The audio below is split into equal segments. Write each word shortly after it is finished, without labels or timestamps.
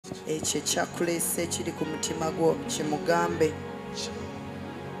ekyo kyakuleese ekiri ku mutima gwo kimugambe.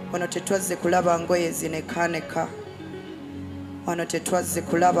 Wano tetwazze kulaba ngoye zinekaaneka, wano tetwazze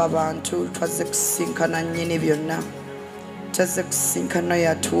kulaba bantu, twazze kusinkana nnyini byonna, twazze kusinkana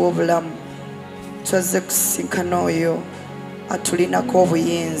oyo atuwa obulamu, twazze kusinkana oyo atulinako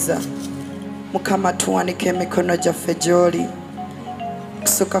obuyinza. Mukama tuwanika emikono gyaffe gy'oli.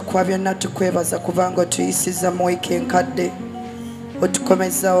 Kusooka kwa byonna tukwebaza kubanga otuyisiza mu wiiki enkadde,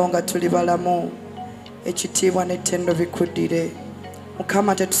 otukomezzaawo nga tuli balamu. Ekitiibwa n'ettendo bikuddire.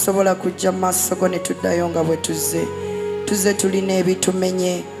 Mukama tetusobola kujja mu maaso go ne tuddayo nga bwe tuzze. Tuzze tulina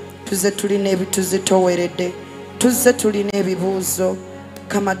ebitumenye, tuzze tulina ebituzitoweredde, tuzze tulina ebibuuzo.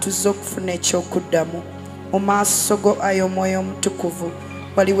 Mukama tuzze okufuna ekyokuddamu. Mu maaso go ayo Omwoyo Omutukuvu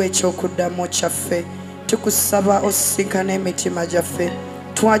waliwo ekyokuddamu kyaffe. Tukusaba osisinkana emitima gyaffe,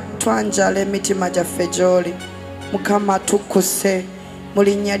 twanjala emitima gyaffe gy'oli. Mukama tukkuse mu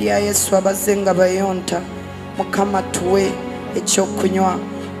linnya lya Yesu abazze nga bayonta. Mukama tuwe ekyokunywa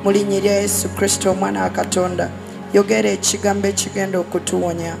mu linnya lya Yesu Kristo Omwana wa Katonda. Yogera ekigambo ekigenda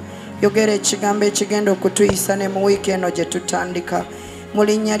okutuwonya, yogera ekigambo ekigenda okutuyisa ne mu wiiki eno gye tutandika. Mu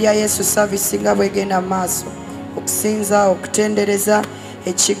linnya lya Yesu saavisi nga bwegenda maaso okusinza okutendereza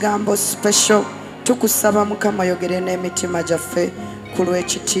ekigambo special. Tukusaba Mukama yogere n'emitima gyaffe ku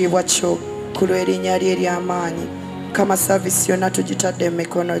lw'ekitiibwa kyo, ku lw'erinnya lye ery'amaanyi. Mukama saavisi yonna tugitadde mu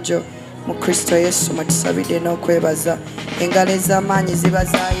mikono gyo, mu Kristo Yesu mwe tusabidde n'okwebaza. Engalo ez'amaanyi ziba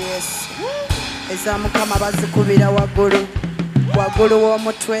za Yesu, eza Mukama bazikubira waggulu, waggulu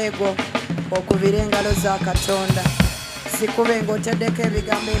w'omutwe gwo okubira engalo za Katonda. Zikube ng'oteddeko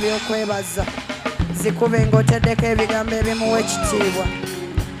ebigambo eby'okwebaza, zikube ng'oteddeko ebigambo ebimuwa ekitiibwa.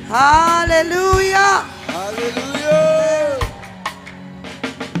 Hallelujah! Hallelujah!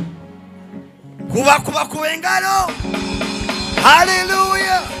 Kuba engalo.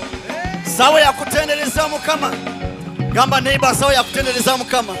 Hallelujah! Sawa ya kutendereza Mukama. Gamba neighbor sawa ya kutendereza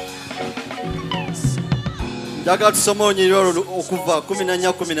Mukama. Njagala tusome onyiriro okuva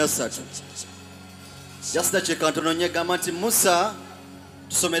 14:13. Jasita kyekantono nyegamba nti Musa,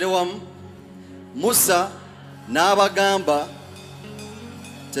 tusomere wamu. Musa n'abagamba,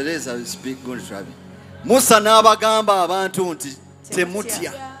 Teresa speak good travel. Musa n'abagamba abantu nti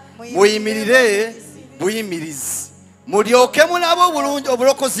temutya, muyimirire buyimirizi, mulyoke mulabe obulungi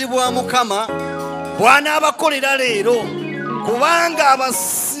obulokozi bwa Mukama bw'anaabakolera leero, kubanga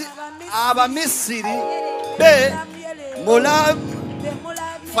Abamisiri be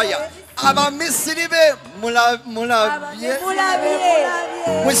fire. Abamisiri be mulabye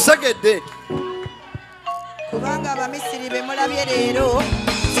mwisegedde, kubanga Abamisiri be mulabye leero.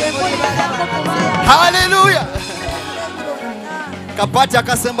 Hallelujah! Kapati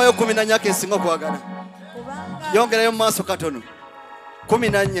akasembayo 14 kesinga kwagala. Yongerayo maaso katono.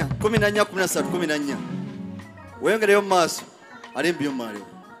 14, 13, 14. Weyongerayo maaso. Ali mbyo malio.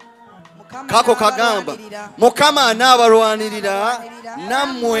 Kako kagamba Mukama anaabalwanirira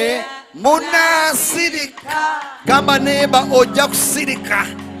nammwe munaasirika. Gamba neba ojja kusirika.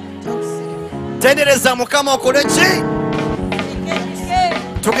 Tendereza Mukama okole ki?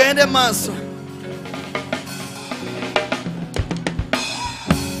 Tugende maaso.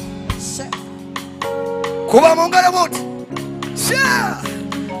 Kuba mu ngalo muti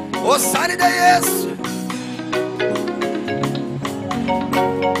osaanidde Yesu.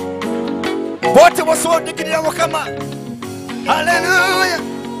 Bote bosobola oddukirira Mukama. Haleluya!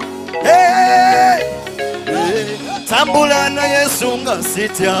 Tambula na Yesu nga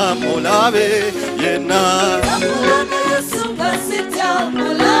sitya mulabe yenna. Tambula na Yesu nga sitya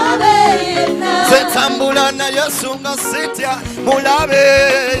mulabe yenna. Tambula na Yesu nga sitya mulabe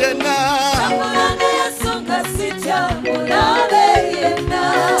yenna. Tambula na Yesu nga sitya mulabe yenna.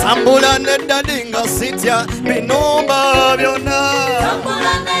 Tambula ne dadi nga sitya binumba byonna.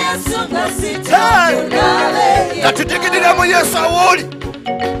 Tambula na Yesu nga sitya mulabe yenna. Katutikirira mu Yesu awoli.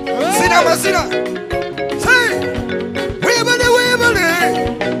 Sina mazina.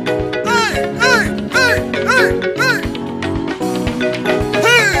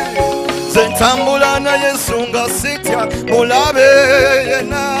 Tambula na Yesu nga sitya mulabe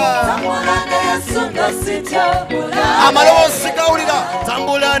yenna. Tambula na Yesu nga sitya mulabe. Amalobo sigawulira.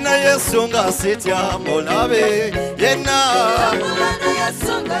 Tambula na Yesu nga sitya mulabe yenna. Tambula na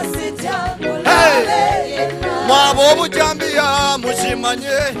Yesu nga sitya mulabe yenna. Mwabo obujambiya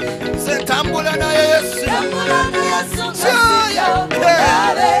mukimanye. Se tambula na Yesu. Tambula na Yesu nga sitya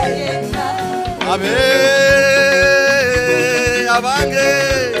mulabe yenna. Abange.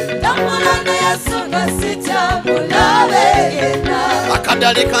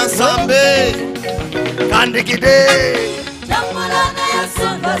 Akadali kansambe kandikide.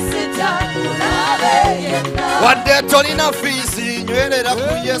 wadde tolina fiisi nywerera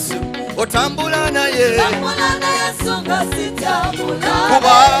ku Yesu otambula naye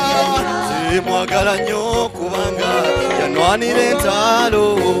kuba simwagala nnyo kubanga yanwanira entalo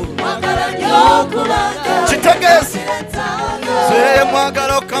kitegeezi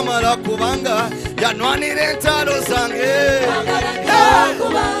simwagala okamala kubanga yanwanira entalo zange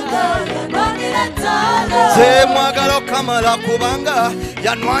simwagala okamala kubanga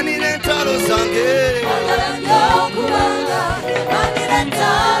yanwanira entalo zange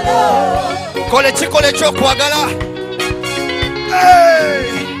kole kikole ekyokwagala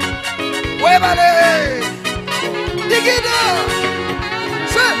webale digida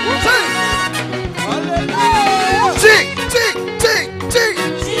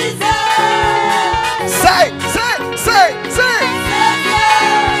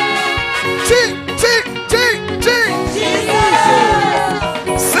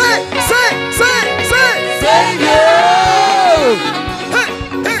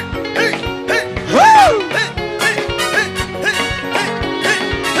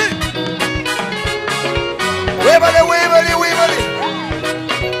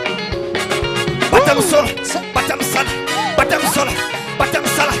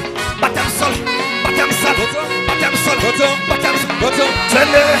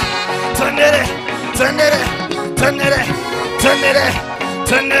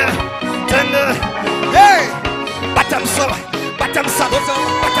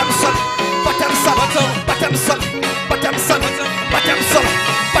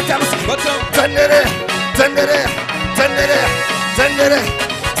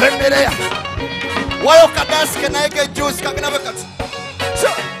Wayo kadas kenaike juice kakina bekat.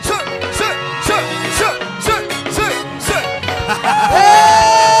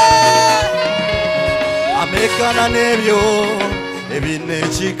 Amekana nebyo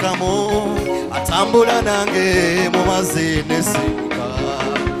ebinechikamo atambula nange mu mazzi nesimbuka.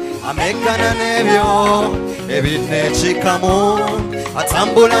 Amekana nebyo ebinechikamo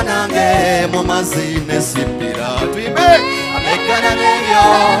atambula nange mu mazzi nesimbira. Tuimbe amekana nebyo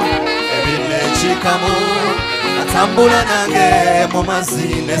ebinechikamo atambula nange mu mazzi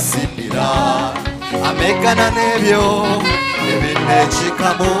nesimbira. Amekana nebyo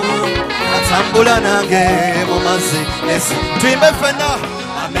ebinechikamo atambula nange mu mazzi nesimbira. Tuimbe fena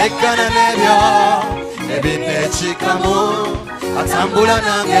amekana nebyo ebinechikamo atambula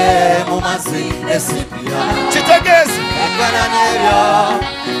nange mu mazzi nesimbira. Kitegeezi amekana nebyo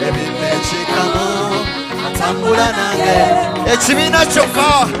ebinechikamo atambula nange ekibiina kyokka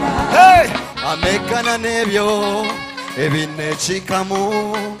amekana nebyo ebinechikamo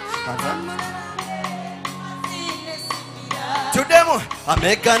tudemu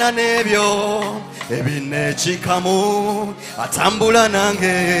amekana nebyo ebinechikamo atambula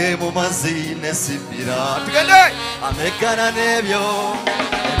nange mu mazzi nesimbira. Tugende amekana nebyo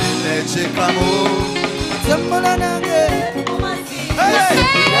ebinechikamo atambula nange mu mazzi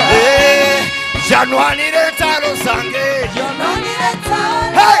nesimbira. Janwanire entalo zange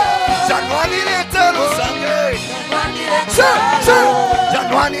janwanire entalo zange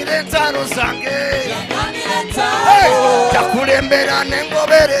janwanire entalo zange jakulembera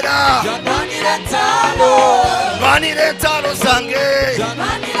nengoberera janwanire entalo zange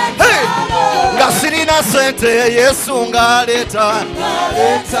nga sirina sente Yesu ngaleta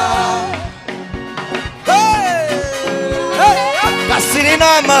sirina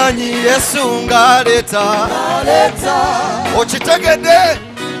amanyi Yesu ngaleta okitegedde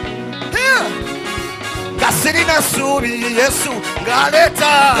nga sirina suubi Yesu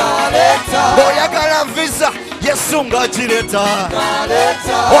ngaleta oyagala visa Yesu ngagireta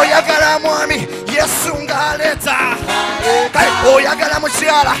oyagala mwami Yesu ngaleta oyagala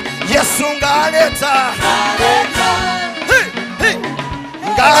mukyala Yesu ngaleta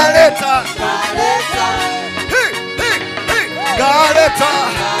ngaleta Galeta,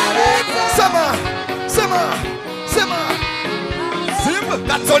 sama,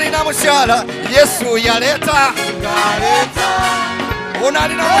 Katolina mushara, Yesu yaleta, Galeta,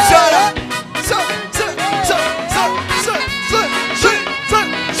 unalina mushara,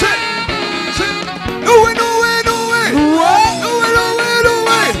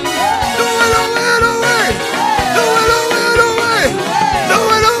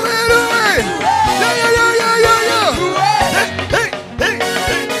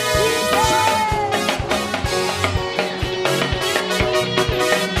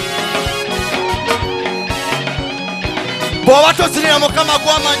 bw'oba tosinira Mukama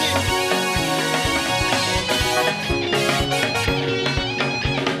gw'amanyi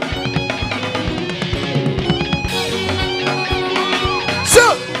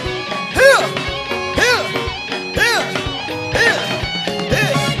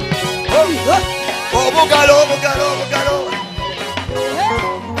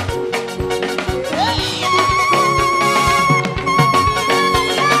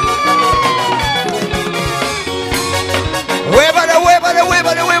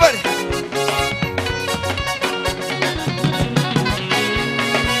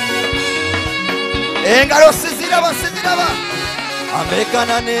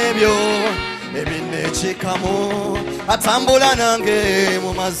amekana nebyo ebinechikamu atambula nange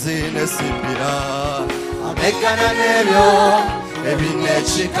mu mazzi nesibira amekana nebyo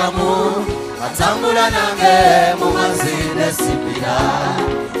ebinechikamu atambula nange mu mazzi nesibira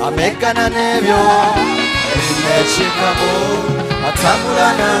amekana nebyo ebinechikamu atambula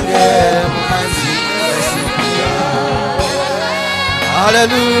nange mu mazzi nesibira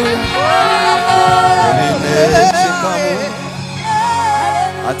hallelujah ebinechikamu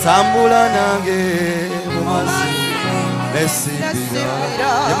atambula nange mu mazzi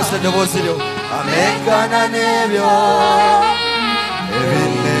nesibira yemusedoboziro amekana nebyo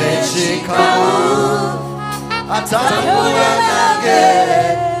ebinechikamu atambula nange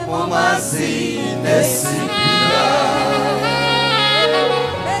mu mazzi nesibira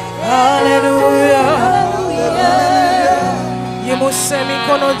hallelujah yemusemi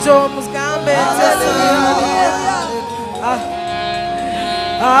kono jomus gambe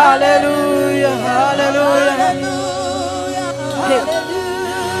hallelujah hallelujah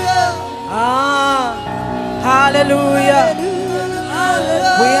hallelujah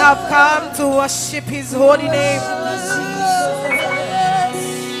we have come to worship his holy name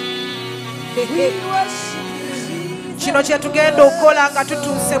kino kyetugenda okukola nga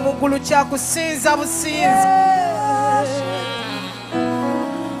tutuuse mu ggulu kya kusinza businzi.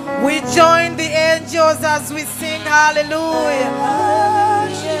 We join the angels as we sing hallelujah.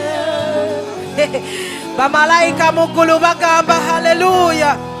 Bamalayika mu ggulu bagamba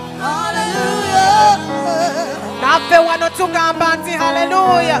hallelujah. Naffe wano tugamba nti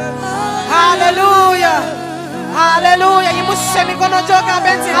hallelujah. Hallelujah. Hallelujah. Yimusse emikono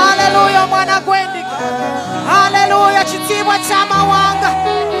gyogambe nti hallelujah omwana gw'endiga. Hallelujah kitiibwa ky'amawanga.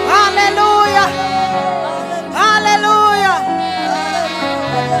 Hallelujah. Hallelujah.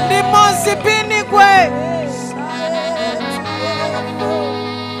 Ndimozi binigwe.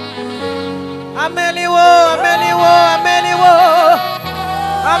 Ameliwo, ameliwo, ameliwo.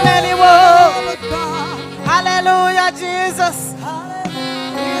 Ameliwo. Hallelujah Jesus.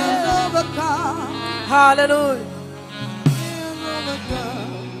 Hallelujah.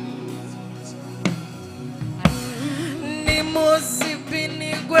 Ndimozi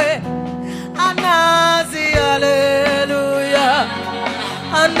binigwe. Anazi hallelujah.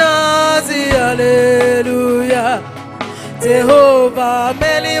 Anazi hallelujah. Jehovah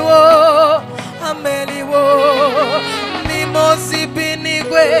ameliwo, ameliwo. Ndimozi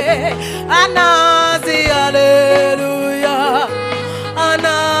binigwe. Anazi hallelujah.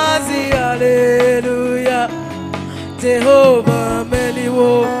 Anazi hallelujah. Jehovah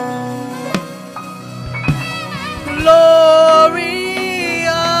ameliwo. Glory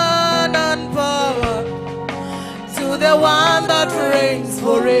and power to the one that reigns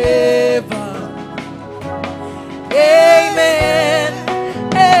forever. Amen.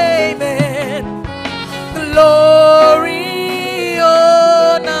 Amen. Glory,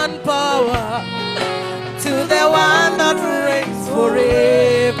 honor, and power to the one that reigns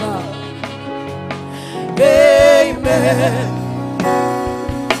forever. Amen.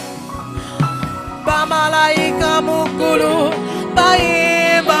 Bamalaika mukulu,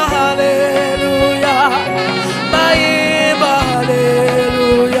 baimba hallelujah. Baimba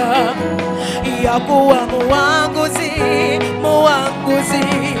hallelujah. Yakuwa muwanguzi, muwanguzi.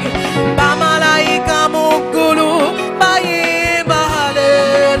 Bamalaika mukulu, baimba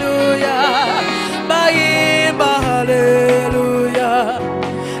hallelujah. Baimba hallelujah.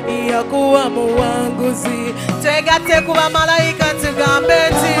 Yakuwa muwanguzi. Tegate kuba malaika tugambe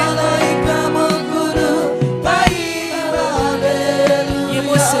nti malaika mukulu, baimba hallelujah.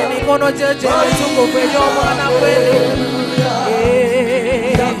 Yimuse mikono jeje tukupe y'omwana gw'endiga.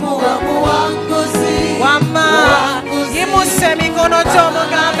 Yakuwa muwanguzi. Wama yimuse mikono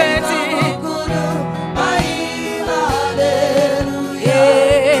gy'omugambe nti baimba hallelujah.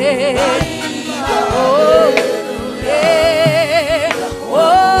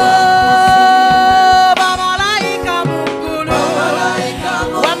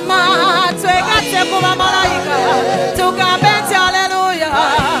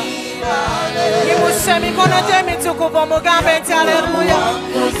 Mikono jemi tukupo mugambe nti hallelujah.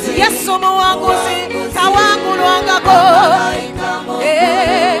 Yesu muwanguzi tawangulwangako.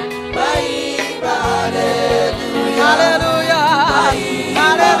 Hallelujah.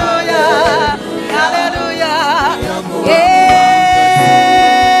 Hallelujah. Hallelujah.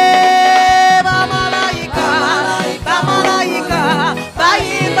 Bamalaika, bamalaika,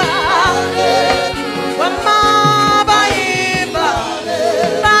 baimba. Wama baimba,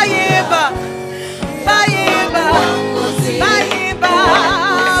 baimba. Baimba, baimba,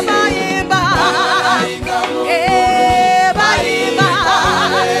 baimba, baimba,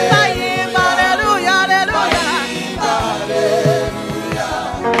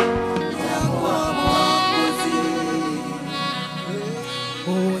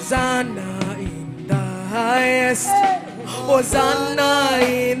 Hosanna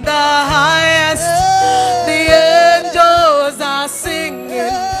in the highest. The angels are singing.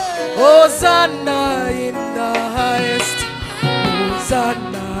 Hosanna in the highest.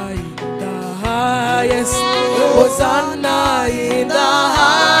 Hosanna in the highest. Hosanna in the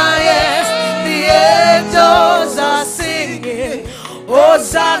highest. The angels are singing.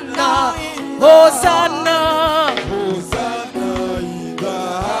 Hosanna, Hosanna.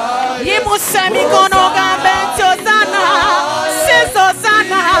 Yimusemi kono gambenti Hosanna. Says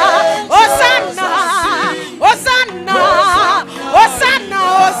Hosanna, Hosanna, Hosanna, Hosanna,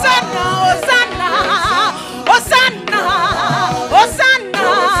 Hosanna, Hosanna, Hosanna, Hosanna,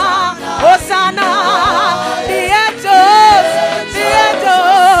 Hosanna. The angels,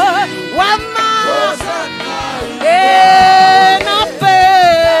 Wama.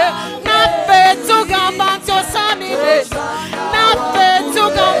 Nafe to gambanti Hosanna. Nafe to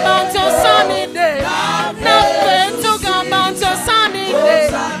gambanti Hosanna. Nafe to gambanti Hosanna.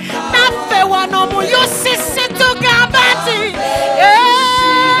 Nafe wanomu yosisi to gambanti.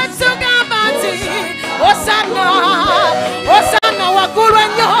 To gambanti. Hosanna, Hosanna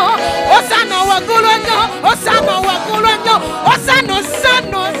wagulenyo. Hosanna wagulenyo. Hosanna wagulenyo. Hosanna,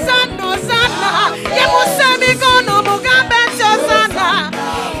 Hosanna, Hosanna, Hosanna. Yemusemi kono mugambanti Hosanna.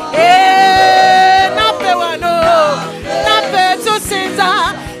 Nafe wano. Nafe to sinza.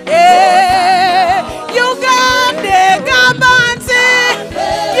 You got the gambanti.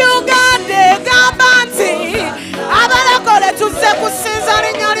 You got the gambanti. Abala kole tu seku sinza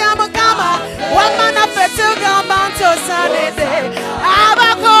rinyari amukama. Wamana fetu gambanti Hosanna.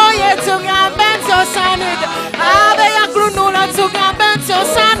 Abakoye tu gambanti Hosanna. Abeya grunula tu gambanti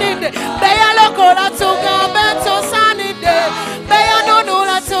Hosanna. Beya lokola tu gambanti Hosanna. Beya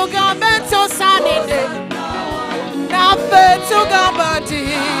nonula tu gambanti Hosanna. Nafe tu gambanti.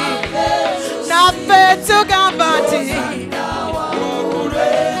 Nafe tu gambanti.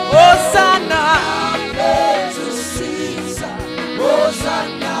 Hosanna.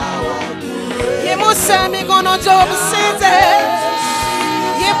 Yemusemi kono jobu sinze.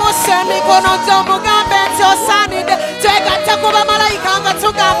 Yemusemi kono jobu gambanti Hosanna. Twega takuba malaika nga tu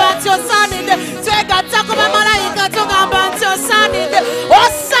gambanti Hosanna. Twega takuba malaika tu gambanti Hosanna.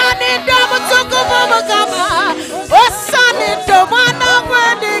 Hosanna mutukufu mukama. Hosanna mwana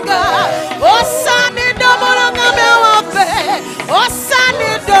gwendiga. Hosanna mulongambe wafe.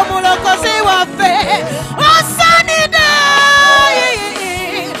 Hosanna mulokozi wafe. Hosanna.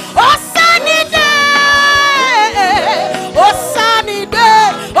 Hosanna. Hosanna.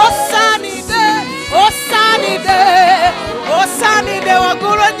 Hosanna. Hosanna. Hosanna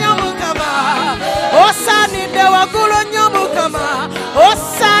wagulo nyamukama. Hosanna wagulo nyamukama.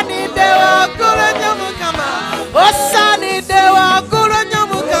 Hosanna wagulo nyamukama. Hosanna wagulo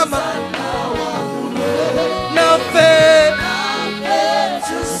nyamukama. Nafe.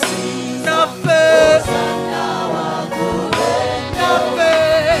 Nafe. Nafe.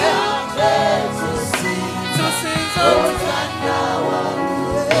 To sing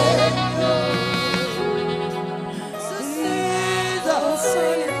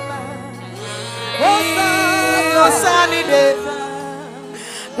Hosanna.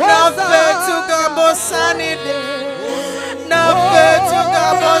 Nafe to gambo Hosanna. Nafe to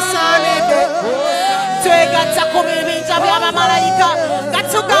gambo Hosanna. Twega takumibinja bya malaika.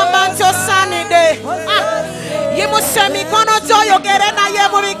 Gatugamba nti Hosanna. Yimusemi kono joyogere naye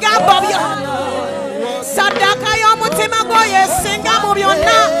mu bigambo byo. Sadaka y'omutima gwo yesinga mu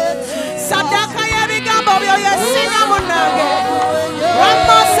byonna. Sadaka y'ebigambo byo yesinga munange.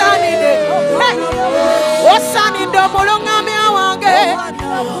 Hosanna. Hosanna mulungamya wange.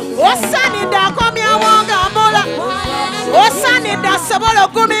 Hosanna akomya wange amula. Hosanna sobola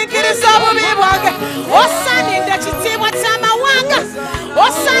okumiikiriza obubi bwange. Hosanna kitiibwa ky'amawanga.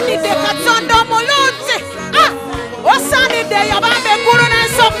 Hosanna Katonda omulungi. Hosanna yabamba eggulu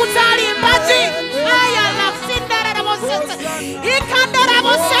n'ensi okutaali mbagi.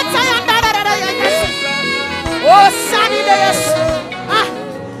 Hosanna Yesu.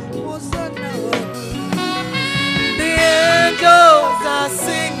 The angels are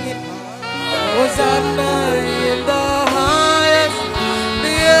singing. Hosanna in the highest.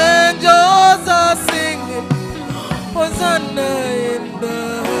 The angels are singing. Hosanna in the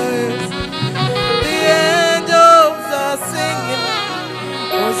highest. The angels are singing.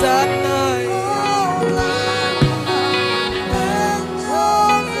 Hosanna in the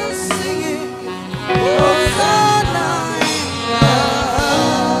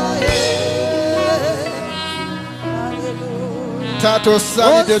Tato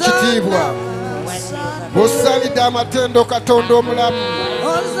salide ekitiibwa. Osalide amatendo Katonda omulamu.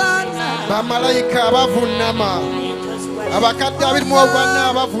 Bamalayika abavunnama. abakadde abirimu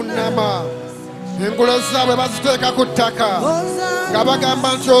obwana bavunama engulo zaabwe baziteeka ku ttaka nga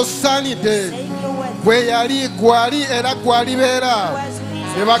bagamba nti osaanidde bwe yali gwali era gwalibeera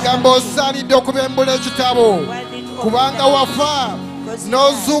ne bagamba osaanidde okubembula ekitabo kubanga wafa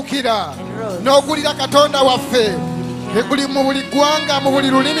n'ozuukira n'ogulira katonda waffe eguli mu buli ggwanga mu buli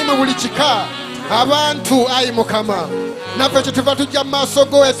lulimi mu buli kika abantu ayi mukama naffe kyetuva tujja mu maaso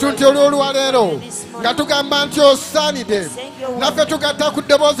go etunti olw'olwaleero nga tugamba nti osaanidde naffe tugatta ku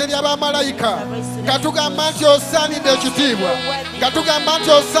ddoboozi ly'abamalayika nga tugamba nti osaanidde ekitiibwa nga tugamba nti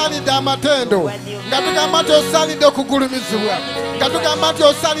osaanidde amatendo nga tugamba nti osaanidde okugulumizibwa nga tugamba nti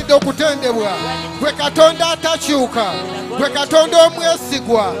osaanidde okutendebwa gwe katonda atakyuka gwe katonda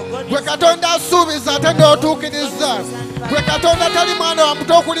omwesigwa gwe katonda asuubiza ate n'otuukiriza gwe katonda tali mwana wa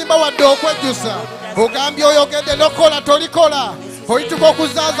muto okulimba wadde okwejjusa ogambye oyogedde n'okola tolikola oyituka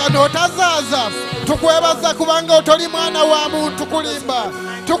okuzaaza n'otazaaza tukwebaza kubanga otoli mwana wa muntu kulimba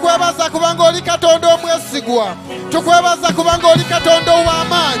tukwebaza kubanga oli katonda omwesigwa tukwebaza kubanga oli katonda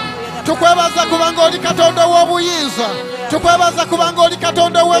ow'amaanyi tukwebaza kubanga oli katonda ow'obuyinza tukwebaza kubanga oli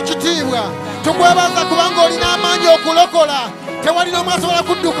katonda ow'ekitiibwa tukwebaza kubanga olina amaanyi okulokola tewalina omwe asobola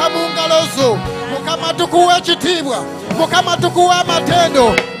kudduka mu ngalo zo mukama tukuwa ekitiibwa mukama tukuwa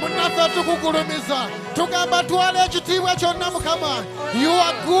amatendo munaffe tukugulumiza tugamba twala ekitiibwa kyonna mukama you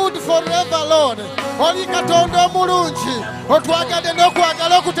are good forever lord oli katonda omulungi otwagadde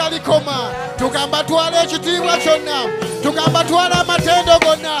n'okwagala okutalikoma tugamba twala ekitiibwa kyonna tugamba twala amatendo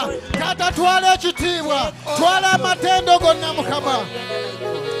gonna taata twala ekitiibwa twala amatendo gonna mukama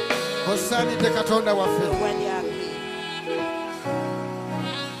osaanidde katonda waffe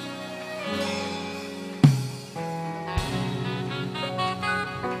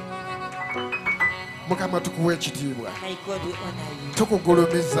mukama tukuwa ekitiibwa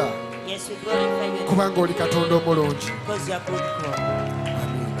tukugulumiza kubanga oli katonda omulungi.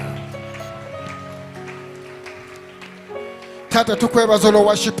 Tata tukwebaza olwa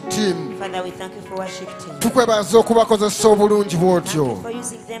worship team. Father, we thank you for worship team. Tukwebaza okubakozesa obulungi bw'otyo.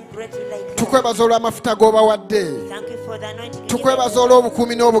 Tukwebaza olw'amafuta g'obawadde. Tukwebaza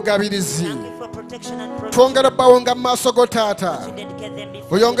olw'obukuumi n'obugabirizi. Twongere obbawonga mu maaso go taata.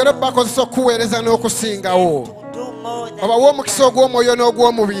 Oyongere obbakozesa okuweereza n'okusingawo. Obawe omukisa ogw'omwoyo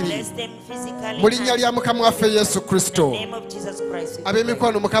n'ogw'omubiri. Mu linnya lya Mukama waffe Yesu Kristo.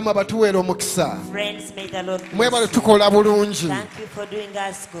 Ab'emikwano Mukama batuweera omukisa. Mwebale tukola bulungi.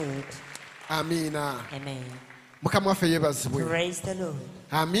 Amiina. Mukama waffe yeebazibwe.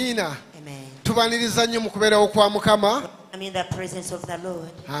 Amiina. Tubaniriza nnyo mu kubeerawo kwa Mukama.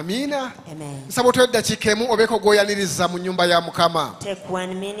 Amiina. Nsaba otwere eddakiika emu obeeko gw'oyaniriza mu nnyumba ya Mukama.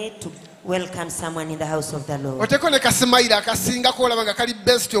 Welcome someone in the house of the Lord. Otekone kasimaira akasinga kolaba nga kali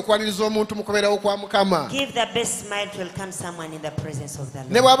best okwaniriza omuntu mu kubeerawo kwa Mukama. Give the best smile to welcome someone in the presence of the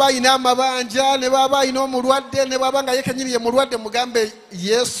Lord. Ne bw'aba alina amabanja, ne bw'aba alina omulwadde, ne bw'aba nga ye kennyini ye mulwadde mugambe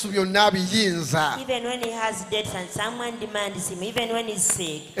Yesu byonna abiyinza. Even when he has debts and someone demands him, even when he's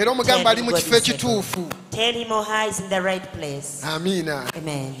sick. Era omugamba ali mu kifo ekituufu. Tell him or her is in the right place. Amiina.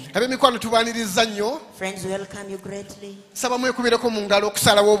 Amen. Ab'emikwano tubaaniriza nnyo. Friends, we welcome you greatly. Saba mwekubireko mu ngalo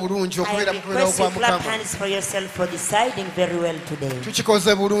okusalawo obulungi okubeera mu kubeerawo kwa Mukama. Clap hands for yourself for deciding very well today.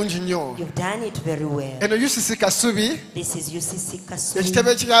 Tukikoze bulungi nnyo. You've done it very well. Eno Ucc Kasubi. This is Ucc Kasubi.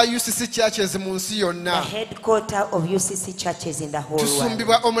 Ekitebe kya Ucc churches mu nsi yonna. The headquarter of Ucc churches in the whole world.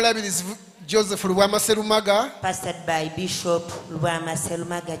 Tusumbibwa omulabirizi Joseph Lwamaserumaga. Pastored by Bishop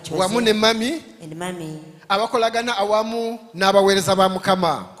Lwamaserumaga Joseph. Wamu ne mami. And mami. Abakolagana awamu n'abaweereza ba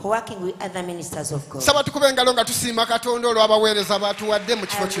Mukama. Co-working with other ministers of God. Saba tukube engalo nga tusiima Katonda olw'abaweereza batuwadde mu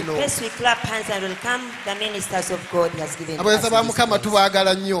kifo kino. First we clap hands and welcome the ministers of God he has given us. Abaweereza ba Mukama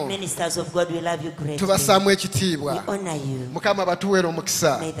tubaagala nnyo. Ministers of God, we love you greatly. Tubasaamu ekitiibwa. We honor you. Mukama batuweera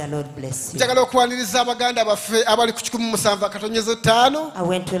omukisa. May the Lord bless you. Njagala okwaniriza abaganda baffe abali ku 175. I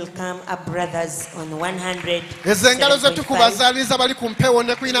want to welcome our brothers on 100. Ezo engalo ze tukubazaaniriza bali ku mpewo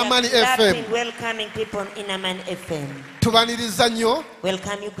ne Queen Amani FM. Welcoming people in Aman FM. Tubaniriza nnyo.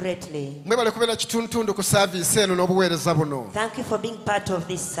 Welcome you greatly. Mwebale kubeera kitundutundu ku service eno n'obuweereza buno. Thank you for being part of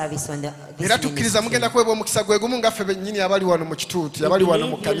this service on the this era tukkiriza mugenda kwebwa omukisa gwe gumu ngaffe bennyini abali wano mu kituuti abali wano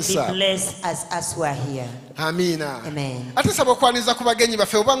mu kanisa. Amiina. Ate saba okwaniriza ku bagenyi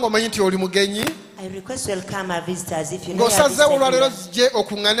baffe obanga omanyi nti oli mugenyi. I request welcome our visitors if you know. Ng'osazeewo olwaleero zijje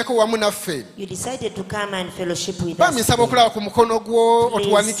okuŋŋaaneko wamu naffe. You decided to come and fellowship with us. Bami nsaba okulaba ku mukono gwo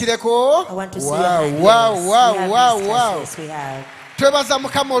otuwanikireko. I want to see your hand. Wow. twebaza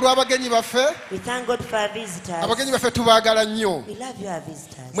mukama olw'abagenyi baffe. We thank God for our visitors. Abagenyi baffe tubaagala nnyo. We love you, our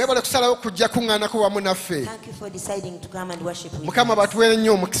visitors. Mwebale kusalawo kujja kuŋŋaanako wamu naffe. Thank you for deciding to come and worship with Mukama us. batuwere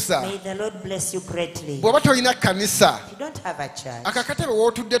nnyo omukisa. May the Lord bless you greatly. Bw'oba tolina kkanisa, If you don't have a church, akakatebe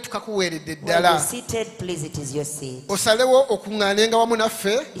w'otudde tukakuweeredde where ddala. you're seated, please, it is your seat. Osalewo okuŋŋaanenga wamu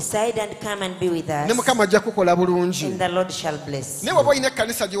naffe, Decide and come and be with us, ne Mukama ajja kukola bulungi. and the Lord shall bless Naye you. bw'oba olina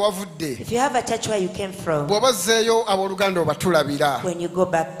ekkanisa gye wavudde, If you have a church where you came from, bw'oba zzeeyo abooluganda obatulabira. when you go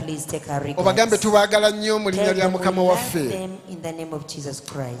back, please take our Obagambe regards. tubaagala nnyo mu linnya Tell lya them we Mukama love waffe. them in the name of Jesus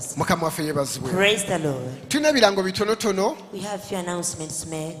Christ. Mukama waffe yeebazibwe. Praise the Lord. Tulina ebirango bitonotono We have few announcements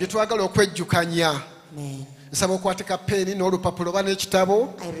made. bye twagala okwejjukanya. Amen. Nsaba okwateka peeni n'olupapula oba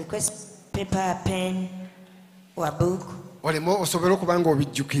n'ekitabo I request paper, a pen, or a book oleme osobole okuba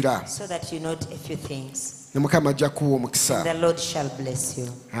ng'obijjukira. so that you note a few things. Ne Mukama ajja kuwa And omukisa. the Lord shall bless you.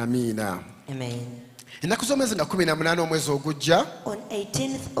 Amiina. Amen. Ennaku z'omwezi na 18 omwezi ogujja, On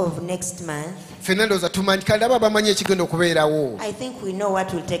 18th of next month, ffenna ndowooza tumanyi kale aba bamanyi ekigenda okubeerawo. I think we know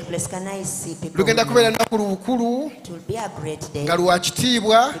what will take place. Can I see people? Lugenda who kubeera know? nnaku lukulu, It will be a great day. nga lwa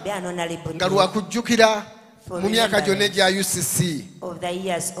kitiibwa, It will be an honorable nga lwa day kujjukira mu myaka gyonna egya UCC. of the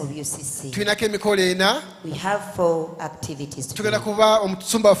years of UCC. Tulinako emikolo ena. We have 4 activities today. Tugenda kuba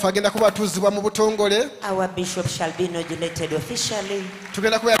omusumba waffe agenda kuba atuuzibwa mu butongole. Our bishop shall be inaugurated officially.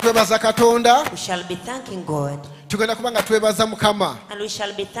 Tugenda kubeera twebaza Katonda. We shall be thanking God. Tugenda kuba nga twebaza Mukama. And we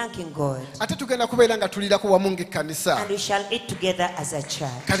shall be thanking God. Ate tugenda kubeera nga tulirako wamu ng'ekkanisa. And we shall eat together as a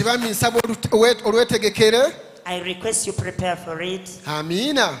church. Kati bambi nsaba olwetegekere. I request you prepare for it.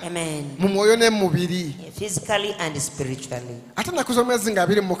 Amiina. Amen. Mu mwoyo ne mu mubiri. Physically and spiritually. Ate ennaku z'omwezi nga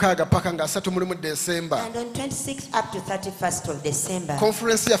 26 paka nga 3 mulimu Desemba. And on 26th up to 31st of December,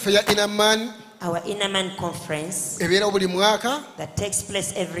 Konferensi yaffe ya Inaman our Inner Man Conference ebeera buli mwaka that takes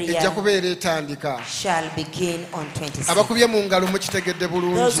place every ejja year kubeera etandika. shall begin on 26th. Abakubye mu ngalo mukitegedde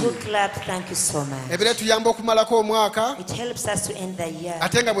Those who bulungi. clap, thank you so much. Ebeera tuyamba okumalako omwaka It helps us to end the year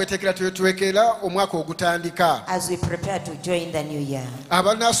ate nga bweteekera twekera omwaka ogutandika. as we prepare to join the new year.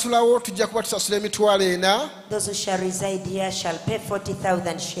 Abanaasulawo tujja kuba tusasula emitwalo 4. Those who shall reside here shall pay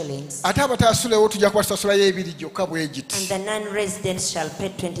 40,000 shillings. Ate abataasulewo tujja kuba tusasulayo 2 gyokka bwe And giti. the non-residents shall pay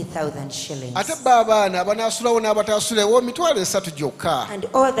 20,000 shillings. Ate bo abaana abanaasulawo n'abataasulewo 3 gyokka. And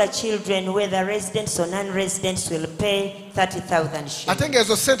all the children, whether residents or non-residents, will pay 30,000 Ate shillings.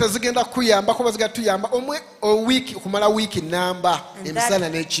 ng'ezo ssente zigenda kuyambako oba zigenda tuyamba okumala wiiki nnamba And emisana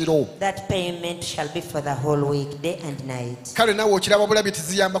n'ekiro. that payment shall be for the whole week, day and night. Kale nawe okiraba bulabye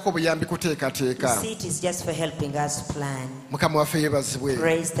tiziyambako buyambi You kuteekateeka. see, it is just for helping us plan. Mukama waffe yeebazibwe.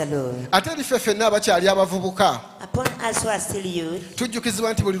 Praise the Lord. Ate erife ffenna abakyali abavubuka Upon us who are still youth,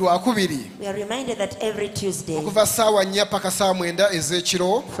 tujjukizibwa nti buli lwakubiri we are reminded that every Tuesday okuva ssaawa 4 paka ssaawa 9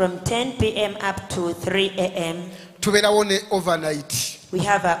 ez'ekiro from 10 p.m. up to 3 a.m., tubeerawo ne overnight we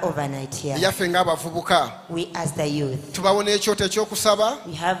have our overnight here. eyaffe ng'abavubuka. We as the youth. Tubawo n'ekyoto ekyokusaba.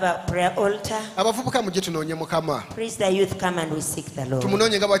 We have a prayer altar. Abavubuka mujje tunoonye Mukama. Please, the youth, come and we seek the Lord.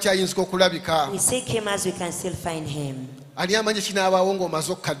 Tumunoonye nga bwakyayinzika okulabika. We seek him as we can still find him. Ali amanyi kinaabaawo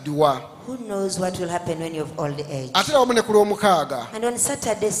ng'omaze okukaddiwa. Who knows what will happen when you're of old age? Ate wamu ne ku lw'omukaaga And on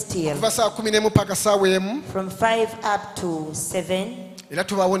Saturday still, kuva ssaawa 11 paka ssaawa 1 from 5 up to 7, era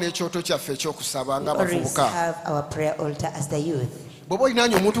tubaawo n'ekyoto kyaffe ekyokusaba we always ng'abavubuka. have our prayer altar as the youth. Bw'oba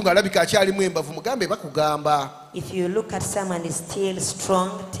olinaanye omuntu ng'alabika akyalimu embavu mugambe bakugamba. If you look at someone is still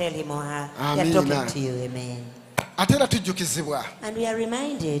strong, tell him or her, they're Amen. talking to you. Amen. Ate era tujjukizibwa And we are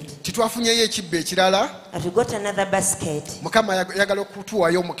reminded titwafunyeyo ekibbo ekirala. that we got another basket. Mukama yagala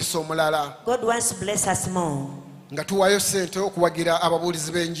okutuwaayo omukisa omulala God wants to bless us more nga tuwaayo ssente okuwagira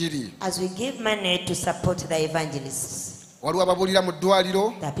ababuulizi b'enjiri. as we give money to support the evangelists. Waliwo ababuulira mu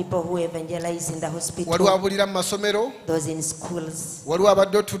ddwaliro, The people who evangelize in the waliwo hospital, ababuulira mu masomero, those in schools, waliwo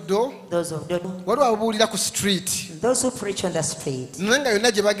abaddo-tuddo, those of those waliwo ababuulira ku street. who preach on the street. Naye nga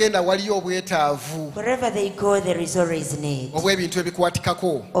yonna gye bagenda waliyo obwetaavu Wherever they go, there is always need obw'ebintu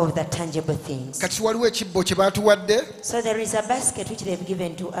ebikwatikako. of the tangible things. Kati waliwo ekibbo kye baatuwadde So there is a basket which they've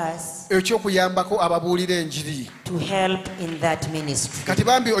given to us eky'okuyambako ababuulira enjiri. to help in that ministry. Kati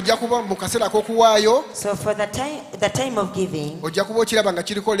bambi ojja kuba mu kaseera k'okuwaayo, So for the time of giving, ojja kuba okiraba nga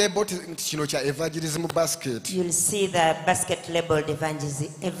kiriko lebo nti kino kya evangelism basket. you'll see the basket labeled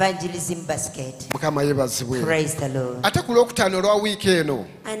evangelism basket. Mukama yeebazibwe. Praise the Lord. Ate ku lwokutaano olwa wiiki eno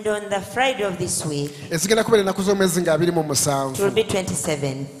And on the Friday of this week, ezigenda kubeera ennaku z'omwezi nga it will 27 be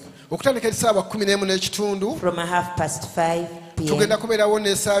 27th okutandika ekisaawa 11:30 from 5:30 tugenda p.m. kubeerawo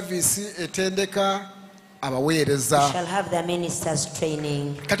ne saaviisi etendeka We abaweereza. shall have the ministers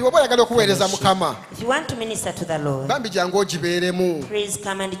training. Kati bw'oba oyagala okuweereza Mukama If you want to minister to the Lord, bambi jangu ogibeeremu. please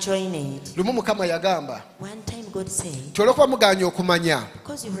come and join it. Lumu Mukama yagamba One time God God saying? kyolwokuba muganye okumanya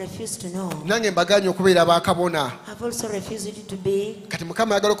Because you refuse to know. nange mbaganye okubeera bakabona I've also refused you to be. kati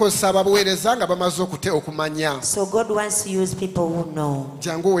mukama ayagala okukozesa ababuweereza nga bamaze okumanya So God wants to use people who know.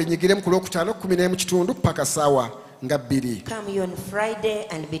 jangu wenyigiremu ku lwokutaano 11 paka saawa nga 2 Come you on Friday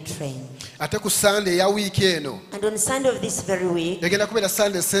and be trained. ate ku sande eya wiiki eno And on Sunday of this very week, egenda kubeera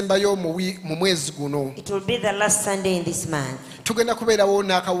sande esembayo mu mwezi guno it will be the last Sunday in this month. tugenda kubeerawo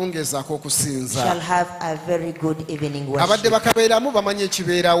n'akawungeezi ak'okusinza Shall have a very good evening abadde worship. bakabeeramu bamanye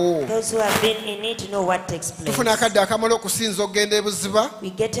ekibeerawo Those who have been in it know what takes place. tufuna akadde akamala okusinza okugenda ebuziba We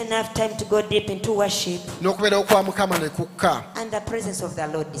get enough time to go deep into worship, n'okubeerawo kwa mukama ne kukka and the presence of the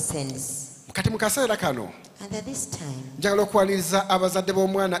Lord descends. kati mu kaseera kano And at this time, njagala okwaniriza abazadde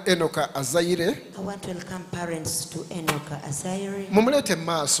b'omwana enoka azayire I want to welcome parents to Enoch Azayiri. mumuleete mu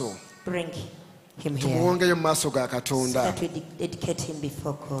maaso Bring him here tumuwongeyo mu maaso ga so katonda that we dedicate him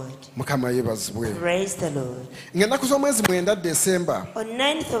before God. mukama yeebazibwe Praise the Lord. ng'ennaku z'omwezi 9 Desemba On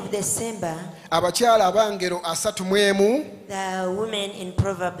 9th of December, abakyala abangero 31 the women in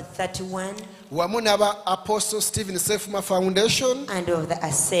Proverb 31 wamu n'aba Apostle Stephen Sefuma Foundation and of the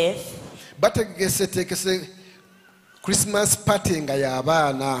Asaph, bategesetekese Christmas party nga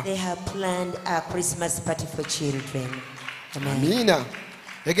y'abaana they have planned a Christmas party for children. Amen. amiina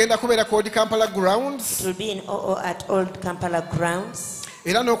egenda kubeera ku Old Kampala It grounds will be in OO at Old Kampala grounds,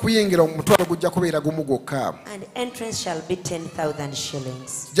 era n'okuyingira omutwalo gujja kubeera gumu gwokka and entrance shall be 10,000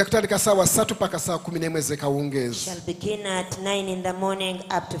 shillings. jja kutandika saawa 3 paka saa 11 ez'ekawungeezi Shall begin at 9 in the morning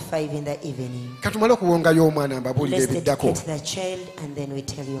up to 5 in the evening. katumale okuwongayo omwana mbabuulire Let's ebiddako dedicate the child and then we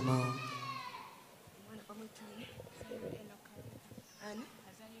tell you more.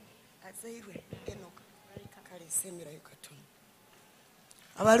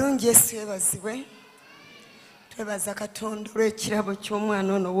 abalungi esi ebazibwe twebaza katonda olw'ekirabo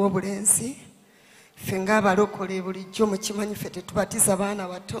ky'omwana ono ow'obulenzi ffe ng'abalokole bulijjo mukimanyi ffe tetubatiza baana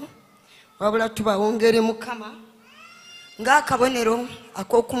bato wabula tubawongere mukama ng'akabonero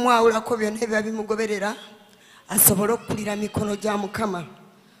ak'okumwawulako byonna ebiba bimugoberera asobole okukulira mikono gya mukama.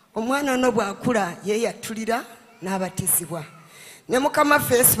 Omwana ono bw'akula yeeyatulira n'abatizibwa ne mukama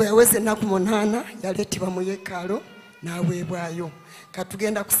feesi bwe yaweza ennaku 8 yaleetebwa mu yeekaalu n'aweebwayo.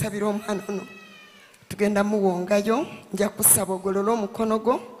 Katugenda kusabira omwana ono, tugenda muwongayo, nja kusaba ogolole omukono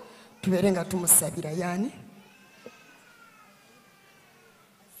gwo tubeere nga tumusabira yaani.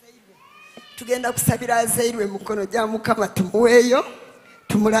 Tugenda kusabira azairwe mukono gya mukama tumuweeyo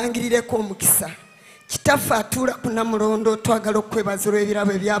tumulangirireko omukisa. Kitaffe atuula ku Namulondo twagala okwebaza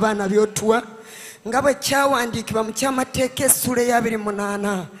olw'ebirabo eby'abaana by'otuwa nga bwe kyawandiikibwa mu kyamateeka essula eya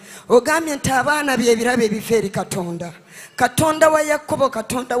 28 ogambye nti abaana by'ebirabo ebiva eri Katonda, Katonda wa Yakobo,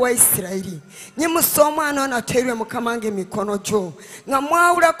 Katonda wa Isirayiri. Nyimusa omwana ono ateerwe mukama ng'emikono gyo nga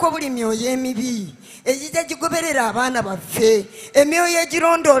mwawulako buli myoyo emibi egijja gigoberera abaana baffe, emyoyo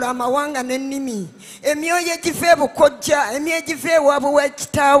egirondoola amawanga n'ennimi, emyoyo egiva ebukojja, emyoyo egiva ewaabwe wa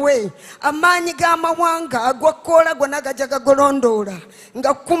kitaawe, amaanyi g'amawanga agwakoola gonna gajja gagolondoola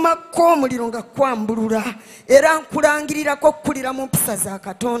nga kumakko omuliro nga kwambulula. Era nkulangirirako okukulira mu mpisa za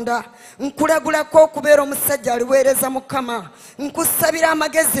Katonda, nkulagulako okubeera omusajja aliweereza mukama, nkusabira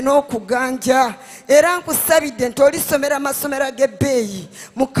amagezi n'okuganja, era nkusabidde nti olisomera amasomero ag'ebbeeyi.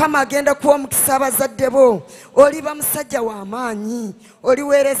 Mukama agenda kuwa omukisa abazadde bo, oliba musajja w'amaanyi,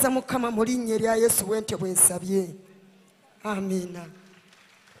 oliweereza mukama mu linnya erya Yesu bwentyo bwe nsabye, amiina.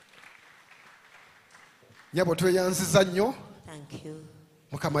 nyabo tweyanziza nnyo, Thank you.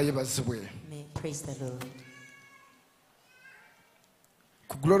 mukama yeebazibwe. May praise the Lord.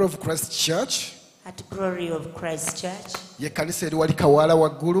 Ku Glory of Christ Church At Glory of Christ Church, ye kanisa eri wali Kawaala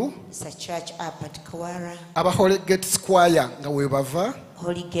waggulu, it's a church up at Kawara, aba Holy Gate Square nga weebava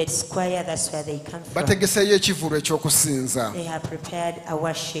Holy Gate Square, that's where they come from. bategeseeyo ekivulo ekyokusinza. They have prepared a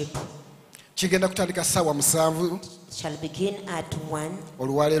worship. Kigenda kutandika ssaawa 7 It shall begin at 1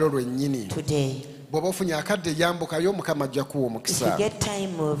 olwaleero lwennyini. today. bw'oba ofunye akadde yambukayo, mukama ajja kuwa If you omukisa. get time,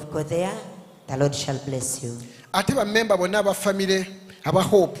 move, go there. The Lord shall bless you. Ate bammemba bonna abafamire aba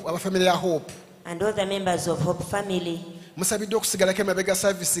Hope, abafamire ya Hope, And all the members of Hope Family, musabidde okusigalako emabega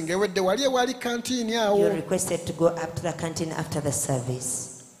service ng'ewedde wali ewali kantiini you're awo. requested to go up to the canteen after the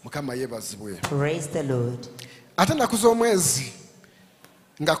service. Mukama yeebazibwe. Praise the Lord. Ate ennaku z'omwezi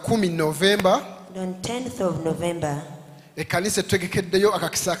nga 10 November And on 10th of November, ekkanisa etutegekeddeyo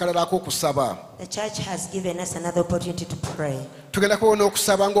akakisa akalala ak'okusaba. the church has given us another opportunity to pray. Tugenda kuwona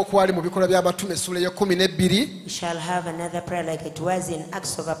okusaba ng'okwali mu bikolwa by'abatume essula eya 12. We shall have another prayer like it was in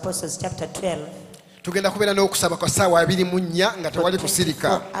Acts of Apostles chapter 12. Tugenda kubeera n'okusaba kwa ssaawa 24 nga tewali For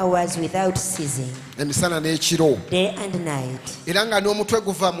kusirika, 24 hours without ceasing, emisana n'ekiro, day and night. era nga n'omutwe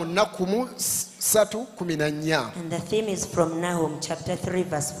guva mu nnaku 3:14. And the theme is from Nahum chapter 3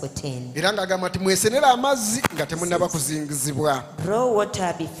 verse 14. Era ng'agamba nti mwesenera amazzi nga temunnaba kuzingizibwa. Draw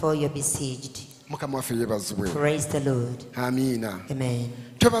water before you're besieged. Mukama waffe yeebazibwe. Praise the Lord. Amiina. Amen.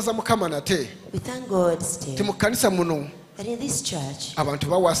 Twebaza Mukama nate. We thank God still Ti mu kkanisa muno that in this church abantu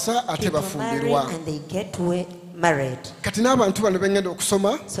bawasa ate people marry bafumbirwa. and they get married. Kati n'abantu bano bengenda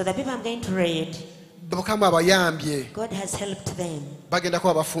okusoma So the people I'm going to read, Mukama abayambye. God has helped them. Bagenda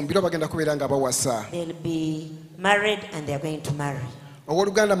kuba bafumbirwa bagenda kubeera nga bawasa. They'll be married and they're going to marry.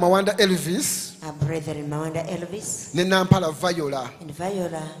 Owooluganda Mawanda Elvis Our brethren Mawanda Elvis ne Nampala Viola, and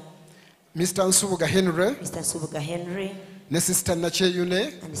Viola, Mr. Nsubuga Henry Mr. Subuga Henry ne Sister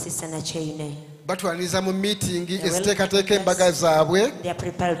Nacheyune and Sister Nacheyune. batwaliriza mu miitingi eziteekateeka embaga zaabwe. They are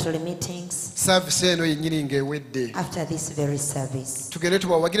preparatory meetings Saavisi eno yennyini ng'ewedde. after this very service. Tugende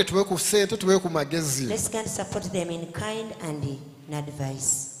tubawagire tuwe ku ssente tuwe ku magezi. Let's go and support them in kind and in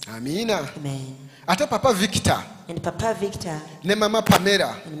advice. Amiina. Amen. Ate Papa Victor And Papa Victor ne Mama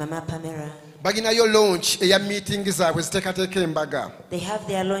Pamela and Mama Pamela, baginayo launch eya miitingi zaabwe ziteekateeka embaga. they have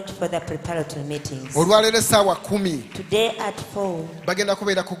their launch for the preparatory meetings. Olwaleero essaawa 10 Today at 4, bagenda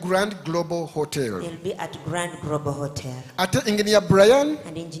kubeera ku Grand Global Hotel. they'll be at Grand Global Hotel. Ate Engineer Brian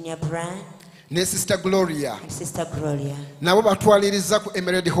And Engineer Brian ne Sister Gloria and Sister Gloria nabo batwaliriza ku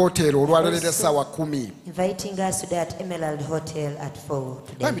Emerald Hotel olwaleero essaawa 10. inviting us today at Emerald Hotel at 4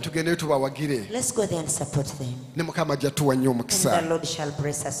 Bambi today. tugendeyo tubawagire Let's go there and support them. ne Mukama ajja tuwa nnyo And the omukisa. Lord shall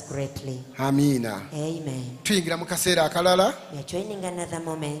bless us greatly. Amiina. Amen. Tuyingira mu kaseera akalala We are joining another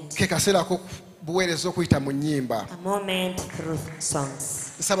moment. ke kaseera ak'obuweereza okuyita mu nnyimba. A moment through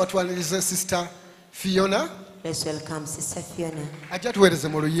songs. Nsaba twanirize Sister Fiona Let's welcome Sister Fiona ajja tuweereze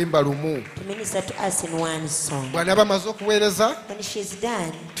mu luyimba lumu. to minister to us in one song. Bw'anaaba amaze okuweereza When she's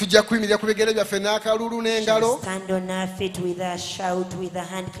done, tujja kuyimirira ku bigere byaffe n'akalulu she'll n'engalo stand on her feet with a shout, with a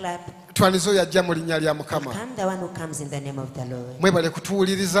hand clap. twanize oyo ajja mu linnya lya Mukama. Come the one who comes in the name of the Lord. Mwebale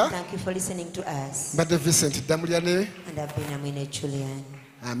kutuwuliriza. Thank you for listening to us. Mbadde Vincent Damulyane. And I've been Amina Julian.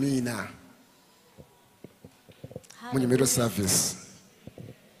 Amiina. Munyumiro service.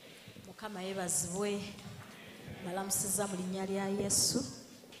 Mukama yebazibwe balamusiza mu linnya lya Yesu.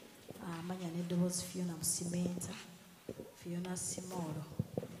 Amanya n'eddoboozi Fiona Musimenta, Fiona Simolo.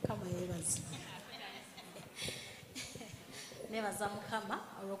 Mukama yebazibwe. Nebaza Mukama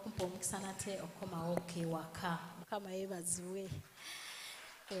olw'okumpa omukisa nate okukomawo k'ewaka. Mukama yebazibwe.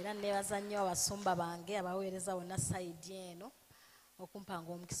 Era nebaza nnyo abasumba bange abaweereza bonna sayidi eno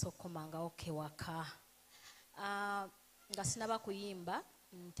okumpanga omukisa okukomangawo k'ewaka. Nga sinaba kuyimba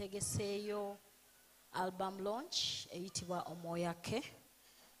ntegeseeyo album launch eyitibwa Omwoyake,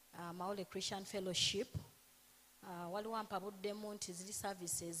 Mawole Christian Fellowship. Waliwo ampabuddemu nti ziri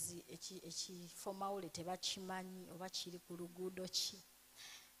services ekifo Mawole tebakimanyi oba kiri ku luguudo ki,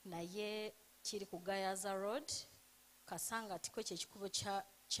 naye kiri ku Gayaza Road Kasanga tiko kyekikubo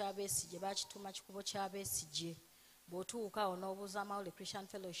kya Besigye, bakituuma kikubo kya Besigye. Bw'otuuka awo n'obuuza Mawole Christian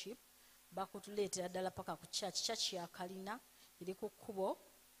Fellowship bakutuleetera ddala paka ku church ya kalina eri ku kkubo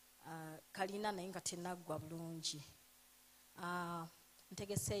kalina naye nga tenaggwa bulungi.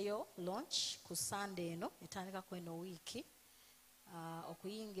 Ntegeseeyo launch ku Sunday eno etandika kweno wiiki,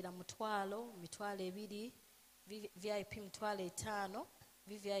 okuyingira mutwalo 2 VIP 5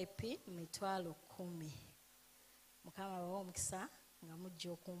 VVIP 10. Mukama bawa omukisa nga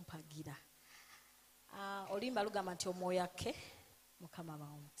mujja okumpagira. Olimba lugamba nti Omwoyake. Mukama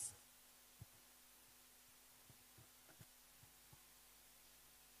bawa omukisa.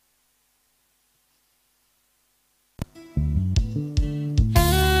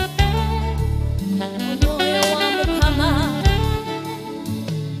 Omwoyo wa Mukama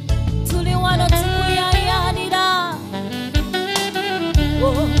tuli wano tukuyayanira.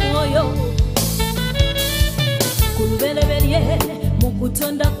 Omwoyo ku lubereberye mu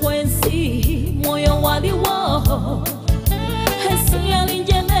kutonda kw'ensi, mwoyo waliwo. Ensi yali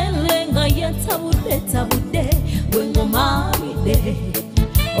njenele nga yetabudde bw'engomamidde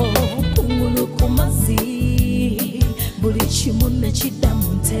okungulu ku mazzi, buli kimu ne kidda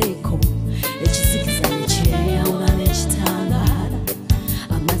mu nteeko, ekizikiza ne kyeyawula n'ekitangaala,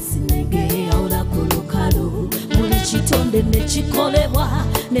 amazzi ne geeyawula ku lukalu, buli kitonde ne kikolebwa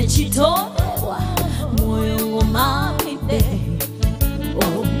ne kitondebwa, mwoyo ng'omamidde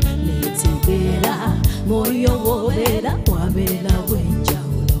netegeera, mwoyo wobeera wabeerawo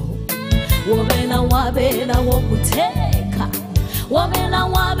enjawulo, wabeerawo okuteeka,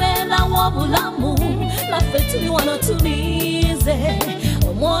 wabeerawo obulamu, naffe tuli wano tulize.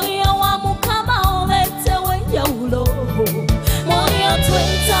 Omwoyo wa Mukama oleetewo enjawulo, mwoyo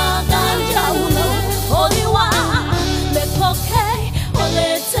twetaaga njawulo, oliwa lekoke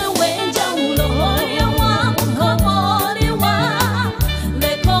oleetewo enjawulo.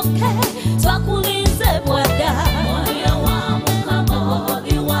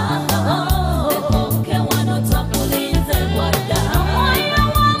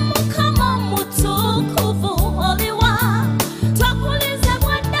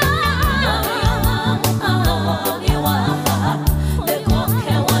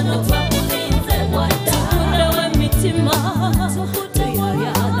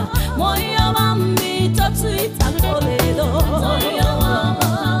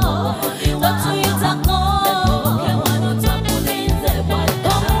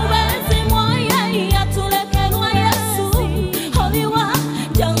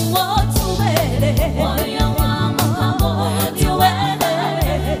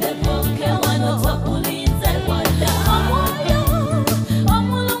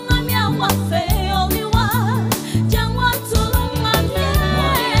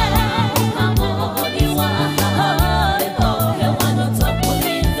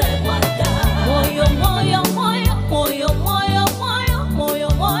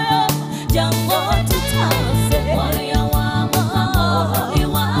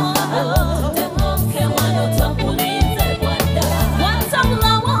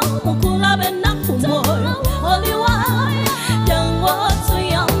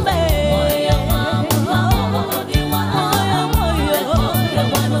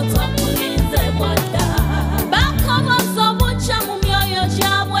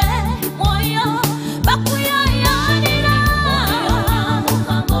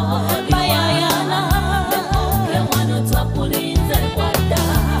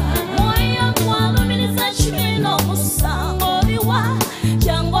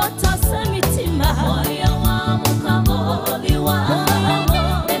 jango tasemitima moyo wa mukama oliwa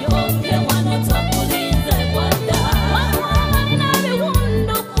lekonke wano takulinze bwada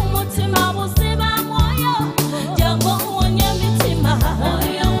nabiwundo kumutima buziba moyo jango wonye mitima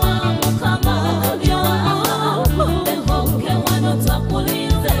moyo wa mukama oliwa lekonke wano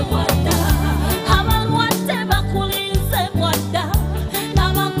takulinze bwada abalwadde bakulinze bwada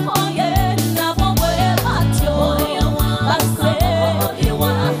n'abakoye nabo bwe batyo base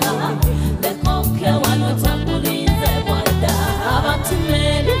oliwa lekonke wano takulinze bwada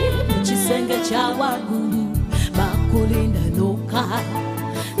abatumeri mu kisenge kya waggulu bakulinda luka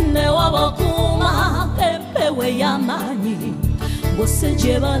ne wabakuuma empewo y'amaanyi bose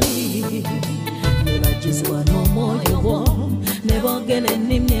gye bali ne bagizibwa n'omwoyo gwo ne boogera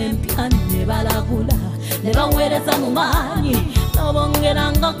ennimi empya ne balagula ne baweereza mu maanyi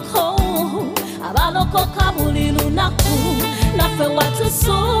n'obongerangako abalokoka buli lunaku naffe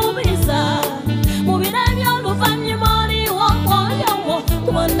watusuubiza mu biro by'oluvannyuma oliwo omwoyo wo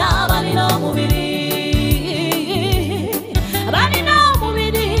bonna balina omubiri balina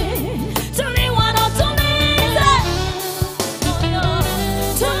omubiri tuli wano tulize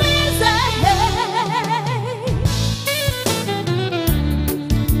tulize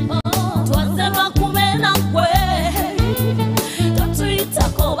twazebwa kubeera gwe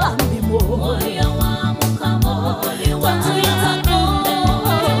tatuyitako bambimo moyo wa mukama oliwa tatuyitako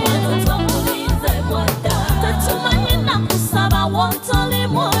twakulinze bwada tetumanyi nakusaba wontoli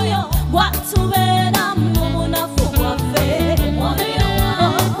mwoyo gwatubeera mu bunafu bwaffe moyo wa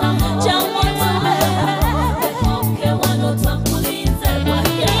mukama jangu tubeere wano twakulinze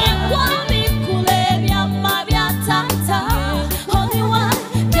bwada yekwabikula ebyama bya tata oliwa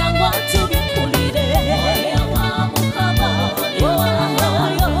jangu tubikulire moyo wa mukama oliwa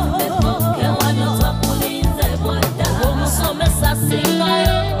wano twakulinze bwada omusomesa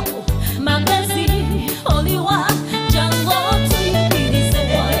singayo magezi oliwa jangu tuyigirize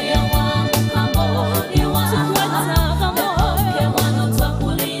moyo wa mukama oliwa wano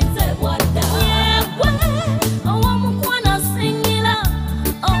twakulinze bwada yegwe ow'omukwana singira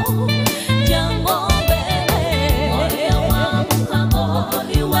jangu obeere moyo wa mukama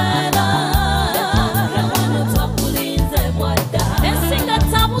oliwa wano twakulinze bwada esinga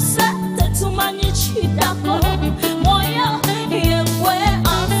tabuse tetumanyi kiddako moyo yegwe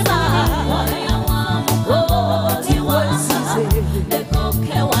ansa moyo wa mukama oliwa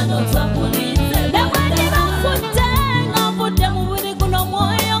lekoke wano twakulinze nebweni bafudde ng'avudde mu buli guno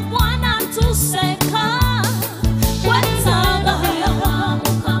mwoyo gwanantuseka gwetaaga moyo wa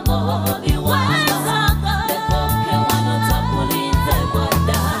mukama oliwa lekoke wano twakulinze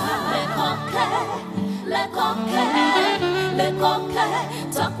bwada lekoke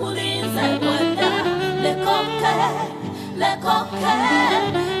twakulinze bwada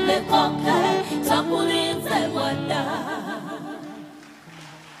lekoke twakulinze bwada.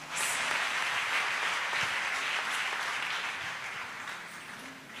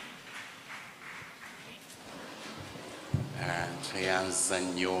 tweyanza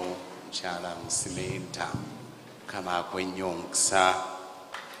nnyo mukyala Musiminta mukama akwe nnyo omukisa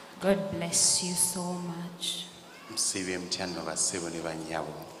God bless you so much. musiibye mutya nno bassebo ne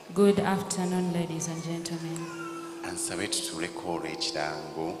bannyabo Good afternoon, ladies and gentlemen. ansabe tutuleko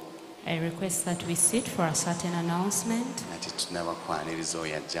olw'ekirango I request that we sit for a certain announcement, nga tetunnabakwaniriza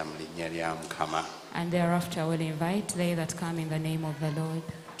oyo ajja mu linnya lya Mukama. and thereafter we'll invite they that come in the name of the Lord.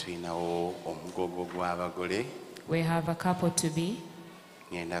 tulinawo omugogo gw'abagole. We have a couple to be.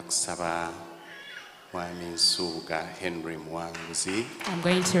 ngenda kusaba mwami Nsubuga Henry Muwanguzi I'm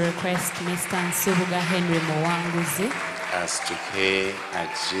going to request Mr. Nsubuga Henry Muwanguzi asituke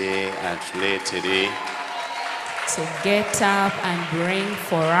ajje atuleetere to get up and bring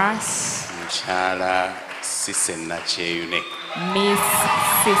for us mukyala Sise Nakyeyune. Miss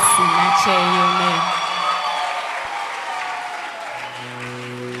Sisi Nacheyune.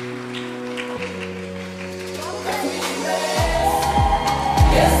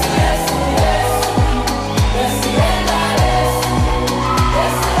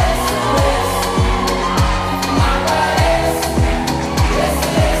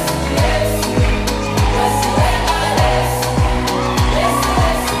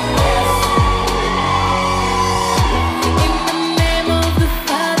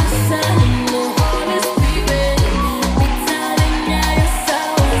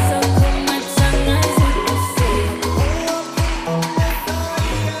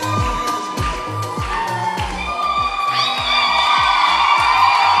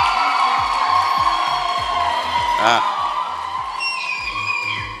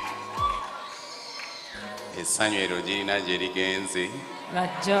 essanyu eryo girina gye ligenze.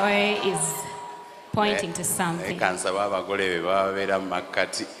 That joy is pointing to something. Kansaba abagole be baba babeera mu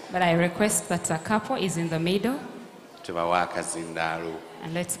makkati. But I request that a couple is in the middle. Tubawa akazindaalo.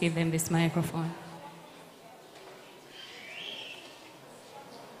 And let's give them this microphone.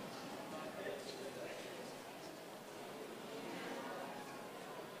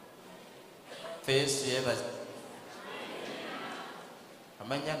 Face yebaza.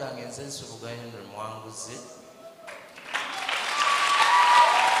 Amanya gange nze Nsubuga Heavenly Mwanguzi.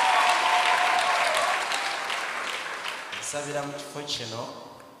 Nsabira mu kifo kino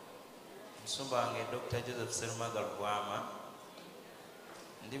musumba wange Dr. Joseph Serumaga Lugwama.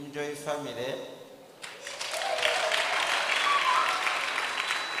 Ndi mu Joy Family.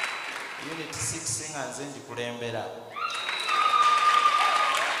 Unit 6 nga nze ndikulembera.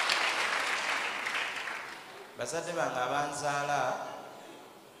 Bazadde bange abanzaala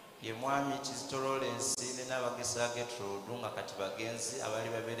ye mwami Kizito Lawrence ne Nabagesa Gertrude nga kati bagenzi abali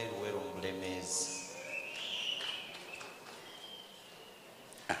babere Luweero mu Bulemeezi.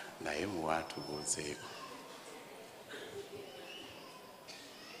 Naye muwaatubuuzeeko.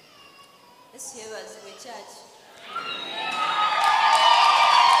 Yesu yeebazibwe church.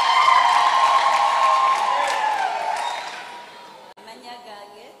 Amanya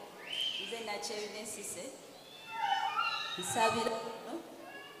gange nze Nakyebinensise. Nsabira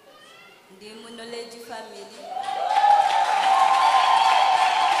ndi mu Knowledge Family.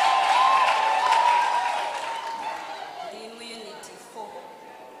 Ndi mu Unit 4.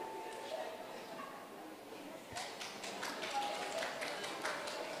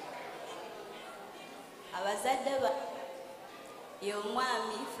 Abazadde ba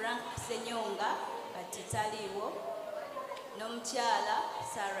y'omwami Frank Senyonga kati taliiwo n'omukyala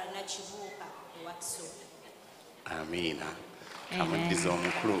Sarah Nakibuuka ewa Kisoda. Amiina. Kamuddiza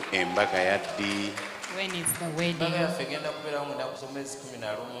omukulu embaga ya ddi. When is the wedding? Embaga yaffe egenda kubeerawo mu nnaku z'omwezi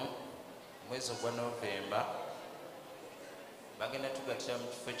 11 mwezi ogwa Novemba. Bagenda tugattira mu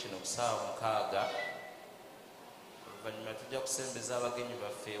kifo kino ku ssaawa 6. Oluvannyuma tujja kusembeza abagenyi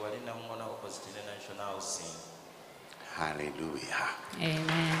baffe wali Namuŋŋona opposite ne National Housing. Hallelujah.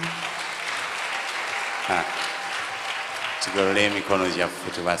 Amen. Tugolole emikono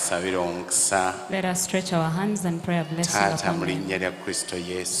gyaffe tubasabire omukisa. Let us stretch our hands and pray a blessing Taata mu upon them. linnya lya Kristo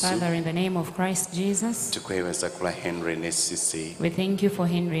Yesu. Father, in the name of Christ Jesus, Tukwebaza ku lwa Henry ne Sisi we thank you for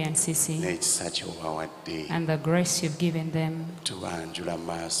Henry and Sissy n'ekisa ky'obawadde. and the grace you've given them. Tubanjula mu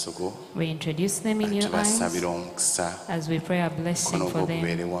maaso go. We introduce them in your eyes Tubasabire omukisa. as we pray a blessing Mukono for gwo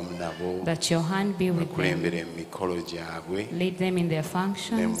gubeere them, wamu nabo. that your hand be with them, Bakulembere mu mikolo gyabwe lead them in their ne mu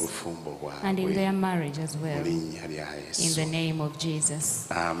functions bufumbo and in bwabwe. their marriage as Mu well. linnya lya In the Yesu. name of Jesus.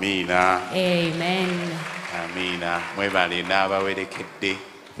 Amiina. Amen. Amiina. Mwebale n'abawerekedde.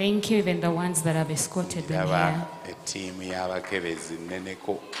 Thank you, even the ones that have escorted them Ndaba here. ettiimu y'abakebezi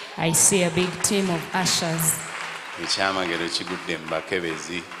nneneko. I see a big team of ushers. Ekyamagero kigudde mu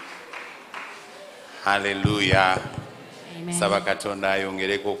bakebezi. Haleluya. Amen. Saba Katonda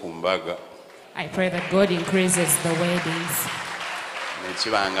ayongereko ku mbaga. I pray that God increases the weddings.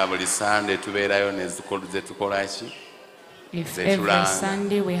 Nekibanga buli Sande tubeerayo ne tukola ki? If Ze every tulanga.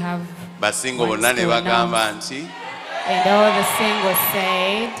 Sunday we have Basingo ones bonna ne to bagamba announce, nti and all the singles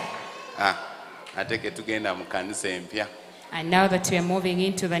said, ate ke tugenda mu kanisa empya. and now that we are moving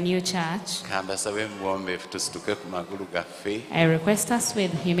into the new church, Kambasabe mu bwombeefu tusituke ku magulu gaffe I request us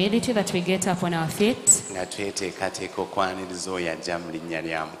with humility that we get up on our feet nga tweteekateeka okwaniriza oyo ajja mu linnya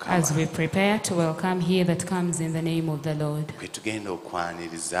lya as Mukama. we prepare to welcome he that comes in the name of the Lord. Gwe tugenda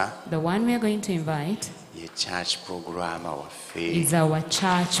okwaniriza The one we are going to invite ye church programmer waffe. is our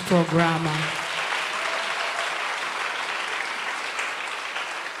church programmer.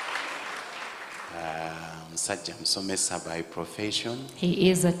 Musajja musomesa by profession. He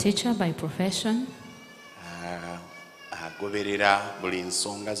is a teacher by profession. Agoberera buli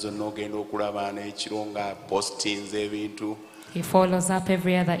nsonga zonna ogenda okulaba n'ekiro nga postings ebintu. He follows up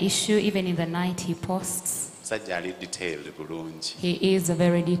every other issue, even in the night he posts. Musajja ali detailed bulungi. He is a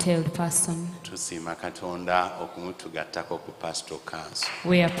very detailed person. Tusiima Katonda okumutugattako ku pastoral council.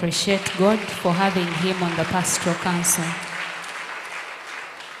 We appreciate God for having him on the pastoral council.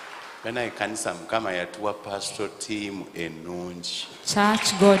 Bena ekkanisa Mukama yatuwa pastoral team ennungi.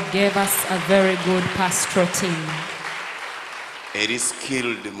 Church, God gave us a very good pastoral team. Eri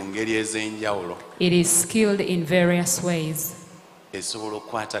skilled mu ngeri ez'enjawulo. It is skilled in various ways. esobola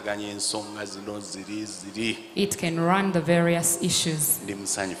okukwataganya ensonga zino ziri It can run the various issues. ndi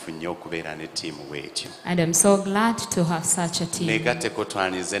musanyufu nnyo okubeera ne ttiimu bw'etyo. And I'm so glad to have such a team. Neegatteko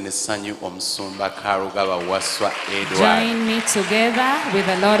twanize n'essanyu omusumba Karugaba Waswa Edward. Join me together with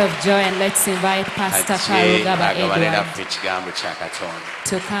a lot of joy and let's invite Pastor Karugaba Edward ekigambo kya Katonda.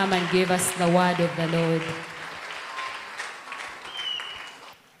 to come and give us the word of the Lord.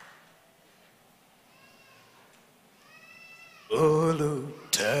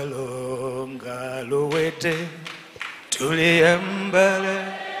 Olutalo nga luwedde tuliyambala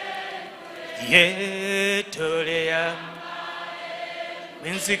ye tuliyambala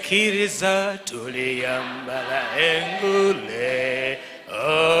nzikiriza tuliyambala engule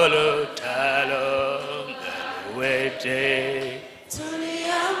olutalo nga luwedde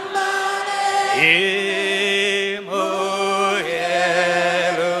tuliyambala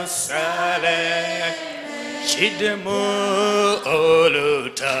Yerusalem Chidemu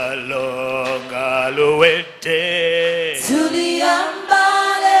olutalo nga luwedde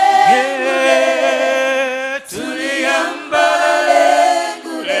tuliyambale tuliyambale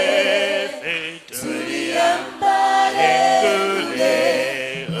ngule tuliyambale ngule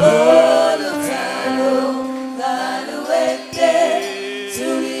olutalo nga luwedde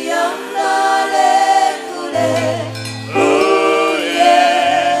tuliyambale ngule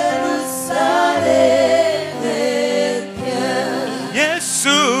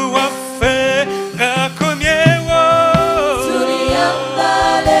Yesu waffe ng'akomyewo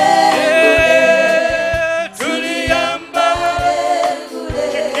tuliyambale tuliyambale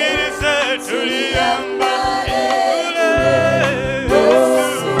kikirize tuliyambale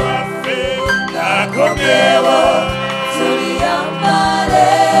Yesu waffe ng'akomyewo tuliyambale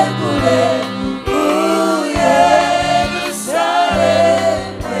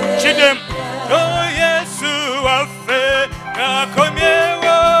Chidem oh Yesu waffe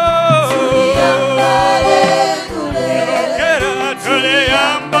ng'akomyewo tuliyambale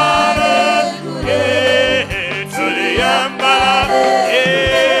tuliyambale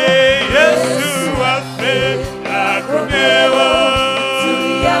Yesu waffe ng'akomyewo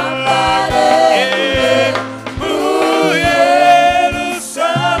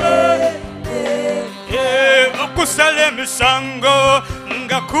okusala emisango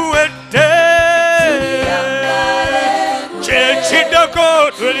nga kuwedde kyekiddako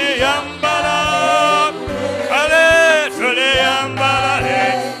tuliyambala kale tuliyambala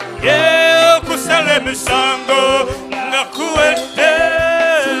okusala emisango nga kuwedde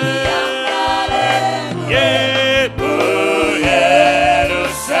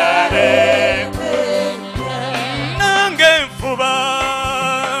Yerusalemu nange nfuba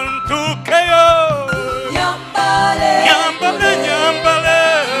ntuukeyo Yambale, yambale,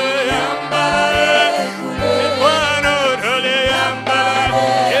 mikwano tole yambale,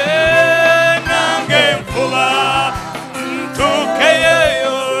 nange nfuba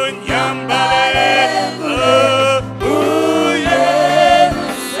ntuukeyo nyambale,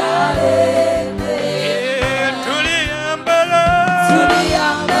 tuliyambala,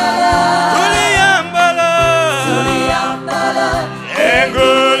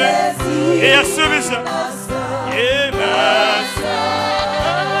 engule eyasuubiza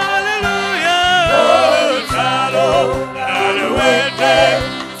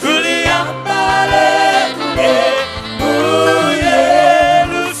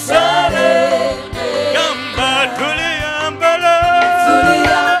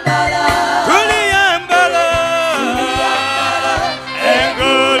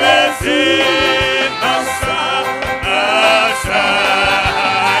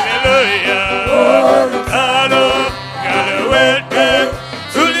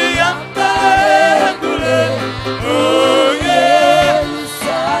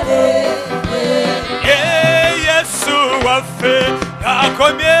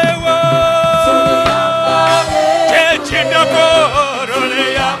akomyewo kyekindako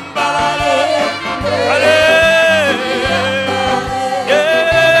tuliyambala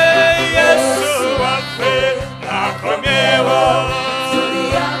Yesu waffe akomyewo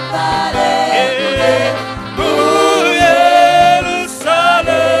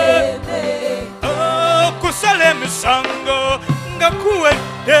Yerusalemu okusala emisango nga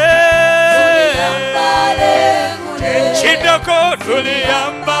kuwedde Chidako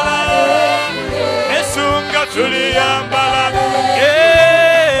tuliyambala esunga tuliyambala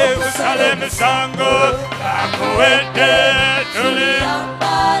usala emisango akuwedde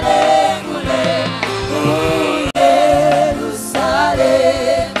tuliyambale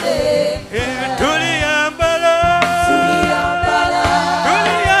tuliyambala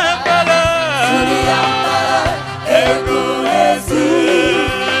tuliyambala engule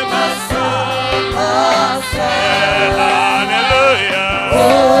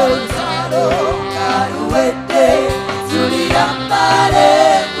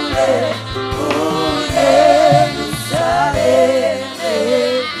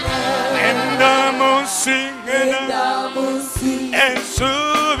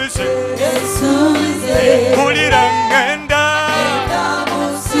mpulira ngenda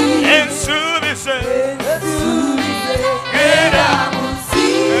ensubise ngenda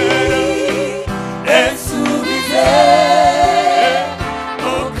ensubise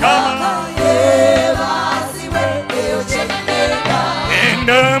Mukama yeebazibwe eyo kyengenda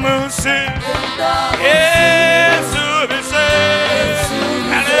ngenda munsi ensubise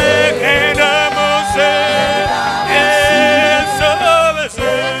ngenda munsi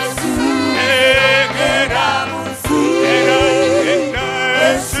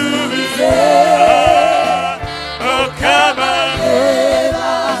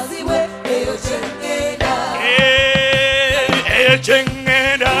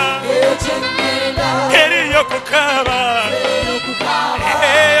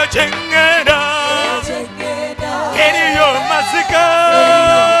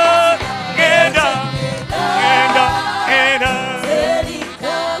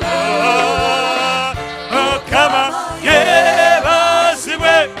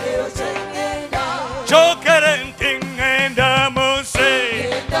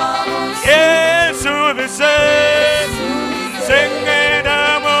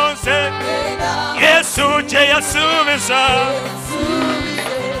Yasubisa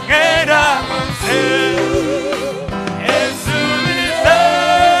ngenda esubisa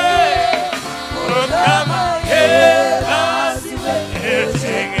Mukama yeebazibwe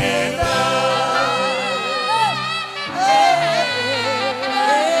ekyengenda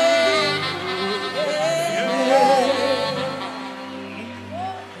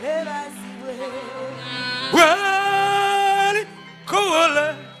wali kola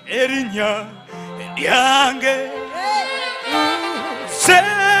erinnya yange se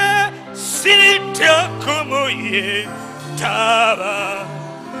sitya kumuye taba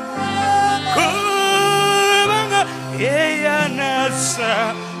kubanga yeyanasa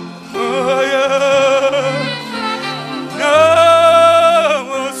moyo no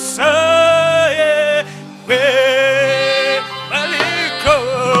musaye we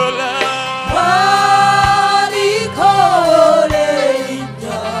balikola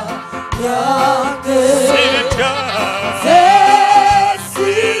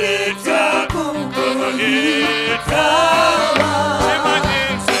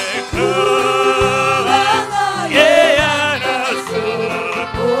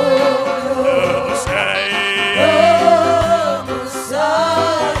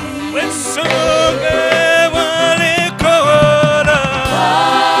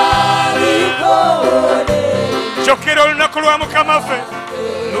Chokera olunaku lwa Mukama ffe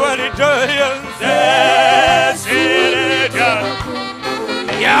lwalitoyo nzesireta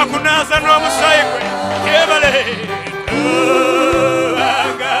yakunaza n'omusaayi gwe yebale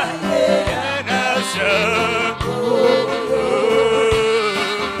kubanga yenasa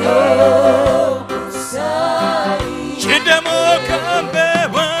kiddemu okambe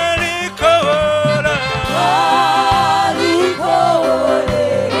bwalikola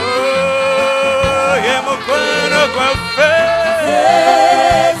ye mukwano gwaffe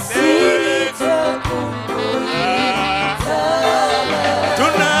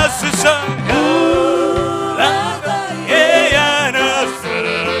tunasisanga langa yeyanasa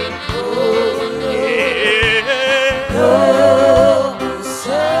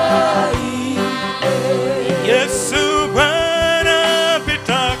Yesu Bwana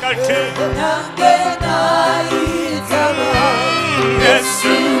pita kati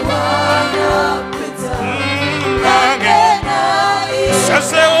Yesu Bwana pita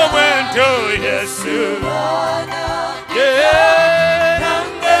sase omwento Yesu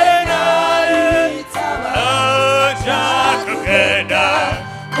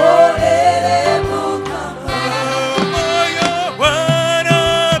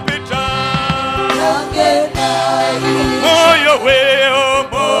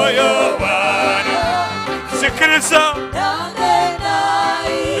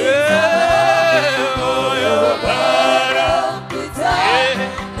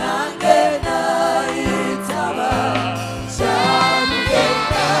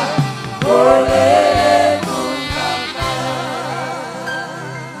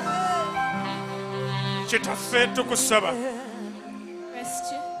Kitaffe tukusaba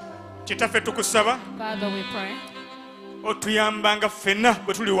kitaffe tukusaba Father, we pray otuyambanga ffenna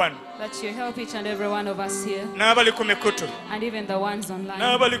bwe tuli wano That you help each and every one of us here. n'abali ku mikutu And even the ones online.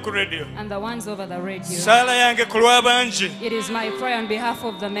 n'abali ku radio. And the ones over the radio. Saala yange ku lw'abangi It is my prayer on behalf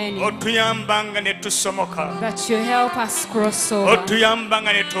of the many. otuyambanga ne tusomoka. That you help us cross over.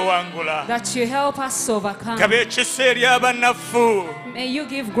 Otuyambanga ne tuwangula. That you help us overcome. Kabe ekisa eri abanafu. May you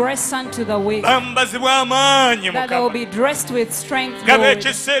give grace unto the weak. Bambazibwa amaanyi That they will Mukama. be dressed with strength, Kabe Lord.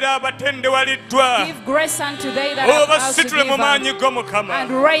 ekisa eri abatendewaliddwa. Give grace unto they that are about to Obasitule mu give maanyi up. go Mukama.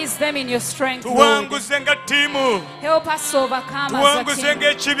 And raise them in your strength, Lord. Tuwanguze nga ttiimu. Help us overcome as a Tuwanguze team.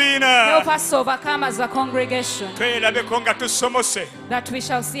 ng'ekibiina. Help us overcome as a congregation. Twerabeko nga tusomose. That we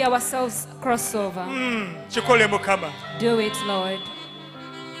shall see ourselves cross over. Kikole Mukama. Do it, Lord.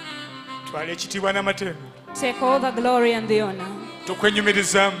 Twala ekitiibwa n'amatendo. Take all the glory and the honor.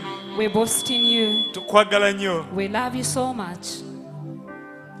 Tukwenyumirizaamu. We boast in you. Tukwagala nnyo. We love you so much.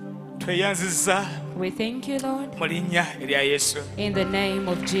 Tweyanzizza We thank you, Lord. mu linnya erya Yesu. In the name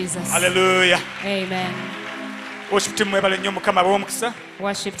of Jesus. Hallelujah. Amen. Worship team mwebale nnyo Mukama ab'omukisa.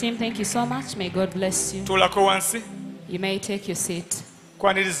 Worship team, thank you so much. May God bless you. Tuulako wansi. You may take your seat.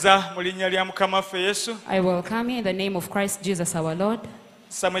 Kwaniriza mu linnya lya Mukama waffe Yesu. I welcome you in the name of Christ Jesus our Lord.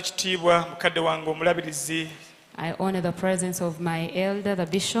 Ssaamu ekitiibwa mukadde wange omulabirizi. I honor the presence of my elder, the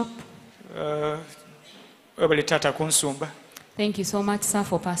bishop. Webale taata kunsumba. Thank you so much, sir,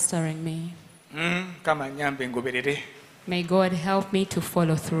 for pastoring me. Mukama anyambe ngoberere. May God help me to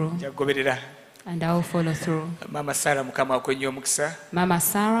follow through. Jagoberera. And I will follow through. Mama Sarah Mukama akwenye omukisa. Mama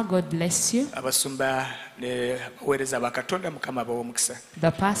Sarah, God bless you. Abasumba ne aweereza bakatonda Mukama abawe omukisa.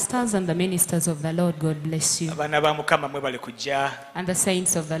 The pastors and the ministers of the Lord, God bless you. Abaana ba Mukama mwebale kujja. And the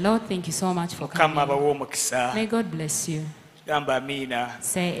saints of the Lord, thank you so much for Mukama coming. abawe omukisa. May God bless you. Gamba amiina.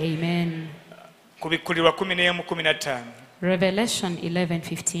 Say amen. Kubikkulirwa 11:15. Revelation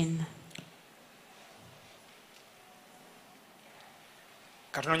 11:15.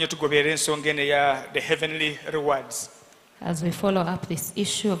 Katononye tugoberera ensonga eno ya the heavenly rewards. As we follow up this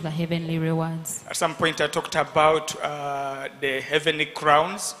issue of the heavenly rewards. At some point I talked about the heavenly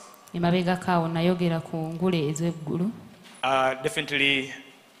crowns. Emabegako nayogera ku ngule ez'eggulu. Definitely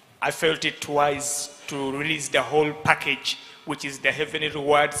I felt it wise to release the whole package, which is the heavenly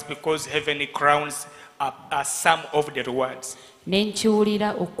rewards, because heavenly crowns are some of the rewards.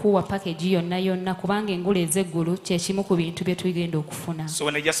 Nenkiwulira okuwa package yonna kubanga engule ez'eggulu kye kimu ku bintu bye tugenda okufuna. So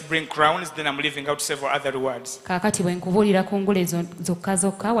when I just bring crowns, then I'm leaving out several other rewards. Kaakati bwe nkubuulira ku ngule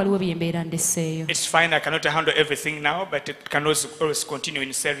zokka waliwo bye mbeera ndesseeyo. It's fine, I cannot handle everything now, but it can also always continue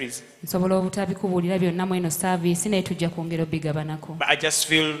in series. Nsobola obutabikubuulira byonna mu eno service naye tujja kwongera obigabanako. But I just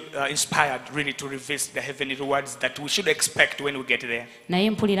feel inspired really to reveal the heavenly rewards that we should expect when we get there.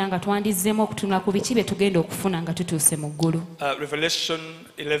 Naye mpulira nga twandizzeemu okutunula ku biki bye tugenda okufuna nga tutuuse mu ggulu. Revelation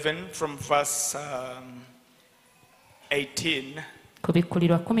 11 from verse 18.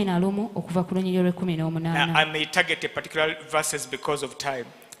 Kubikkulirwa 11 okuva ku lunyiriri lw'e18. I may target a particular verses because of time.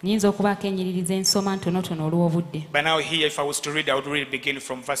 Nyinza okubaako ennyiririza ensoma ntonotono olw'obudde. But now here, if I was to read, I would really begin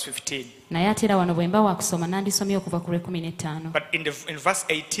from verse 15. Naye ate era wano bwe mba wakusoma nandisomye okuva ku lw'e15. But in verse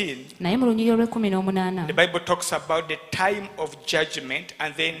 18, naye mu lunyiriri lw'e18 the Bible talks about the time of judgment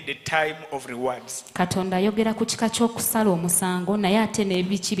and then the time of rewards. Katonda ayogera ku kika ky'okusala omusango naye ate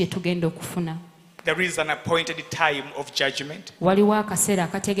n'ebiki bye tugenda okufuna. There is an appointed time of judgment. Waliwo akaseera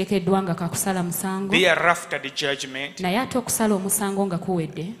akategekeddwa nga kakusala musango. Thereafter the judgment, naye ate okusala omusango nga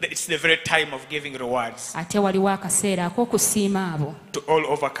kuwedde. it's the very time of giving rewards Ate waliwo akaseera ak'okusiima abo. to all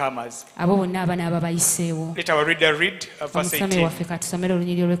overcomers. Abo bonna abanaaba bayiseewo. Let our reader read verse Omusomi 18. waffe katusomere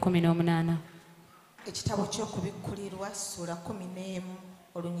olunyiriri lw'e18. Ekitabo ky'okubikkulirwa ssuula 11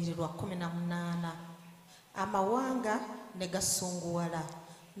 olunyiriri lwa 18. Amawanga ne gasunguwala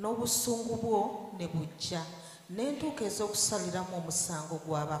n'obusungu bwo ne bujja n'entuuko ez'okusaliramu omusango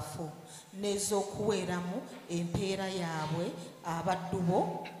gw'abafu n'ez'okuweeramu empeera yaabwe abaddu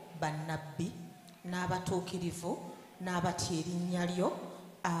bo bannabbi n'abatuukirivu n'abatya erinnya lyo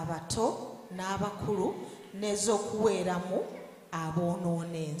abato n'abakulu n'ez'okuweeramu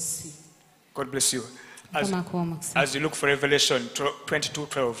aboonoona ensi. God bless you. As you look for Revelation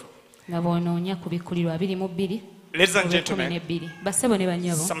 22:12. Ladies and gentlemen,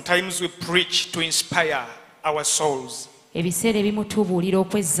 sometimes we preach to inspire our souls. Ebiseera ebimu tubuulira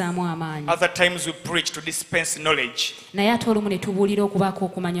okwezzaamu amaanyi. Other times we preach to dispense knowledge. Naye ate olumu ne tubuulira okubaako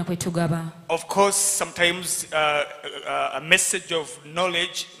okumanya kwe tugaba. Of course, sometimes a message of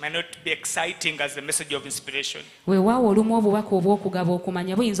knowledge may not be exciting as a message of inspiration. Weewaawo olumu obubaka obw'okugaba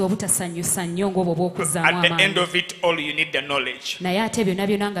okumanya buyinza obutasanyusa nnyo ng'obwo obw'okuzzaamu At the end amaanyi. of it all, you need the knowledge. Naye ate byonna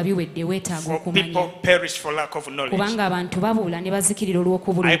byonna nga biwedde weetaaga For okumanya. people perish for lack of knowledge. Kubanga abantu babuula ne bazikirira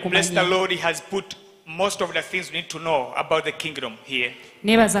olw'okubula I bless the okumanya. Lord, He has put most of the things we need to know about the kingdom here.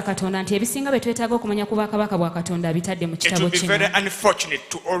 Nebaza Katonda nti ebisinga betwetaaga okumanya ku bakabaka bwa Katonda bitadde mu It kitabo would be very kino. unfortunate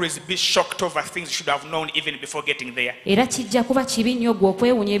to always be shocked over things you should have known even before getting there. Era kijja kuba kibi nnyo gwe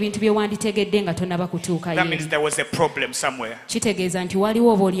okwewunya ebintu bye wanditegedde nga tonnaba kutuuka That means yeri. there was a problem somewhere. Kitegeeza nti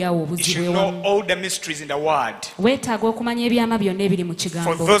waliwo oba oliawo You obuzibu should know ewamu. all the mysteries in the word. Weetaaga okumanya ebyama byonna ebiri mu For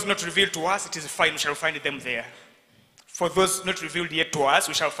kigambo. those not revealed to us, it is fine, we shall find them there. For those not revealed yet to us,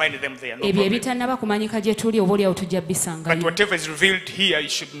 we shall find them there. No Ebyo problem. ebitannaba kumanyika gye tuli oba oliawo tujja But bisangayo. whatever is revealed here, you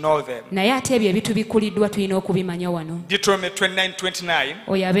should know them. Naye ate ebyo ebitubikuliddwa tulina okubimanya wano. Deuteronomy 29:29.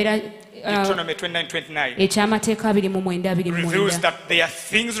 Oyo abeera Deuteronomy 29:29 ekyamateeka 29:29 reveals that there are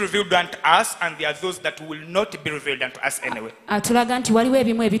things revealed unto us, and there are those that will not be revealed unto us anyway. atulaga nti waliwo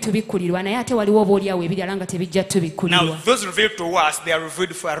ebimu ebitubikkulirwa naye ate waliwo oba oliawo ebirala nga tebijja Now, tubikkulirwa. those revealed to us, they are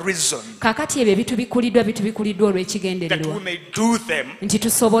revealed for a reason, Kaakati ebyo ebitubikkuliddwa that bitubikkuliddwa we olw'ekigendererwa may do them, nti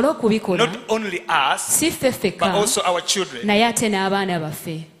tusobole okubikola not only us, si ffe but ffekka also our children. naye ate n'abaana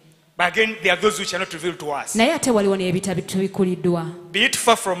baffe. But again, there are those which are not revealed to us. Naye ate waliwo n'ebitubikkuliddwa. Be it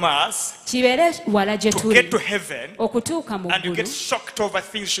far from us, Kibeere wala gye to tuli get to heaven, okutuuka mu and you ggulu get shocked over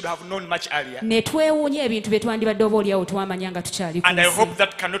things you should have known much earlier. ne twewuunya ebintu bye twandibadde oba oliawo twamanya nga tukyali ku And I nsi. hope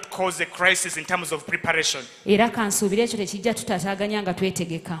that cannot cause a crisis in terms of preparation. Era kansuubira ekyo tekijja tutataaganya nga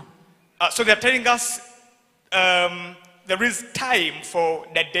twetegeka. So they're telling us there is time for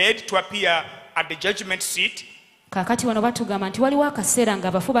the dead to appear at the judgment seat. Kaakati wano batugamba nti waliwo akaseera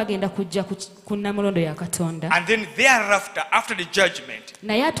ng'abafu bagenda kujja ku nnamulondo ya Katonda. And then thereafter, after the judgment,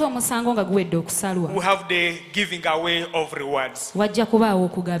 Naye ate omusango nga guwedde okusalwa we have the giving away of rewards. wajja kubaawo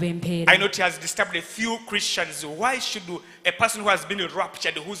okugaba empeera. I know it has disturbed a few Christians. Why should a person who has been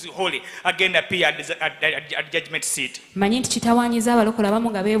raptured, who's holy, again appear at judgment seat? Manyi nti kitawaanyiza abalokola abamu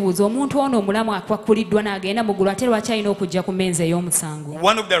nga beebuuza omuntu ono omulamu akwakkuliddwa n'agenda mu ggulu ate lwaki alina okujja ku mmeeza ey'omusango.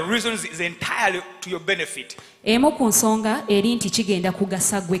 One of the reasons is entirely to your benefit, Emu ku nsonga eri nti kigenda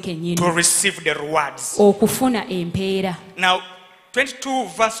kugasa ggwe kennyini to receive the rewards. okufuna empeera. Now, 22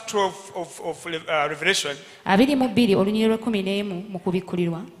 verse 12 of Revelation, 22 olunyiriri lw'ekumi mu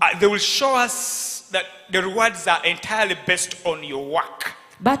kubikkulirwa. they will show us that the rewards are entirely based on your work.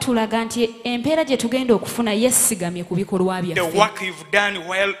 Batulaga nti empeera gye tugenda okufuna yesigamye ku bikolwa The byaffe. work you've done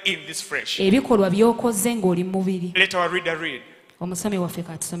while in this flesh. Ebikolwa by'okoze ng'oli mu mubiri. Let our reader read. Omusomi waffe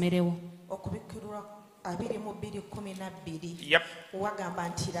katusomerewo. Okubikkirwa 22:12 Yep. wagamba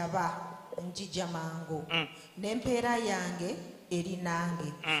nti laba njija mangu n'empeera yange eri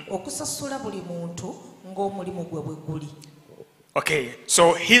nange okusasula buli muntu ng'omulimu gwe bwe guli. Okay,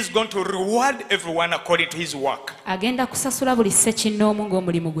 so he's going to reward everyone according to his work. Agenda kusasula buli ssekinnoomu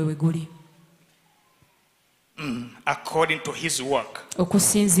ng'omulimu gwe bwe guli. According to his work.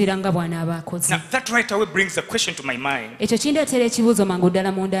 Okusinziira nga bw'anaaba akoze. Now, that right away brings a question to my mind. Ekyo kindeetera ekibuuzo mangu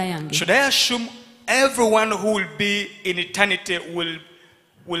ddala munda yange. Should I assume everyone who will be in eternity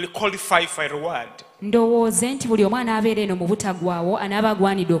will qualify for a reward? Ndowooze nti buli omu anaabeera eno mu butagwawo anaaba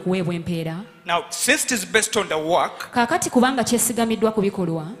agwanidde okuweebwa empeera. Now, since it is based on the work, Kaakati kubanga kyesigamiddwa ku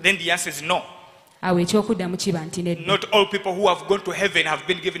bikolwa, then the answer is no. awo ekyokuddamu kiba nti nedda. Not all people who have gone to heaven have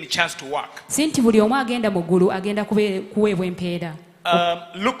been given a chance to work. Si nti buli omu agenda mu ggulu agenda kuweebwa empeera.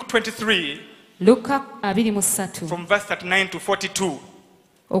 Luke 23, Luka 23 from verse 39 to 42.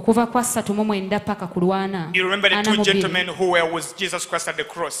 okuva kwa 39 paka ku 40. You remember the two gentlemen who were with Jesus Christ at the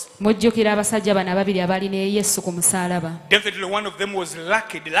cross. Mujjukira abasajja bano ababiri abaali ne Yesu ku musaalaba. Definitely one of them was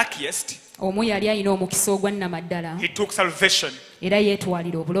lucky, the luckiest. Omu yali alina omukisa ogwannamaddala He took salvation era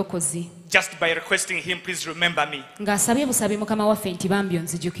yeetwalira obulokozi just by requesting him, please remember me. ng'asabye busabi mukama waffe nti bambi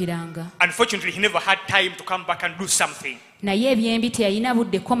onzijukiranga. Unfortunately, he never had time to come back and do something. Naye ebyembi teyalina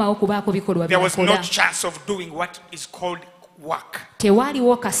budde komawo kubaako bikolwa There was no byakola. chance of doing what is called work.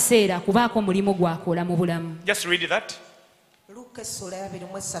 Tewaaliwo kaseera kubaako mulimu gwakola mu bulamu. Just read that. Luka essula ya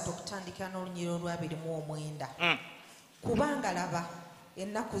 23 okutandikira n'olunyiriri olwa 29. Kubanga laba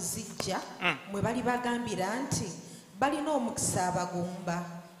ennaku zijja mwe bali bagambira nti balina omukisa abagumba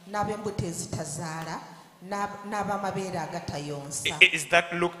n'ab'embuto ezitazaala n'ab'amabeere agatayonsa. Is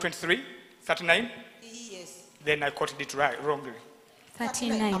that Luke 23:39? Yes. Then I quoted it wrongly.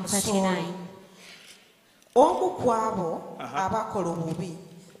 39. Omu ku abo abakola obubi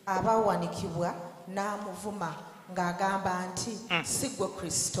abawanikibwa n'amuvuma ng'agamba nti si gwe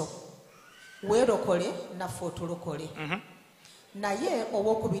Kristo, weerokole naffe otulokole. Naye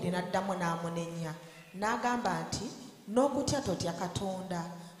owokubiri n'addamu n'amunenya n'agamba nti n'okutya totya Katonda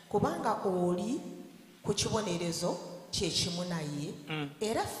kubanga oli ku kibonerezo kyekimu naye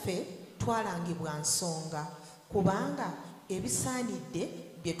era ffe twalangibwa nsonga kubanga ebisaanidde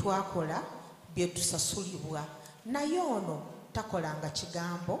bye twakola bye tusasulibwa naye ono takolanga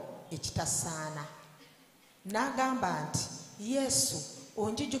kigambo ekitasaana. n'agamba nti yesu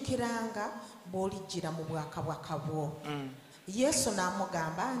onjijukiranga bw'olijjira mu bwakabaka bwo. Yesu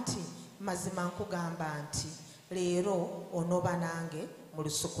n'amugamba nti mazima nkugamba nti leero onooba nange mu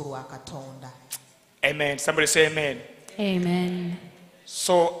lusuku lwa Katonda. Amen. Somebody say amen. Amen.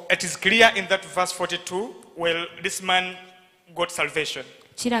 So it is clear in that verse 42, well, this man got salvation.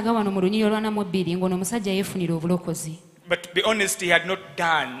 Kiraga wano mu lunyiriro lwa 42 ng'ono omusajja yeefunira obulokozi. But to be honest, he had not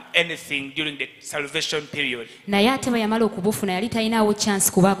done anything during the salvation period. Naye ate bwe yamala okubufuna yali talinaawo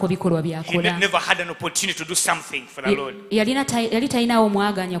chance kubaako bikolwa He byakola. never had an opportunity to do something for the Lord. Yali talinaawo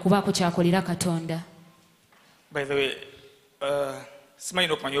mwaganya kubaako kyakolera Katonda. By the way, simanyi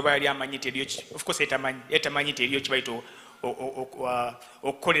n'okumanya oba yali amanyi nti eriyo ki. Of course yatamanyi nti eriyo kibayita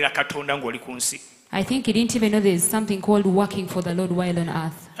okukolera Katonda ng'oli ku nsi. I think he didn't even know there is something called working for the Lord while on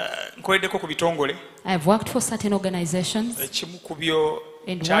earth. Nkoleddeko ku bitongole. I've worked for certain organizations. Ekimu ku byo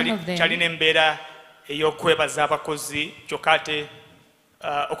And one of them- kyalina embeera ey'okwebaza abakozi kyokka ate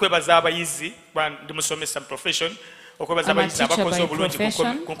okwebaza abayizi kuba ndi musomesa profession okwebaza I'm a abayizi teacher abakozi by obulungi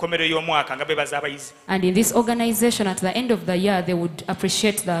profession. ku nkomerero y'omwaka nga bebaza abayizi. And in this organization, at the end of the year, they would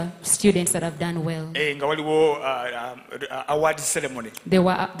appreciate the students that have done well. Nga waliwo award ceremony. There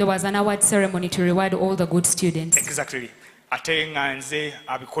was an award ceremony to reward all the good students. Exactly. Ate nga nze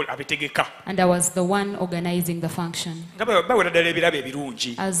abitegeka. And I was the one organizing the function. Nga bawera ddala ebirabo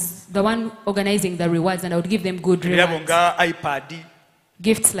ebirungi. As the one organizing the rewards, and I would give them good Ebirabo rewards. nga iPad.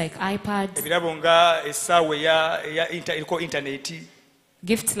 Gifts like iPads, Ebirabo nga essaawa eriko internet.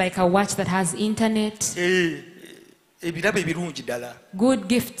 gifts like a watch that has internet, Ebirabo ebirungi ddala. good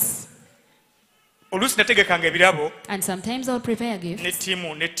gifts. Oluusi nategekanga ebirabo And sometimes I would prepare gifts ne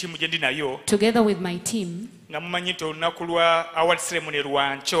ttiimu gye ndi nayo together with my team. nga mumanyi nti olunaku lwa award ceremony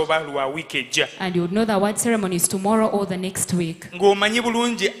lwa nkya oba lwa wiiki ejja. And you would know the award ceremony is tomorrow or the next week. Ng'omanyi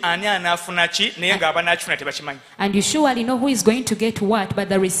bulungi ani anaafuna ki naye ng'aba n'akifuna tebakimanyi. And you surely know who is going to get what, but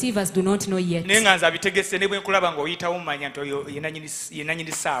the receivers do not know yet. Naye nga nze abitegese ne bwe nkulaba ng'oyitawo mumanya nti oyo ye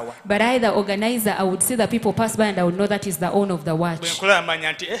nannyini ssaawa. But I, the organizer, I would see the people pass by and I would know that is the owner of the Bwe watch. nkulaba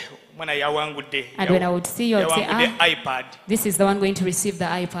manya nti mwana yawangudde. And when I would see you, I would say, Yawangudde iPad. this is the one going to receive the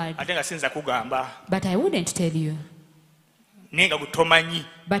iPad. Ate nga sinza kugamba. But I wouldn't tell you. Naye nga gutomanyi.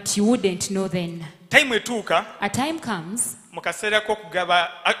 But you wouldn't know then. Time etuuka. A time comes Mu kaseera k'okugaba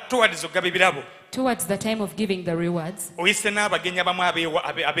towards okugaba ebirabo. towards the time of giving the rewards. Oyise n'abagenyi abamu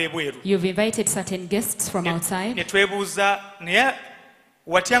ab'ebweru. You've invited certain guests from outside. Ne twebuuza naye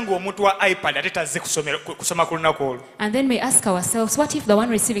watya ng'omuntu wa iPad ate tazze kusoma ku lunaku olwo. And then we ask ourselves, what if the one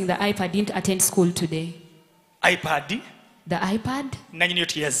receiving the iPad didn't attend school today? iPad The iPad, nannyini yo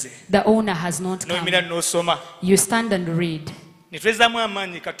teyazze. the owner has not come. N'oyimira n'osoma. You stand and read. Ne twezzaamu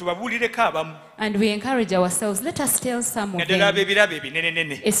amaanyi ka tubabuulireko abamu. And we encourage ourselves, let us tell some of Naddala them, ab'ebirabo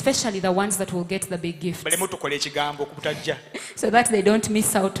ebinenenene. especially the ones that will get the big gifts, Baleme tukola ekigambo ku butajja. so that they don't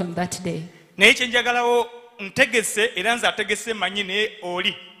miss out on that day. Naye kye njagalawo ntegese era nze ategese manyi naye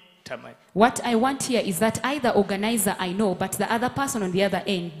oli tamanyi. What I want here is that either organizer I know, but the other person on the other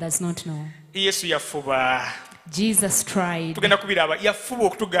end does not know. Yesu yafuba. Jesus tried. Tugenda kubiraba yafuba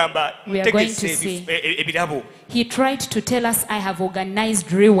okutugamba We are going to ntegese see. ebirabo. He tried to tell us, I have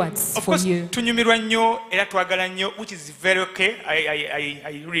organized rewards Of for course, you. tunyumirwa nnyo era twagala nnyo, which is very okay.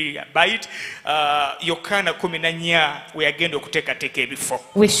 I really buy it. Yokaana 14 we yagenda okuteekateeka ebifo.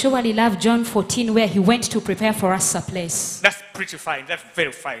 We surely love John 14 where he went to prepare for us a place. That's pretty fine. That's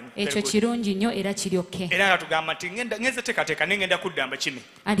very fine. Very Ekyo good. kirungi nnyo era kiri okay. Era nga tugamba nti ngenze teekateeka naye ngenda kuddamba kimi.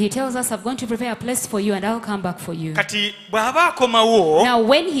 And he tells us, I've gone to prepare a place for you and I'll come back for you. Kati bw'aba akomawo Now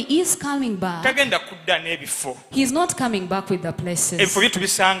when he is coming back, tagenda kudda n'ebifo. he's not coming back with the places. Ebifo bye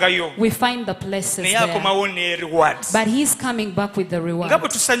tubisangayo. We find the places Naye there. akomawo ne rewards. But he's coming back with the Nga bwe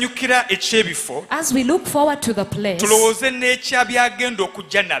rewards. tusanyukira ekyebifo, As we look forward to the place, tulowooze n'ekyabyagenda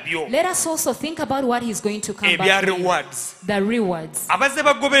okujja nabyo. let us also think about what he's going to come Ebya back with. rewards. The rewards. Abazze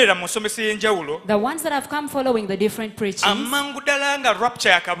bagoberera mu nsomesa ey'enjawulo, The ones that have come following the different preachings, amangu ddala nga rapture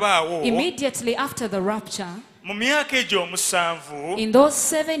yakabaawo, immediately after the rapture, mu myaka egyo 7, in those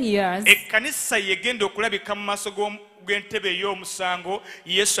 7 years, ekkanisa yegenda okulabika mu maaso g'entebe ey'omusango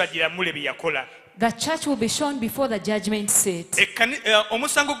Yesu agiramule bye yakola. the church will be shown before the judgment seat.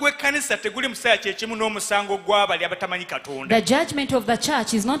 Omusango gw'ekkanisa teguli mu kiseera kyekimu n'omusango gw'abali abatamanyi Katonda. The judgment of the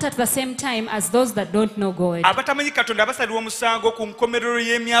church is not at the same time as those that don't know God. Abatamanyi Katonda basalirwa omusango ku nkomerero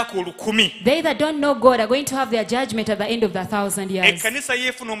y'emyaka 1000. They that don't know God are going to have their judgment at the end of the 1,000 years. Ekkanisa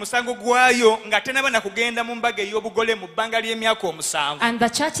yeefuna omusango gwayo nga tenaba na kugenda mu mbaga ey'obugole mu bbanga ly'emyaka 7. And the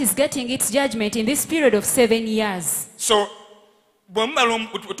church is getting its judgment in this period of 7 years. So So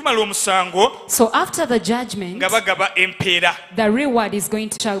after the judgment, the reward is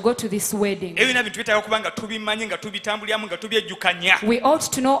shall go to this wedding. We ought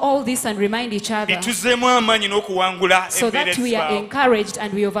to know all this and remind each other so that we are encouraged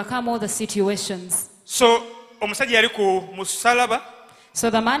and we overcome all the situations. So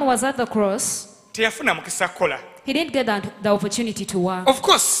the man was at the cross. He didn't get the opportunity to work. Of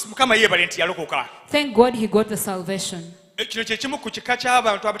course, thank God he got the salvation.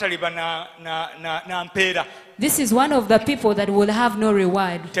 This is one of the people that will have no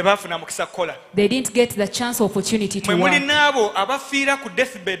reward. They didn't get the chance or opportunity to work.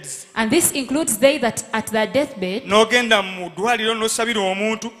 And this includes they that at their deathbed, you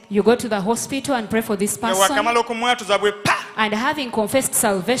go to the hospital and pray for this person, and having confessed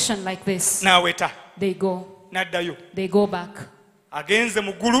salvation like this, they go back.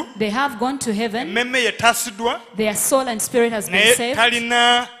 They have gone to heaven. Their soul and spirit has been saved.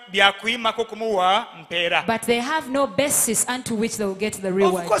 But they have no basis unto which they will get the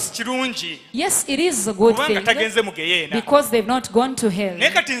reward. Of course, yes, it is a good thing because they've not gone to hell.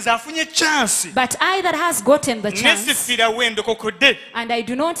 But I that has gotten the chance and I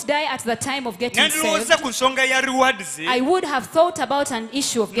do not die at the time of getting saved, I would have thought about an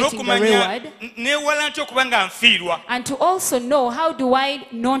issue of getting the reward and to also know how do I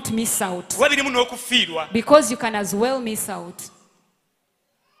not miss out, because you can as well miss out.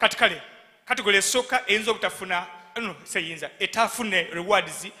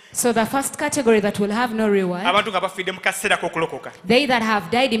 So the first category that will have no reward, they that have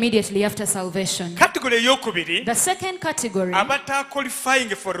died immediately after salvation. The second category,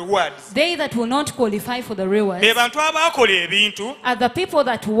 they that will not qualify for the reward, are the people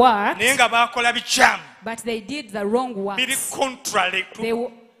that worked but they did the wrong works.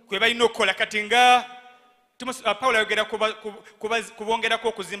 Paul ayogera kubongerako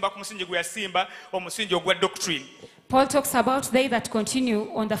okuzimba ku musingi gwe yasimba omusingi ogwa doctrine. Paul talks about they that continue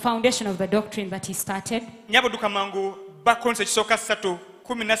on the foundation of the doctrine that he started. Nyabuduka mangu bakonse kisoka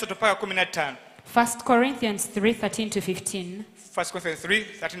 3:13 paka 15. 1 Corinthians 3:13 to 15. 1 Corinthians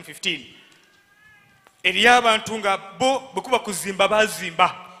 3:13-15. Eri abantu nga bo bekuba kuzimba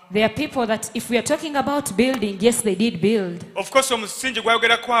bazimba. There are people that if we are talking about building, yes, they did build. Of course, omusingi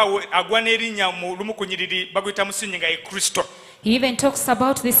gwayogera kwawe agwa n'erinnya mu lumu ku nyiriri baguyita musingi nga ye Kristo. He even talks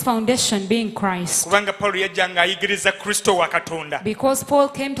about this foundation being Christ. Kubanga Paul yajja nga ayigiriza Kristo wa Katonda. Because Paul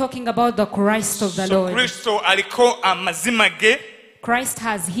came talking about the Christ of the Lord. So Kristo aliko amazima ge. Christ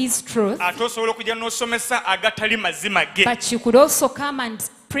has his truth. Atosobola okujja n'osomesa agatali mazima ge. But you could also come and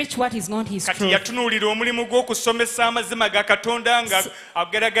preach what is not his truth. Yatunuulira omulimu gw'okusomesa amazima ga Katonda nga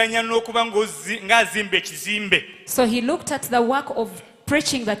ageraganya n'okuba ng'azimba ekizimbe. So he looked at the work of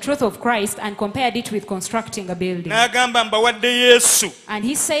preaching the truth of Christ and compared it with constructing a building. And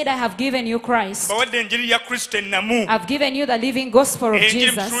he said, I have given you Christ. I've given you the living gospel of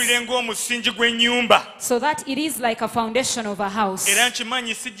Jesus, so that it is like a foundation of a house. And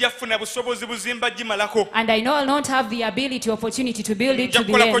I know I'll not have the ability or opportunity to build it to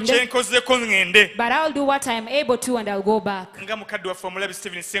the end, but I'll do what I am able to and I'll go back.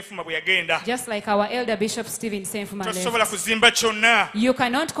 Just like our elder Bishop Stephen Senfuma left. You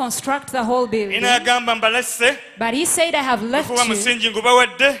cannot construct the whole building. But he said, I have left you.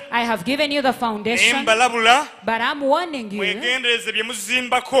 I have given you the foundation. But I'm warning you.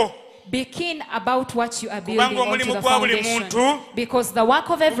 Be keen about what you are building onto the foundation, because the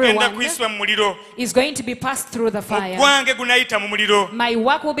work of everyone is going to be passed through the fire. My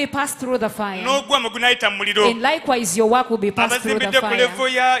work will be passed through the fire, and likewise your work will be passed through the fire.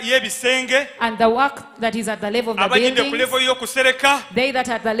 And the work that is at the level of the building, they that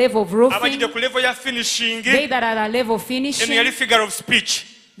are at the level of roofing, they that are at the level of finishing.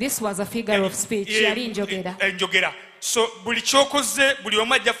 This was a figure of speech. So whatever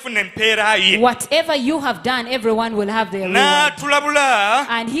you have done, everyone will have their reward.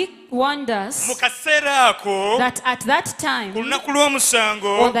 And he warned us that at that time, on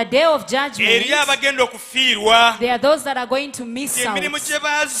the day of judgment, there are those that are going to miss out,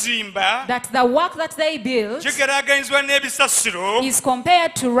 that the work that they build is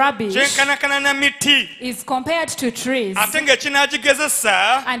compared to rubbish, is compared to trees.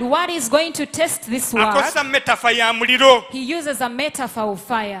 And what is going to test this work? He uses a metaphor of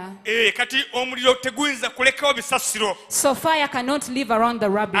fire. So fire cannot live around the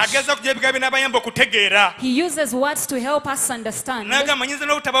rubbish. He uses words to help us understand.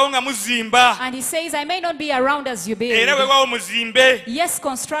 And he says, I may not be around as you build. Yes,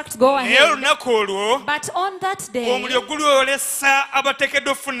 construct, go ahead. But on that day,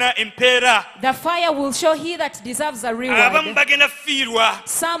 the fire will show he that deserves a reward.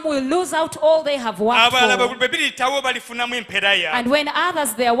 Some will lose out all they have worked for. And when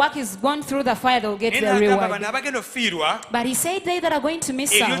others, their work is gone through the fire, they'll get their reward. But he said they that are going to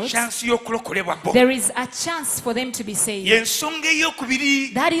miss out, there is a chance for them to be saved.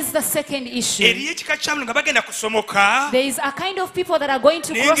 That is the second issue. There is a kind of people that are going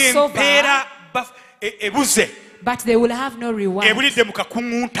to cross over, but they will have no reward.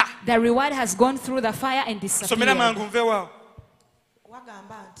 The reward has gone through the fire and disappeared.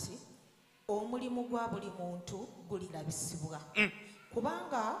 Omulimu gwa buli muntu gulirabisibwa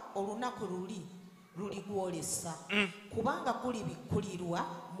kubanga olunaku luli gwolesa kubanga gulibikkulirwa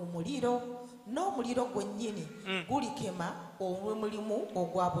mu muliro n'omuliro gwennyini gulikema omulimu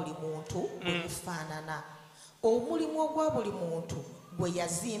ogwa buli muntu bwe gufaanana. Omulimu ogwa buli muntu gwe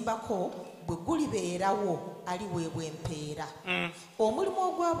yazimbako bwe gulibeerawo aliweebwa empeera. Omulimu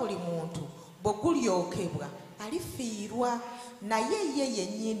ogwa buli muntu bwe gulyokebwa alifiirwa naye ye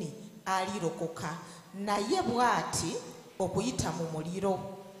yennyini alirokoka naye bwati okuyita mu muliro.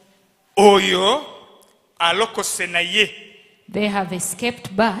 Oyo alokose naye they have escaped,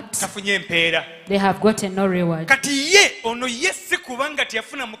 but they have gotten no reward.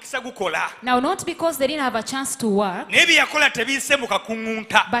 Now, not because they didn't have a chance to work,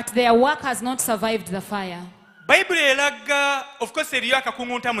 but their work has not survived the fire.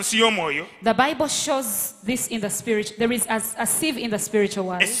 The Bible shows this in the spirit. There is a sieve in the spiritual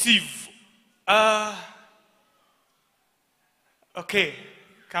world. A sieve. Okay.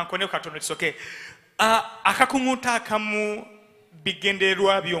 It's okay. And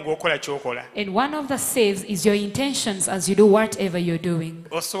one of the sieves is your intentions as you do whatever you're doing.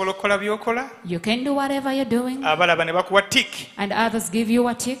 You can do whatever you're doing. And others give you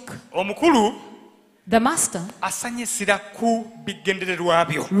a tick. The master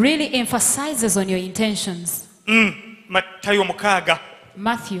really emphasizes on your intentions.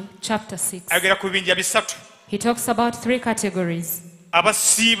 Matthew chapter 6. He talks about 3 categories.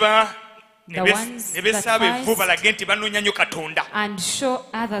 The ones that fast and show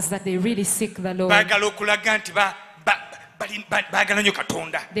others that they really seek the Lord.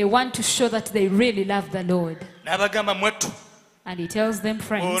 They want to show that they really love the Lord. And he tells them,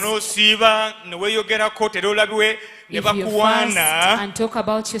 friends, if you fast and talk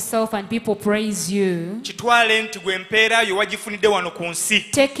about yourself and people praise you, take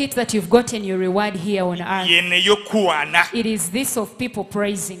it that you've gotten your reward here on earth. It is this of people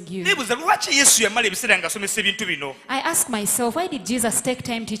praising you. I ask myself, why did Jesus take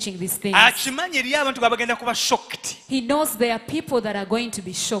time teaching these things? He knows there are people that are going to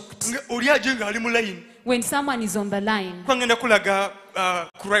be shocked. When someone is on the line,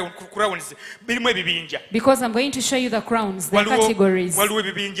 because I'm going to show you the crowns, the categories.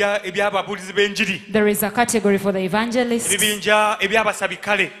 There is a category for the evangelist,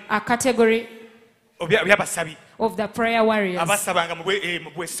 a category of the prayer warriors,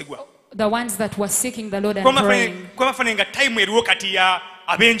 the ones that were seeking the Lord and praying.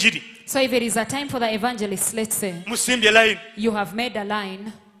 So if it is a time for the evangelists, let's say, you have made a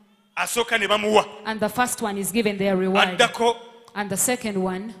line, and the first one is given their reward, and the second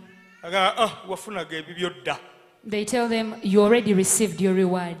one, they tell them, you already received your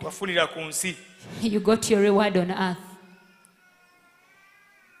reward. You got your reward on earth.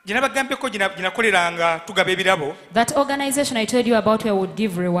 That organization I told you about where I would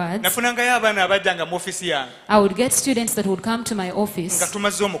give rewards, I would get students that would come to my office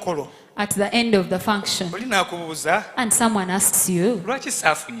at the end of the function, and someone asks you,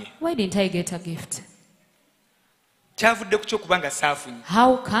 why didn't I get a gift?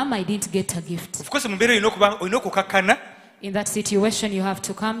 How come I didn't get a gift? In that situation, you have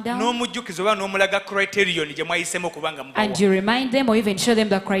to calm down and you remind them or even show them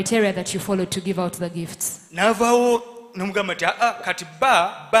the criteria that you follow to give out the gifts.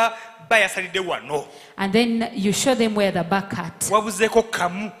 And then you show them where the back cut.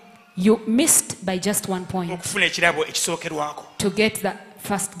 You missed by just 1 point to get the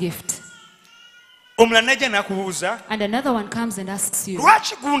first gift. And another one comes and asks you,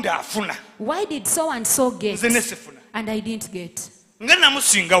 why did so and so get and I didn't get?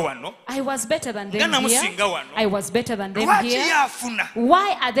 I was better than them here. I was better than them here.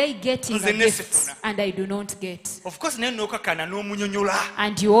 Why are they getting the gifts and I do not get?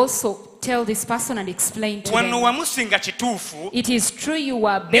 And you also tell this person and explain to wano them, wamusinga kituufu it is true you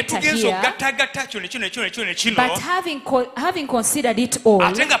are better netugenza here, okugattagatta kino kino kino kino kino but having considered it all,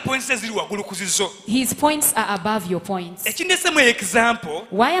 ate nga points ze ziri waggulu ku zizo. his points are above your points. Ekindesemu example,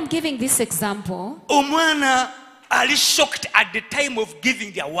 Why I'm giving this example, omwana ali shocked at the time of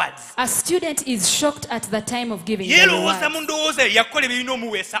giving the awards. a student is shocked at the time of giving the Yeerowooza reward. mu ndowooza yakola ebirina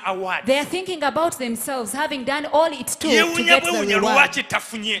omuweesa awards. They are thinking about themselves, having done all it took to Yeewuunya get the bwewuunya reward. lwaki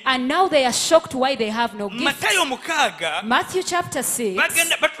tafunye. And now they are shocked why they have no gift. Matayo 6 Matthew chapter 6,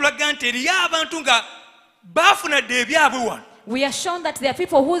 bagenda batulaga nti eriyo abantu nga baafunadde ebyabwe wano we are shown that there are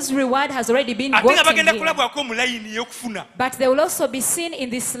people whose reward has already been ate nga gotten bagenda here. kulabwako mu layini y'okufuna. But they will also be seen in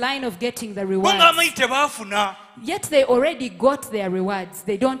this line of getting the Bo reward. nga bamanyi tebaafuna. Yet they already got their rewards.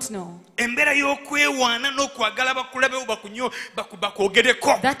 They don't know. Embeera y'okwewaana n'okwagala bakulabewo bakunyo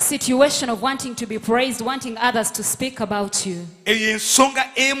bakwogereko. That situation of wanting to be praised, wanting others to speak about you. Eyo ensonga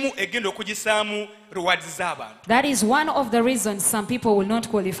emu egenda okugisaamu rewards z'abantu. That is one of the reasons some people will not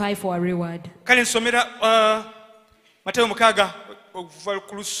qualify for a reward. Kale nsomera Matayo 6 okuva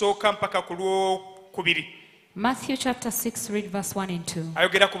ku lusooka mpaka ku lwokubiri. Matthew chapter 6, read verse 1 and 2.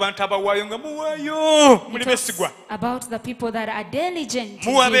 Ayogera ku bantu abawaayo nga muwaayo muli It talks besigwa. about the people that are diligent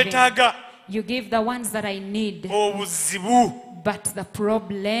Muwa in giving. beetaaga. You give the ones that I need. Obuzibu. But the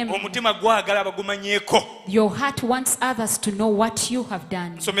problem, Omutima gwagala bagumanyeeko. your heart wants others to know what you have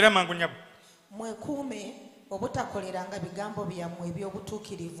done. Nsomera mangu nnyabo. mwekuume obutakoleranga bigambo byammwe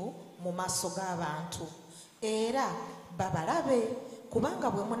eby'obutuukirivu mu maaso g'abantu era babalabe kubanga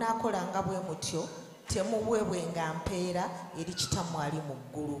bwe munaakolanga bwe mutyo temuweebwenga mpeera eri kitammwe ali mu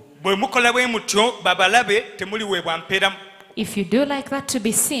ggulu. Bwe mukola bwe mutyo babalabe temuliweebwa mpeera If you do like that to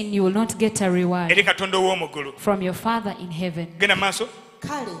be seen, you will not get a reward eri Katonda ow'omu ggulu. from your Father in heaven. Genda maaso.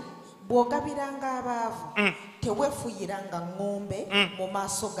 Kale bw'ogabiranga abaavu teweefuyiranga ŋŋombe mu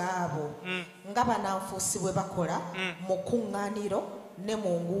maaso gaabo nga bannanfuusi bwe bakola mu kuŋŋaaniro ne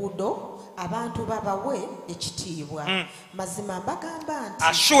mu nguudo abantu babawe ekitiibwa. Mazima mbagamba nti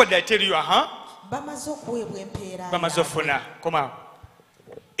Assured I tell you, bamaze okuweebwa empeera bamaze yaabwe. ofuna. Koma.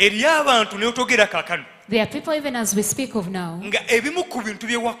 Eri abantu ne otogera kaakano There are people, even as we speak of now, nga ebimu ku bintu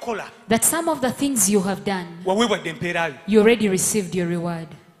bye wakola that some of the things you have done, waweebwadde empeera yo. you already received your reward.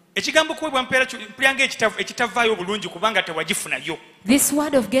 Ekigambo kuweebwa mpeera mpulanga ekitavaayo bulungi kubanga tewagifunayo. This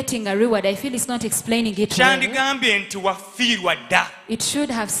word of getting a reward, I feel it's not explaining it well. Kyandigambye nti wafiirwa dda. It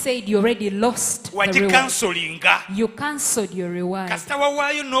should have said you already lost the reward. Wagikansolinga. You cancelled your reward. Kasita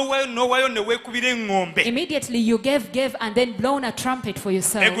wawaayo n'owaayo ne weekubira eŋŋombe. Immediately you gave and then blown a trumpet for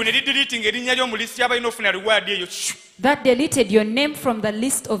yourself. Ego ne lidiriitinga erinnya ly'omu lisiti abalina ofuna reward eyo. That deleted your name from the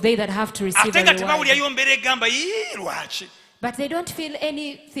list of they that have to receive Ate a nga reward. tebawulirayo mbeera egamba lwaki. But they don't feel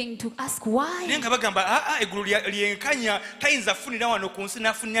anything to ask why. Naye nga bagamba eggulu lyenkanya tayinza funira wano ku nsi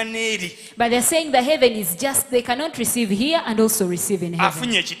n'afunira n'eri. But they're saying the heaven is just, they cannot receive here and also receive in heaven.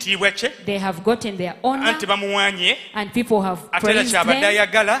 Afunye ekitiibwa kye. They have gotten their honor Anti bamuwaanye. and people have Ate era praised kyabadde them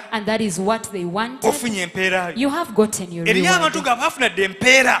ayagala. and that is what they wanted. Ofunye empeera yo. You have gotten your Eriyo reward. abantu nga baafunadde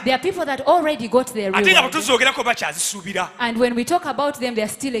empeera. There are people that already got their Ate nga reward. bwe bakyazisuubira. And when we talk about them, they are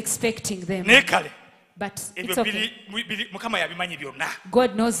still expecting them. Naye kale. But it's Ebyo okay. Mukama yabimanyi byonna.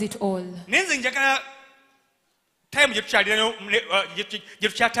 God knows it all. Naye nze njagala time gye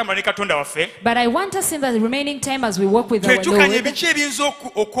tukyatambula ne Katonda waffe. But I want us in the remaining time as we walk with our Twejjukanye Lord, ebiki ebiyinza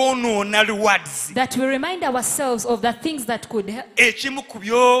okwonoona rewards. that we remind ourselves of the things that could Ekimu ku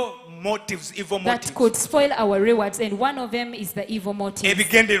byo motives, evil motives. that could spoil our rewards, and one of them is the evil motives.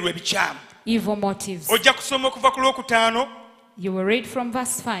 Ebigendererwa ebikyamu. Evil motives. Ojja kusoma okuva ku Lwokutaano. You will read from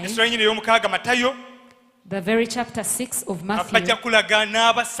verse 5, Essula yennyini ey'omukaaga Matayo. the very chapter 6 of Matthew. Bajja kulaga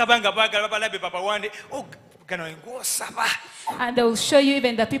n'abasaba nga baagala babalabe babawande. Gano ng'osaba. And they will show you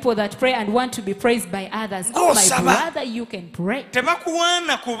even the people that pray and want to be praised by others. Oh, my Ng'osaba. brother, you can pray.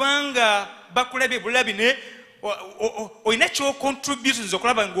 Tebakuwaana kubanga bakulabye bulabi ne olina ky'ocontributions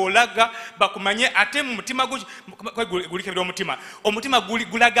okulaba ng'olaga bakumanye ate mu mutima gulikebera omutima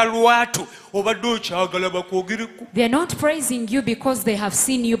gulaga lwatu obadde okyagala bakwogereku. They are not praising you because they have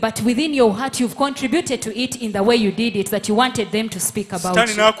seen you, but within your heart you've contributed to it in the way you did it, that you wanted them to speak about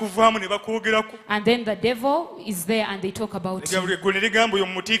Sitaani you. n'akuvaamu ne bakwogerako. And then the devil is there and they talk about you. Eggulu ne ligamba oyo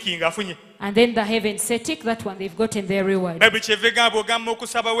mumutiiki ng'afunye. And then the heaven say, take that one, they've gotten their reward. Bayibuli kyeva egamba ogamba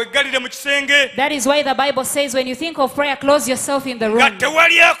okusaba weggalire mu kisenge. That is why the Bible says when you think of prayer, close yourself in the Nga room.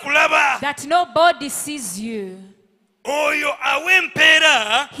 tewali akulaba. That nobody sees you. Oyo awa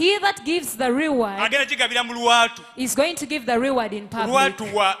empeera. He that gives the reward agenda kigabira mu lwatu. is going to give the reward in public.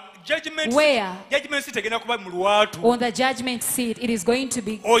 Lwatu wa where judgment seat egenda kuba mu lwatu. on the judgment seat it is going to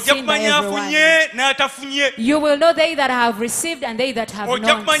be Ojja seen by kumanya everyone. afunye n'atafunye. You will know they that have received and they that have Ojja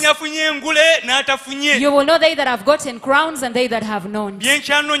not. kumanya afunye engule n'atafunye. You will know they that have gotten crowns and they that have not. Bye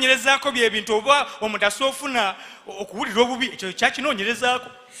nkyanoonyerezaako bye bintu oba omuntu asoofuna okuwulira obubi ekyo kyakinoonyerezaako.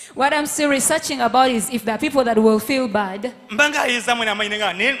 What I'm still researching about is if there are people that will feel bad. Sometimes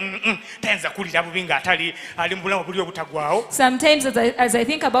as I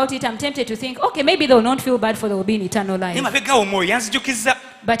think about it, I'm tempted to think, okay, maybe they will not feel bad for they will be in eternal life.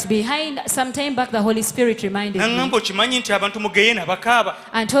 But behind, some time back, the Holy Spirit reminded me and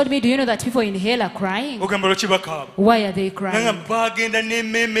told me, do you know that people in hell are crying? Why are they crying?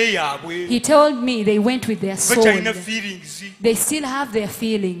 He told me they went with their soul. They still have their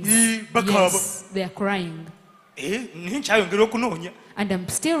feelings. Yes, they are crying. And I'm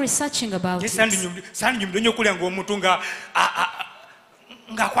still researching about it.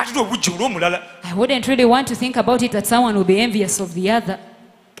 I wouldn't really want to think about it that someone will be envious of the other.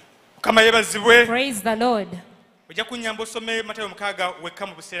 Praise the Lord.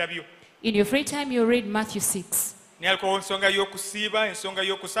 In your free time, you read Matthew 6. Concerning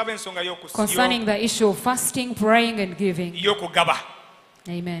the issue of fasting, praying, and giving.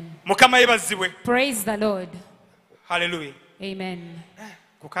 Amen. Praise the Lord. Hallelujah. Amen.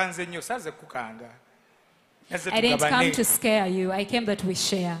 I didn't come to scare you. I came that we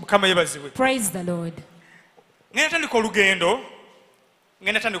share. Praise the Lord.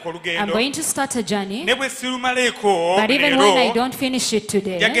 I'm going to start a journey, but even when I don't finish it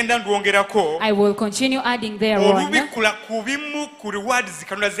today, I will continue adding thereon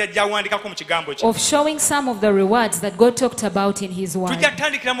of showing some of the rewards that God talked about in His Word.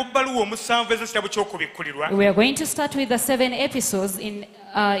 We are going to start with the 7 episodes in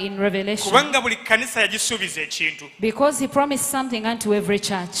Revelation, because He promised something unto every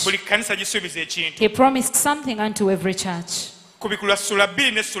church. He promised something unto every church.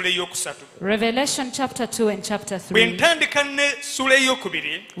 Revelation chapter 2 and chapter 3.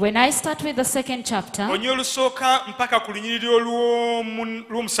 When I start with the 2nd chapter,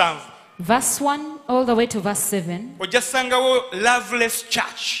 verse 1 all the way to verse 7,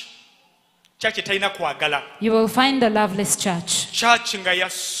 you will find the loveless church. A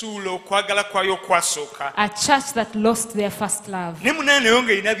church that lost their first love.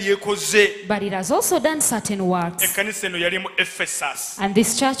 But it has also done certain works. And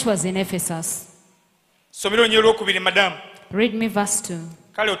this church was in Ephesus. Read me verse 2.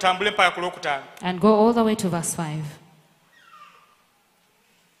 And go all the way to verse 5.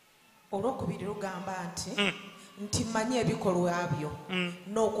 Nti mmanyi ebikolwa byo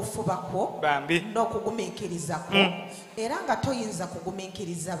n'okufuba kwo n'okugumiikiriza kwo era nga toyinza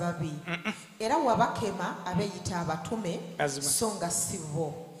kugumiikiriza babi era wabakema abeeyita abatume so nga si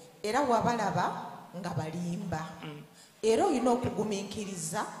bo era wabalaba nga balimba era olina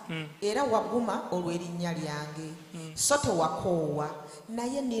okugumiikiriza era waguma olw'erinnya lyange so tewakoowa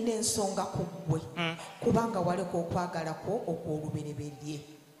naye nina ensonga ku ggwe kubanga waleka okwagala kwo okw'olubereberye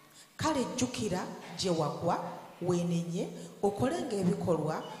kale jjukira gye wagwa wenenye okolenga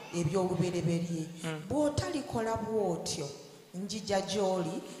ebikolwa eby'olubereberye bw'otalikola bw'otyo njija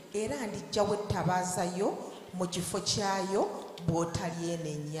gy'oli era ndijjawo ettabaazayo mu kifo kyayo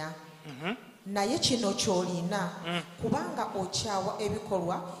bw'otalyenenya naye kino ky'olina kubanga okyawa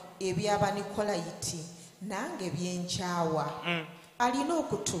ebikolwa eby'Abanikolayiti nange byenkyawa alina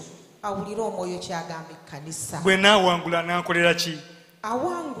okutu awulira omwoyo kyagamba ekkanisa bwe naawangula n'ankolera ki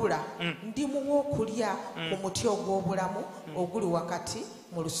awangula ndi muwa okulya ku muti ogw'obulamu oguli wakati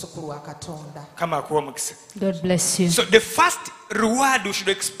mu lusuku lwa Katonda. God bless you. So the first reward we should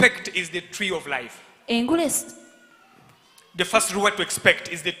expect is the tree of life. The first reward to expect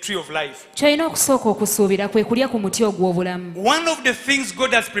is the tree of life. One of the things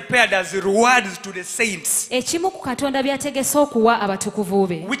God has prepared as rewards to the saints, which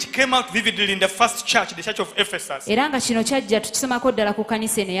came out vividly in the first church, the church of Ephesus,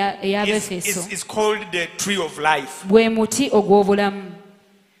 is called the tree of life.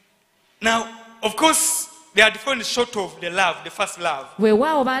 Now, of course, they are different short of the love, the first love.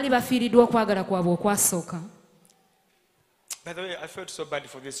 By the way, I felt so bad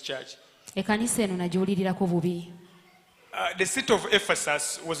for this church. The city of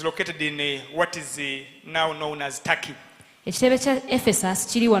Ephesus was located in what is now known as Turkey.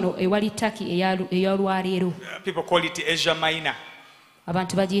 People call it Asia Minor.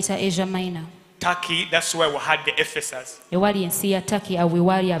 Turkey, that's where we had the Ephesus. ewali ensi ya Turkey awo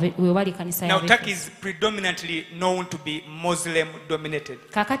wewali kanisa ya Now Turkey is predominantly known to be Muslim dominated.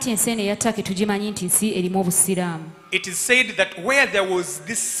 kakati ensi eno eya Turkey tugimanyi nti nsi erimu obusiraamu. It is said that where there was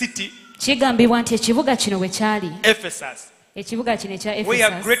this city, kigambibwa nti ekibuga kino bwe kyali Ephesus, ekibuga kino ekya where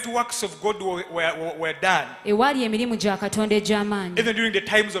Ephesus great works of God were done, ewali emirimu gya Katonda egy'amaanyi even during the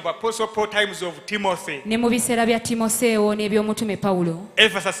times of Apostle Paul, times of Timothy. ne mu biseera bya Timoseewo n'eby'omutume Pawulo.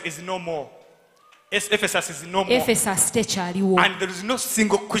 Ephesus is no more. Ephesus is no more. Ephesus tekyaliwo And there is no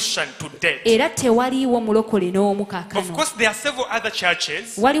single Christian to date. era tewaliiwo mulokole n'omu Of kaakano. course, there are several other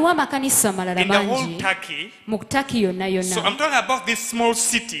churches waliwo amakanisa malala in the whole mangi Turkey. mu Turkey yonna So yonna, I'm talking about this small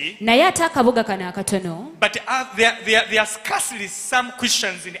city, naye ate akabuga kano akatono but there are scarcely some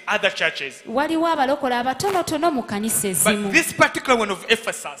Christians in other churches. waliwo abalokole abatonotono mu kanisa ezimu, But this particular one of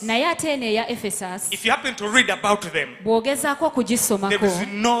Ephesus, naye ate eno eya Ephesus if you happen to read about them, bw'ogezaako there okugisomako is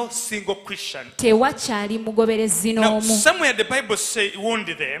no single Christian. tewakyali mugoberezi Now, n'omu. somewhere the Bible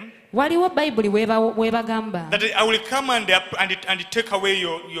warned them waliwo bayibuli weebagamba that I will come and take away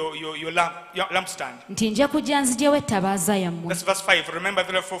your lampstand. nti nja kujja nzigyewo ettabaaza yammwe. That's verse 5. Remember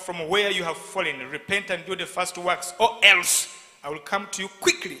therefore from where you have fallen, repent and do the first works, or else I will come to you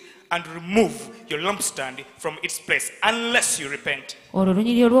quickly and remove your lampstand from its place, unless you repent. olwo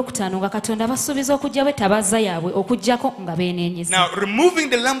lunyiri olwokutaano nga Katonda basuubiza okugyawo ettabaaza yaabwe okuggyako nga beenenyeza. Now, removing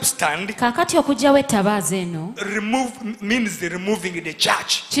the lampstand kaakati okugyawo ettabaaza eno means removing the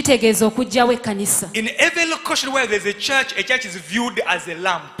church. kitegeeza okugyawo ekkanisa. In every location where there's a church is viewed as a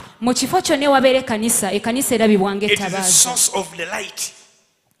lamp. mu kifo kyonna ewabeera ekkanisa erabibwa It is a ng'ettabaaza. source of the light.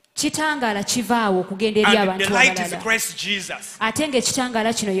 kitangaala kivaawo okugenda eri And abantu the light is abalala, Christ Jesus. ate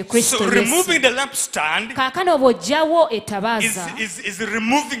ng'ekitangaala kino ye Kristo So Yesu. removing the lampstand kaakano bw'ojjawo ettabaaza is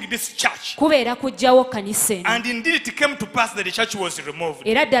removing this church. kubeera kujjawo kkanisa eno, And indeed it came to pass that the church was removed.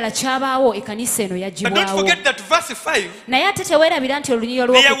 era ddala kyabaawo ekkanisa eno But don't yaggibwawo. forget that verse 5, naye ate teweerabira nti olunyiri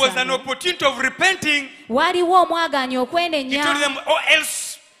there was an olwokutaano opportunity of repenting. waaliwo omwagaanya He okwenenya. told them, or else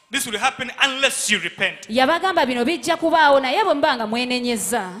this will happen unless you repent. yabagamba bino bijja kubaawo naye bwe muba nga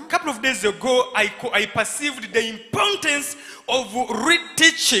mwenenyeza. A couple of days ago, I perceived the importance of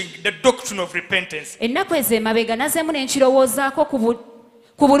reteaching the doctrine of repentance. ennaku ezo emabega nazeemu ne nkirowoozaako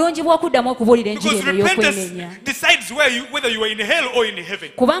ku bulungi bw'okuddamu okubuulira enjiri Because eno repentance ey'okwenenya. decides whether you are in hell or in heaven.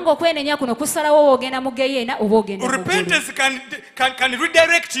 kubanga okwenenya kuno kusalawo oba ogenda mu geyeena oba ogenda mu ggulu. Repentance can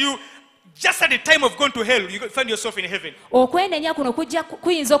redirect you. Just at the time of going to hell, you find yourself in heaven. okwenenya kuno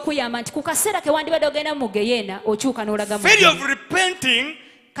kuyinza okuyamba nti ku kaseera ke wandibadde ogenda mu geyeena okyuka n'olaga mu Failure of ggulu. repenting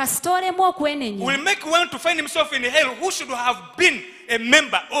kasita olemu okwenenya will make one to find himself in hell who should have been a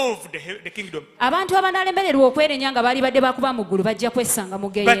member of the kingdom. abantu abanalemererwa okwenenya nga baali badde bakuba mu ggulu bajja kwesanga mu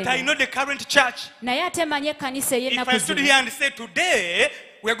But I geyeena. know the current church. naye ate manye ekkanisa If ey'ennaku I stood zino here and said today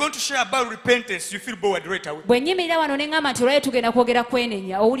we are going to share about repentance, you feel bored right away. bwe nnyimirira wano ne ŋŋamba nti olwayo tugenda kwogera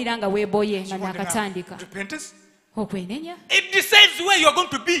kwenenya owulira nga weeboye nga nakatandika. Repentance? okwenenya It decides where you are going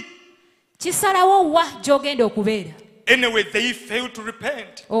to be. kisalawo wa gy'ogenda okubeera. Anyway, they failed to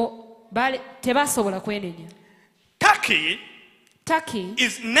repent. tebasobola kwenenya. Turkey Turkey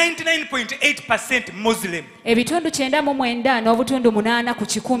is 99.8% Muslim. ebitundu 99 n'obutundu 8 ku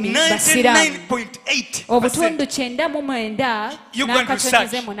 100 basiraamu. 99.8%. obutundu 99 You go and research.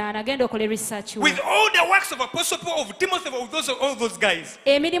 n'akatonyeze 8 agenda okola research With all the works of Apostle Paul, of Timothy, of all those guys.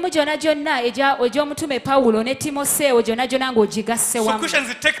 emirimu gyonna egy'omutume Pawulo ne Timoseewo gyonna ng'ogigasse So wamu.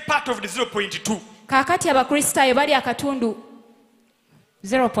 Christians take part of the 0.2. kaakati abakristaayo bali akatundu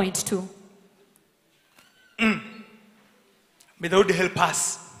 0.2. May the Lord help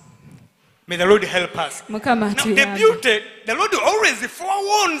us. May the Lord help us. Mukama Now the atuyambe. beauty, the Lord always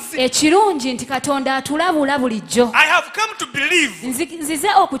forewarns. ekirungi nti Katonda atulabula bulijjo. I have come to believe nzize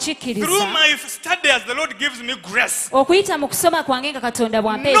through okukikkiriza my study as the Lord gives me grace. okuyita mu kusoma kwange nga Katonda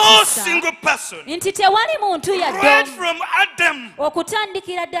bw'ampa No ekisa single person, nti tewali muntu right yadde from Adam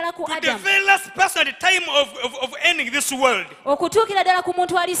okutandikira ddala ku to the Adamu very last person at the time of ending this world, okutuukira ddala ku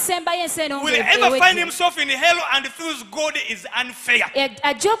muntu alisembayo ensi eno will ever find himself in hell and feels God is unfair.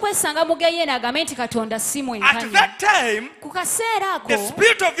 ajja okwesanga mu geyeena agambe nti Katonda si At mwenkanya. that time, ku kaseera the ako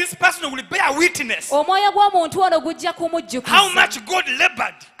spirit of this person will bear witness omwoyo gw'omuntu ono gujja how kumujjukiza much God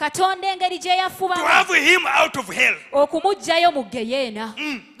labored Katonda engeri gye to yafuba have him out of hell. okumuggyayo mu geyeena.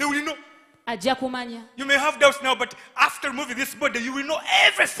 They will know. ajja kumanya. You may have doubts now, but after removing this body, you will know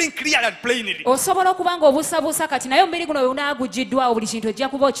everything clear and plainly. osobola okuba nga obuusabuusa kati naye omubiri guno bw'onaagugiddwawo buli kintu ojja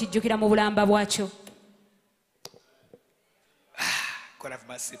kuba okijjukira mu bulamba bwakyo. God have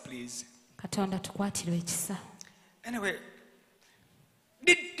mercy, please. Katonda tukwatirwe ekisa. Anyway,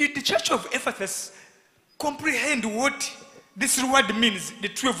 did the church of Ephesus comprehend what this word means, the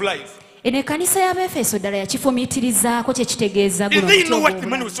tree of life? eno ekkanisa y'Abeefeso ddala yakifumiitirizaako kye kitegeeza Did they know what the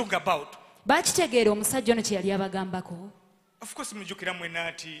man was talking about? baakitegeera omusajja ono kye yali abagambako. Of course, mujjukira mwena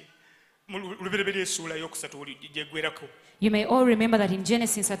ati mu lubereberye essuula ey'okusatu gyegwerako. You may all remember that in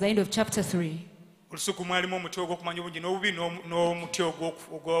Genesis at the end of chapter 3, olusuku mwalimu omuti ogw'okumanya obungi n'obubi n'omuti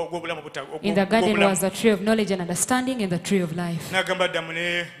ogw'obulamu in the garden was the tree of knowledge and understanding and the tree of life. n'agamba Adamu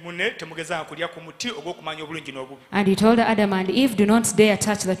ne munne temugezanga kulya ku muti ogw'okumanya obulungi n'obubi. And he told Adam and Eve, do not dare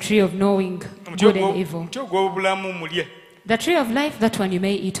touch the tree of knowing good and evil. Omuti ogw'obulamu mulye. The tree of life, that one you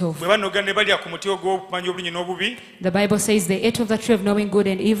may eat of. bwe banoga ne balya ku muti ogw'okumanya obulungi n'obubi. The Bible says they ate of the tree of knowing good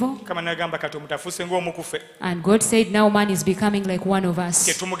and evil. Kama n'agamba kati omuntu afuuse ng'omu ku ffe. And God said, now man is becoming like one of us.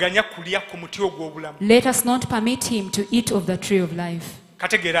 Tetumuganya kulya ku muti ogw'obulamu. Let us not permit him to eat of the tree of life.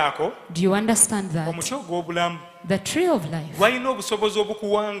 Kategeera ako. Do you understand that? Omuti ogw'obulamu. The tree of life gwalina obusobozi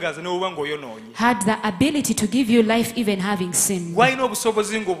obukuwangaza n'obuba ng'oyonoonye. had the ability to give you life even having sinned. Gwalina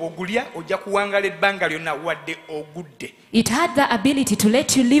obusobozi ng'obugulya ojja kuwangala ebbanga lyonna wadde ogudde. It had the ability to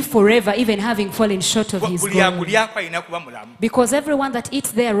let you live forever even having fallen short of his Buli glory. agulyako alina kuba mulamu. Because everyone that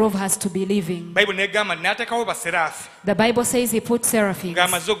eats thereof has to be living. Bayibuli n'egamba n'ateekawo baserafi. The Bible says he put seraphims,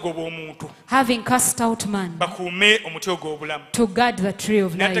 ng'amaze ogoba omuntu. having cast out man, bakuume omuti ogw'obulamu. to guard the tree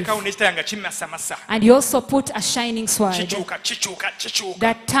of life. N'ateekawo n'ekitala nga kimasamasa. And he also put a shining sword kikyuka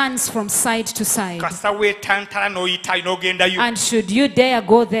that turns from side to side. kasa weetantala n'oyitayo n'ogendayo. And should you dare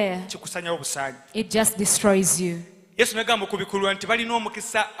go there, kikusanyawo busaanyi. it just destroys you. Yesu n'agamba ku bikulwa nti balina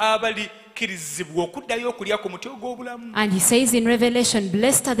omukisa abalikkirizibwa okuddayo okulya ku muti ogw'obulamu. And he says in Revelation,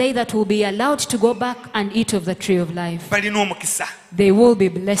 blessed are they that will be allowed to go back and eat of the tree of life. balina omukisa. They will be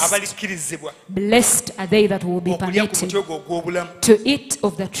blessed. abalikkirizibwa Blessed are they that will be okulya ku muti permitted ogwo ogw'obulamu. to eat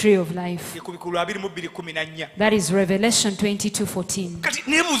of the tree of life. ku bikulwa 22:14. That is Revelation 22:14. kati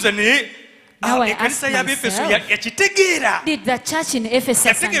neebuuza naye Now I ekkanisa ask y'Abeefeso myself, yakitegeera. did the church in Ephesus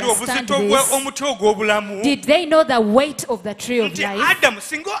yategeera understand obuzito this? omuti ogw'obulamu. Did they know the weight of the tree of nti life? Adamu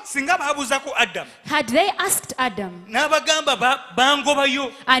singa baabuuzako Adamu Had they asked Adam, n'abagamba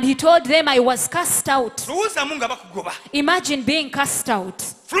bangobayo. and he told them, I was cast out. Lowoozaamu nga bakugoba. Imagine being cast out.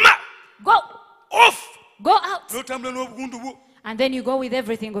 Fuluma. Go. Off. Go out. N'otambula n'obugundu bwo. And then you go with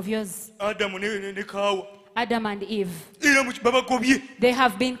everything of yours. Adamu ne Kaawa. Adam and Eve. era babagobye. They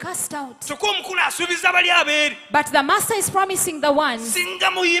have been cast out. Soko omukulu asuubiza bali abeeri. But the master is promising the ones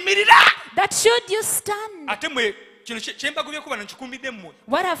singa muyimirira. that should you stand. ate mwe kino kyembagobyeku bano nkikumbidde mmwe.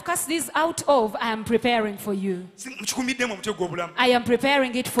 What I've cast this out of, I am preparing for you. Nkikumbidde omuti ogw'obulamu. I am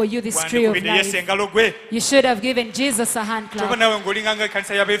preparing it for you, this tree of life. engalo gwe. You should have given Jesus a hand Toba clap. nawe ng'olinganga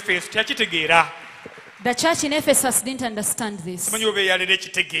ekkanisa y'Abeefeso tekitegeera. The church in Ephesus didn't understand this. Simanyi oba eyaleero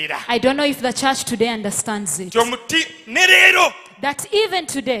ekitegeera. I don't know if the church today understands it. Nti omuti ne leero That even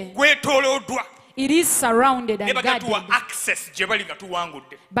today, gwetooloddwa. it is surrounded and ne bagatuwa guarded. access gye bali nga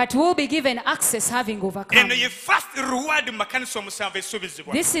tuwangudde. But we'll be given access having overcome. eno ye first reward mu makanisa omusanvu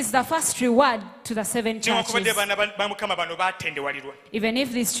esuubizibwa. This is the first reward to the 7 newankubadde churches. baana ba Mukama bano baatendewalirwa. Even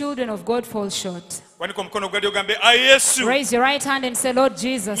if these children of God fall short. wanika omukono gwali ogambe ayi Yesu Raise your right hand and say, Lord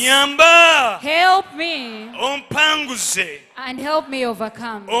Jesus, nyamba help me ompanguze and help me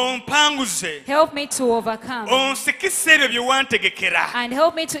overcome. ompanguze Help me to overcome. onsikise ebyo bye wantegekera And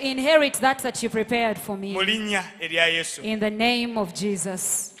help me to inherit that you prepared for me. mu linnya erya Yesu. In the name of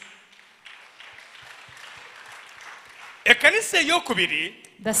Jesus. ekkanisa ey'okubiri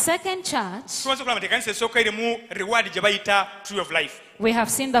The second church, tumaze okulaba nti ekkanisa esooka erimu reward gye bayita tree of life. we have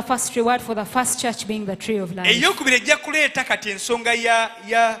seen the first reward for the first church being the tree of life. ey'okubiri ejja kuleeta kati ensonga ya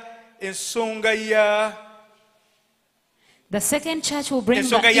The second church will bring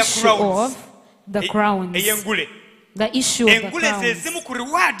ensonga the ya issue crowns. of the crowns. ey'engule. The issue of the engule ze crowns. zimu ku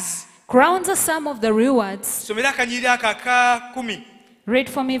rewards. Crowns are some of the rewards. somera akanyiri ako aka 10. Read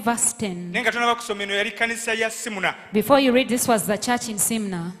for me verse 10. naye nga tonaba kusoma eno yali kkanisa ya Simuna. Before you read, this was the church in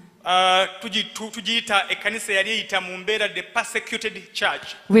Simna. Tugiyita ekkanisa yali eyita mu mbeera the persecuted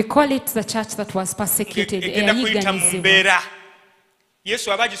church. We call it the church that was persecuted. egenda kuyita mu mbeera.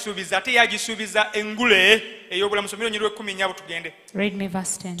 Yesu aba agisuubiza ate yagisuubiza engule ey'obulamu. somero nyiri w'ekkumi nnyabo tugende. Read me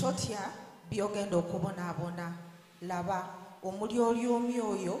verse 10. totya byogenda okubonaabona laba omulyolyomi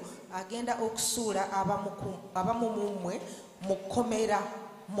oyo agenda okusuula abamu mu mmwe mu kkomera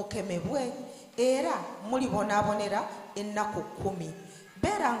mukemebwe era mulibonaabonera ennaku 10.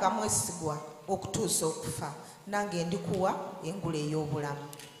 beeranga mwesigwa okutuusa okufa nange ndikuwa engule ey'obulamu.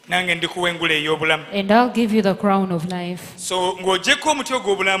 nange ndikuwa engule ey'obulamu. And I'll give you the crown of life. so ng'ogyeko omuti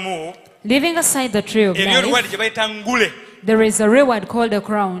ogw'obulamu Leaving aside the tree of eriyo reward life, gye bayita ngule there is a reward called a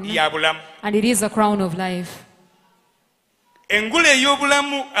crown, ya bulamu. and it is a crown of life. engule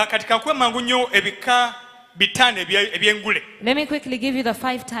ey'obulamu kati kankuwe mangu nnyo ebika Let me quickly give you the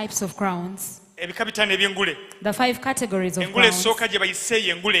 5 types of crowns. The 5 categories of crowns.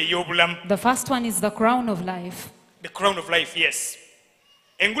 The first one is the crown of life. The crown of life, yes.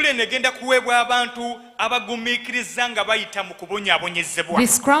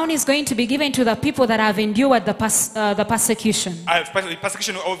 This crown is going to be given to the people that have endured the persecution.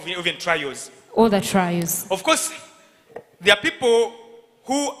 Persecution of even trials. All the trials. Of course, there are people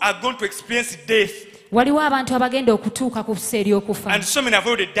who are going to experience death. And so many have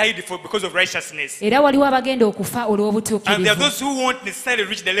already died because of righteousness. And there are those who won't necessarily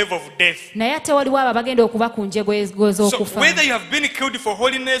reach the level of death. So whether you have been killed for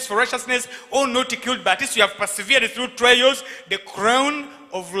holiness, for righteousness, or not killed, but at least you have persevered through trials, the crown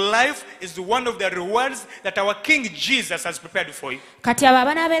of life is one of the rewards that our King Jesus has prepared for you.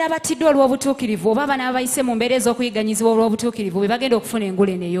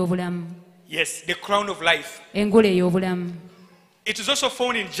 Yes, the crown of life. It is also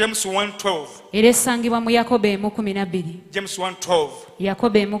found in James 1:12. James 1:12.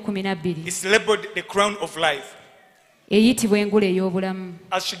 It's labeled the crown of life.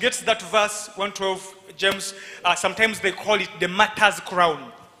 As she gets that verse 1:12, James, sometimes they call it the martyr's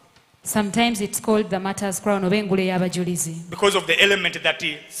crown. Sometimes it's called the martyr's crown. Because of the element that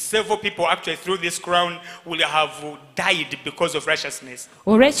several people actually through this crown will have died because of righteousness.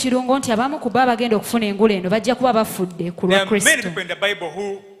 There are many people in the Bible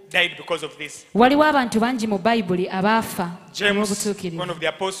who died because of this. James, one of the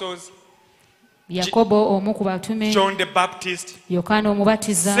apostles, John the Baptist,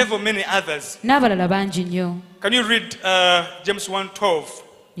 several many others. Can you read James 1:12?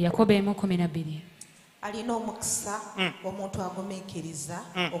 alina omukisa omuntu agumiikiriza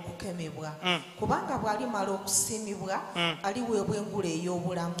okukemebwa kubanga bw'alimala okusiimibwa aliweebwa engule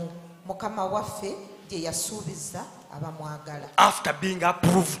ey'obulamu mukama waffe gye yasuubiza abamwagala. After being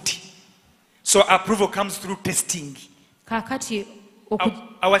approved. So approval comes through testing.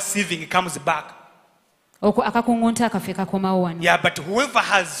 Our sieving comes back. Yeah, but whoever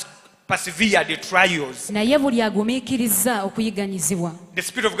has persevered the trials, the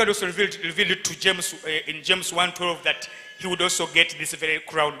Spirit of God also revealed it to James in James 1:12 that he would also get this very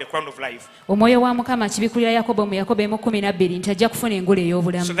crown, the crown of life. So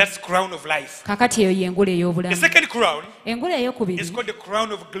that's crown of life. The second crown is called the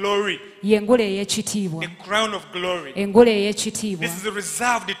crown of glory. The crown of glory. This is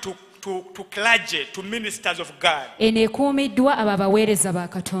reserved to clergy, to ministers of God. Of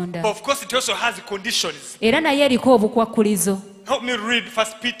course, it also has conditions. Help me read 1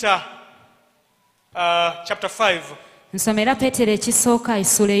 Peter chapter 5.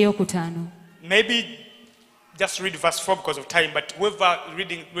 Maybe just read verse 4 because of time, but whoever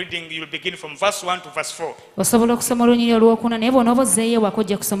reading you'll begin from verse 1 to verse 4. Someone's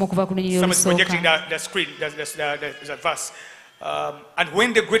projecting the screen, the verse. And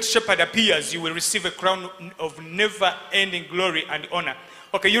when the great shepherd appears, you will receive a crown of never-ending glory and honor.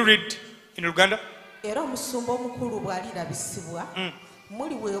 Okay, you read in Uganda. Era omusumba omukulu bw'alirabisibwa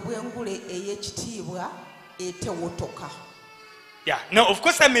muliweebwa engule ey'ekitiibwa etewotoka. Yeah, now of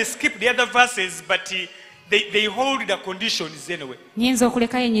course I may skip the other verses, but they hold the conditions anyway. And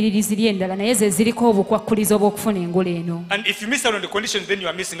if you miss out on the conditions, then you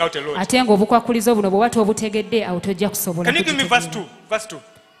are missing out a lot. Can you give me verse 2? Verse 2.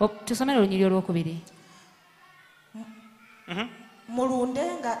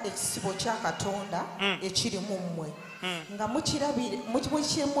 Mulundenga ekisibo kya Katonda ekiri mu mmwe nga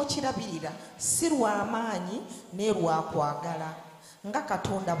mukirabirira si lwa maanyi ne lwa kwagala nga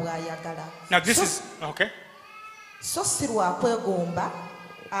Katonda bw'ayagala. Now this is okay. So si lwa kwegomba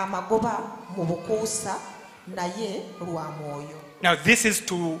amagoba mu bukuusa naye lwa mwoyo. Now this is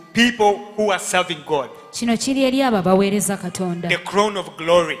to people who are serving God. The crown of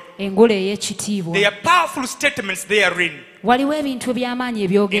glory. They are powerful statements they are in. In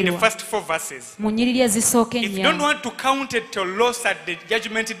the first 4 verses. If you don't want to count it to loss at the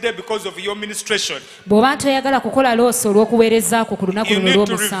judgment day because of your ministration, you need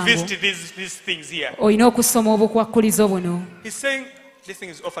to revisit these things here. He's saying this thing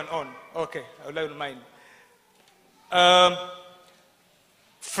is off and on. Okay, I don't mind.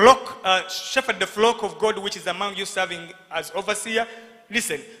 Shepherd the flock of God which is among you, serving as overseer.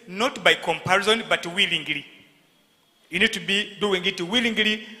 Listen, not by comparison, but willingly. You need to be doing it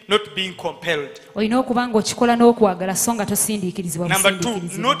willingly, not being compelled. Number 2,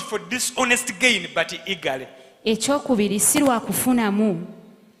 not for dishonest gain, but eagerly.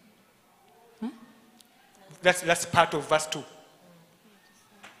 That's part of verse 2.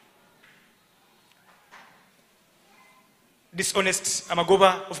 dishonest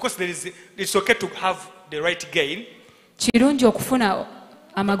amagoba. Of course, it's okay to have the right gain. Kirungi okufuna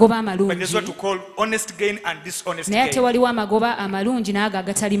amagoba amalungi. But there's what to call honest gain and dishonest naye gain. tewaliwo amagoba amalungi n'ago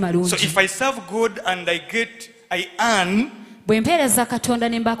agatali malungi. So if I serve God and I earn bwe mpeereza katonda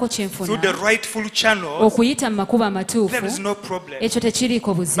ne mbaako kye through the rightful channels, okuyita mu makubo there amatuufu, is no problem. ekyo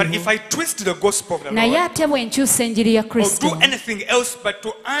tekiriiko But buzibu. if I twist the gospel of the naye Lord, ate bwe nkyusa enjiri ya or kristo do anything else but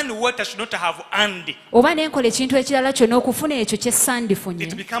to earn what I should not have earned, oba ne nkola ekintu ekirala kyonna okufuna ekyo kye it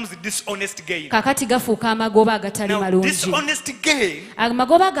sandifunye, becomes dishonest gain. kakati gafuuka amagoba agatali Now, malungi. dishonest gain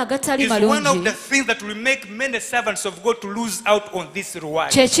Amagoba ago agatali is one of malungi the things that will make many servants of God to lose out on this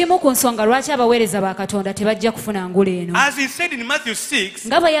reward. kye kimu ku nsonga lwaki abaweereza ba katonda tebajja kufuna ngula eno. As he said in Matthew 6,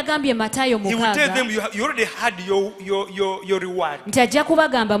 nga bwe yagambye Matayo he will tell them, 6 you already had your reward. nti ajja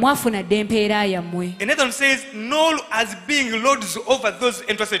kubagamba mwafuna dde empeera yammwe. Another one says, no, as being lords over those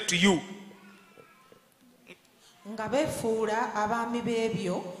entrusted to you. nga beefuula abaami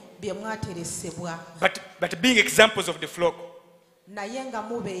b'ebyo bye mwateresebwa. But being examples of the flock. naye nga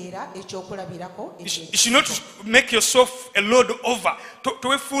mubeera ekyokulabirako. You should not make yourself a lord over.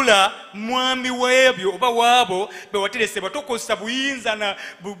 Towefuula mwami w'ebyo oba waabo be wateresebwa. Tokozesa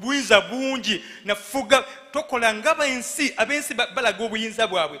buyinza bungi nafuga. Tokola ng'abensi balaga obuyinza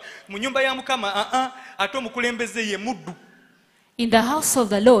bwabwe. Mu nnyumba ya Mukama ate omukulembeze ye muddu. In the house of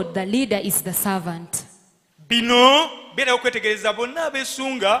the Lord, the leader is the servant. Bino beera okwetegereza bonna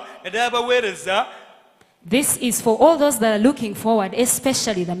abeesunga naddala abaweereza. This is for all those that are looking forward,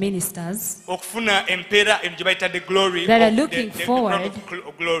 especially the ministers, okufuna empeera eno gye bayita the glory that are of looking the crown forward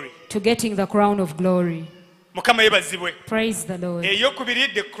of glory. to getting the crown of glory. Mukama yeebazibwe. Praise the Lord.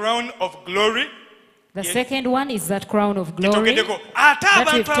 Eyokubiri, the crown of glory. The second one is that crown of glory ate that we've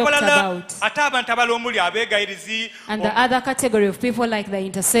abantu talked abalala about. ate abantu abala omuli abeegayirizi And the other category of people like the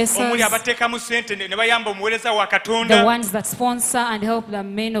intercessors, omuli abateekamu sente ne bayamba omuweereza wa the Katonda, ones that sponsor and help the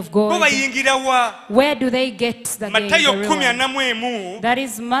men of bo God. bayingira wa? Where do they get the gain, Matayo the 10:41. reward? That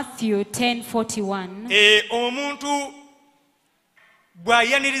is Matthew 10:41. Omuntu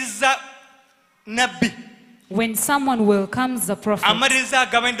bw'ayaniriza nabbi, When someone welcomes the prophet, amaliriza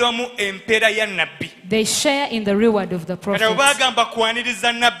agabanirwamu empeera ya nabbi. they share in the reward of the Kati bwe prophet. bagamba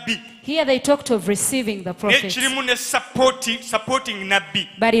kwaniriza nabbi, Here they talked of receiving the prophet, kirimu ne supporting nabbi,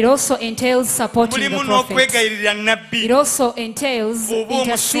 but it also entails supporting the mulimu prophet. n'okwegayirira nabbi It also entails oba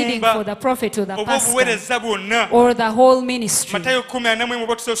interceding omusumba, for the prophet or the oba pastor obuweereza bwonna. or the whole ministry. Matayo 10:41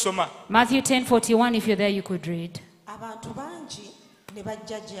 oba tusoma. Matthew 10:41, if you're there, you could read. abantu bangi ne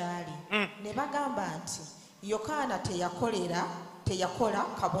bajja gy'ali ne bagamba nti yokaana teyakola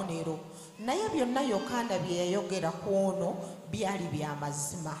kabonero naye byonna yokaana bye yayogera ku ono byali bya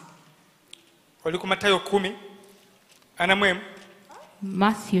mazima. Oli ku Matayo 10:41.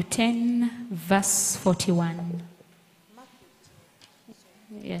 Matthew 10, verse 41.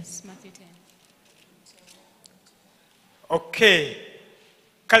 Yes, Matthew 10. Okay.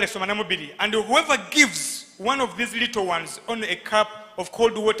 Kale soma na mubiri. And whoever gives one of these little ones only a cup of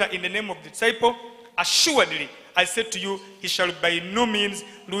cold water in the name of the disciple, assuredly, I said to you, he shall by no means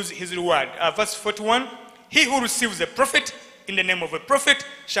lose his reward. Verse 41, he who receives a prophet in the name of a prophet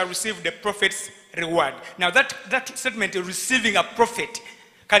shall receive the prophet's reward. Now that statement, receiving a prophet,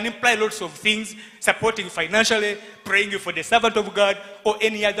 can imply lots of things: supporting financially, praying for the servant of God, or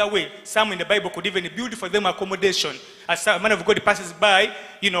any other way. Some in the Bible could even build for them accommodation. As a man of God passes by,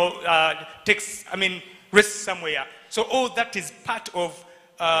 rests somewhere. So all that is part of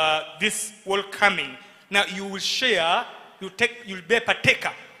this welcoming. Now you will share, you'll be a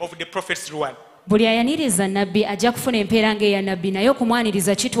partaker of the prophet's reward. Buli ayaniriza nabbi ajja kufuna empeera ng'eya nabbi, naye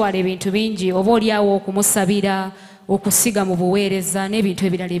okumwaniriza kitwala ebintu bingi, oba oliawo okumusabira, okusiga mu buweereza n'ebintu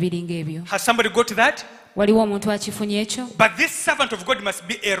ebirala ebiringa ebyo. Has somebody got that? Waliwo omuntu akifunye ekyo? But this servant of God must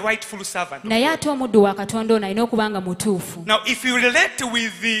be a rightful servant. Naye ate omuddu wa Katonda ono alina okuba nga mutuufu. Now if you relate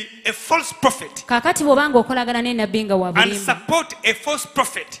with a false prophet, kaakati bw'obanga okolagana ne nabbi nga wa and bulimba, support a false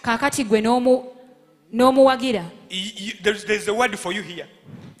prophet, kaakati gwe n'omuwagira, there's a word for you here.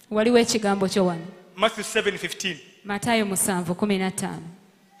 waliwo ekigambo kyo wano. Matthew 7:15. Matayo 7:15.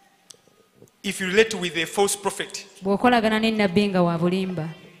 If you relate with a false prophet, bw'okolagana ne nabbi nga wa bulimba,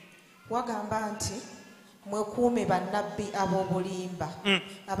 wagamba nti mwekuume bannabbi ab'obulimba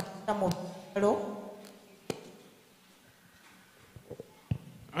abajja mu byalo,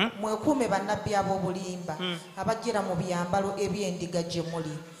 mwekuume bannabbi ab'obulimba abajjira mu byambalo eby'endiga gye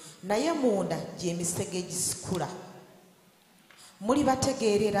muli, naye munda gy'emisege egisikula. Muli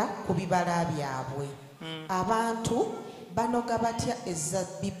bategeerera ku bibala byabwe. Abantu banoga batya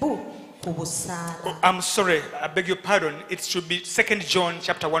ezabbibu ku busaana. I'm sorry, I beg your pardon. It should be 2 John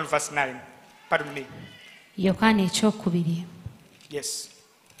chapter 1 verse 9. Pardon me. Yokaana ekyokubiri. Yes.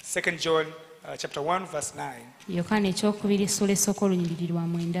 2 John chapter 1 verse 9. Yokaana ekyokubiri essula esooka olunyiriri lwa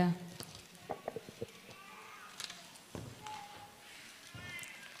 9.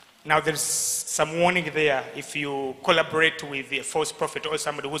 Now there's some warning there if you collaborate with a false prophet or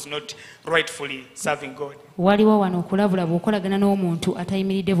somebody who's not rightfully serving God. Waliwo wano okulabula bw'okolagana n'omuntu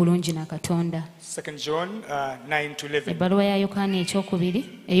atayimiridde bulungi na Katonda. 2 John 9 to 11. Ebbaluwa ya Yokaana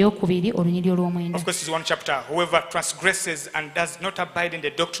eyokubiri olunyiriri olw'omwenda. Of course, it's one chapter. Whoever transgresses and does not abide in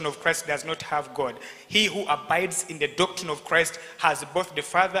the doctrine of Christ does not have God. He who abides in the doctrine of Christ has both the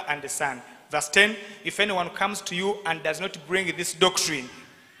Father and the Son. Verse 10, if anyone comes to you and does not bring this doctrine,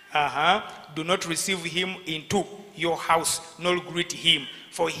 do not receive him into your house, nor greet him.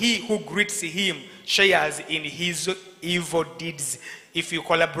 For he who greets him shares in his evil deeds. If you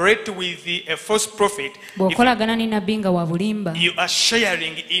collaborate with a false prophet, you are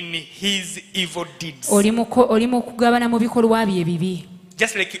sharing in his evil deeds.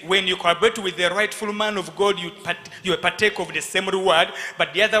 Just like when you collaborate with the rightful man of God, you partake of the same reward,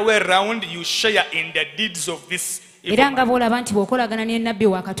 but the other way around, you share in the deeds of this. So there are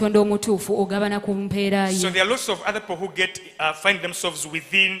lots of other people who find themselves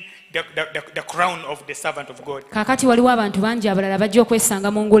within the crown of the servant of God.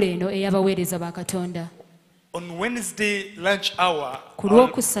 On Wednesday lunch hour, I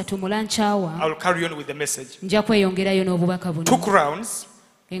will carry on with the message. 2 crowns.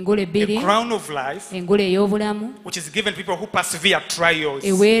 A crown of life, which is given people who persevere trials.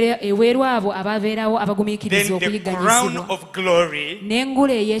 Then the crown of glory,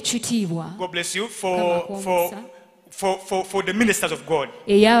 God bless you, for the ministers of God.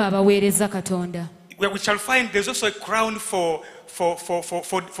 Where we shall find there's also a crown for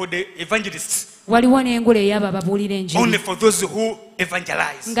the evangelists. Only for those who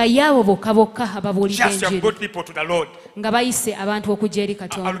evangelize. Just to have brought people to the Lord.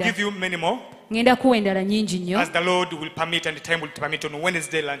 I'll give you many more. As the Lord will permit and the time will permit on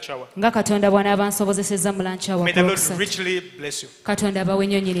Wednesday lunch hour. May the Lord richly bless you.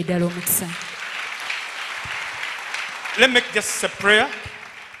 Let me make just a prayer.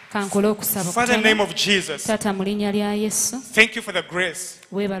 Father, in the name of Jesus, thank you for the grace.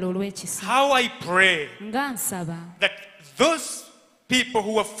 How I pray that those people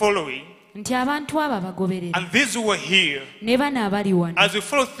who are following and these who are here, as we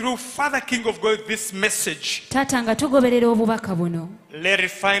follow through, Father King of God, this message, let it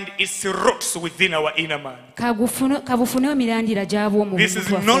find its roots within our inner man. This is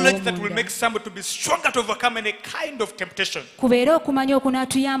knowledge that will make somebody to be stronger to overcome any kind of temptation. Let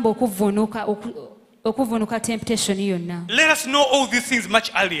us know all these things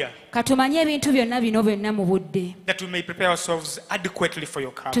much earlier, that we may prepare ourselves adequately for your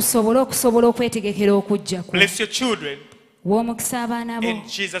coming. Bless your children in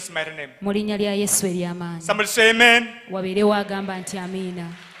Jesus' mighty name. Somebody say amen.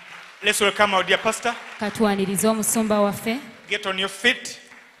 Let's welcome our dear pastor. Get on your feet.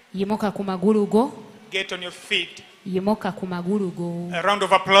 Get on your feet. A round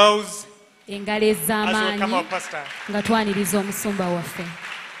of applause. Engalo ez'amaanyi nga twaniriza omusumba waffe.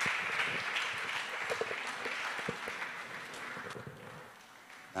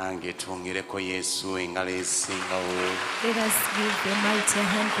 Nange twongereko Yesu engalo ezisingawo. Let us give the mighty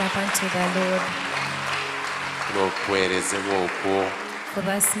hand clap unto the Lord. Lw'okuweerezebwa okwo. For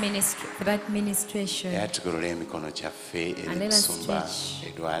that ministration. Yatugolola emikono gyaffe eri Musumba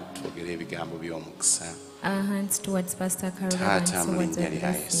Edward twogere ebigambo by'omukisa. Our hands towards Pastor Karugaba and towards the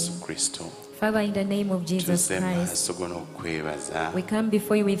blessing. Father, in the name of Jesus Christ, we come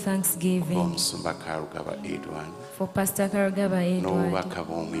before you with thanksgiving for Pastor Karugaba Edward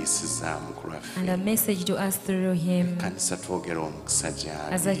and a message to us through him. As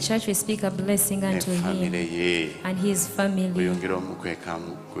a church, we speak a blessing unto him and his family,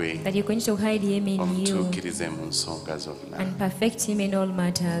 that you continue to hide him in you and perfect him in all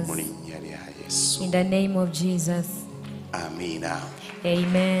matters. In the name of Jesus.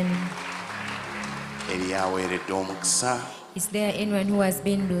 Amen. Is there anyone who has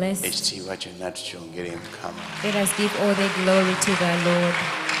been blessed? Let us give all the glory to the Lord.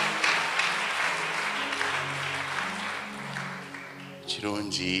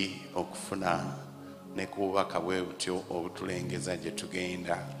 Kirungi okufuna ne kubaka bwe butyo obutulengeza gye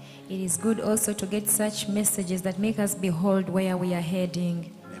tugenda. It is good also to get such messages that make us behold where we are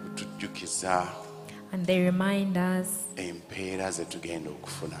heading. And they remind us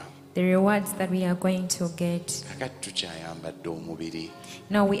the rewards that we are going to get.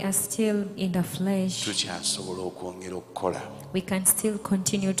 Now we are still in the flesh. We can still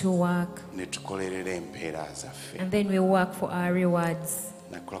continue to work. And then we work for our rewards.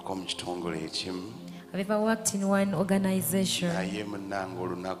 I've ever worked in one organization.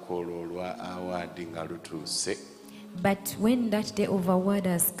 But when that day of award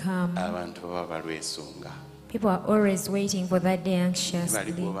has come, people are always waiting for that day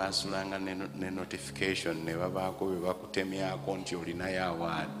anxiously.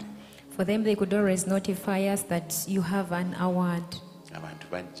 For them, they could always notify us that you have an award.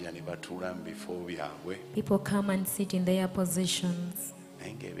 People come and sit in their positions.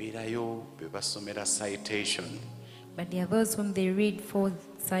 But there are those whom they read for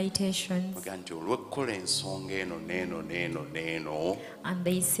citations. And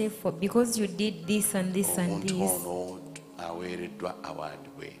they say, because you did this and this and this,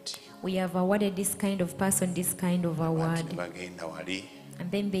 we have awarded this kind of person this kind of award.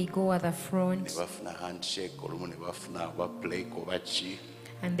 And then they go at the front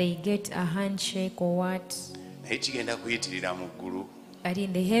and they get a handshake or what. But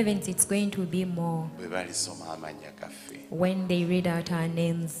in the heavens it's going to be more when they read out our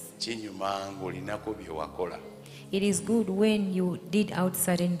names. It is good when you did out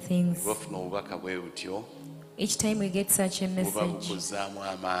certain things. Each time we get such a message,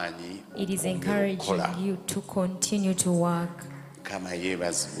 it is encouraging you to continue to work.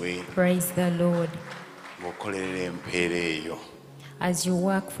 Praise the Lord. As you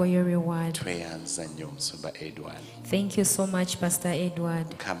work for your reward. Thank you so much, Pastor Edward.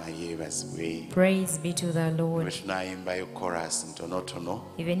 Praise be to the Lord.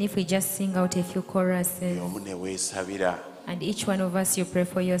 Even if we just sing out a few choruses, and each one of us you pray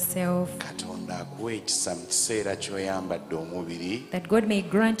for yourself, that God may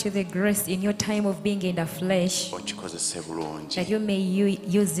grant you the grace in your time of being in the flesh, that you may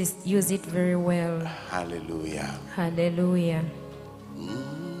use it very well. Hallelujah. Hallelujah.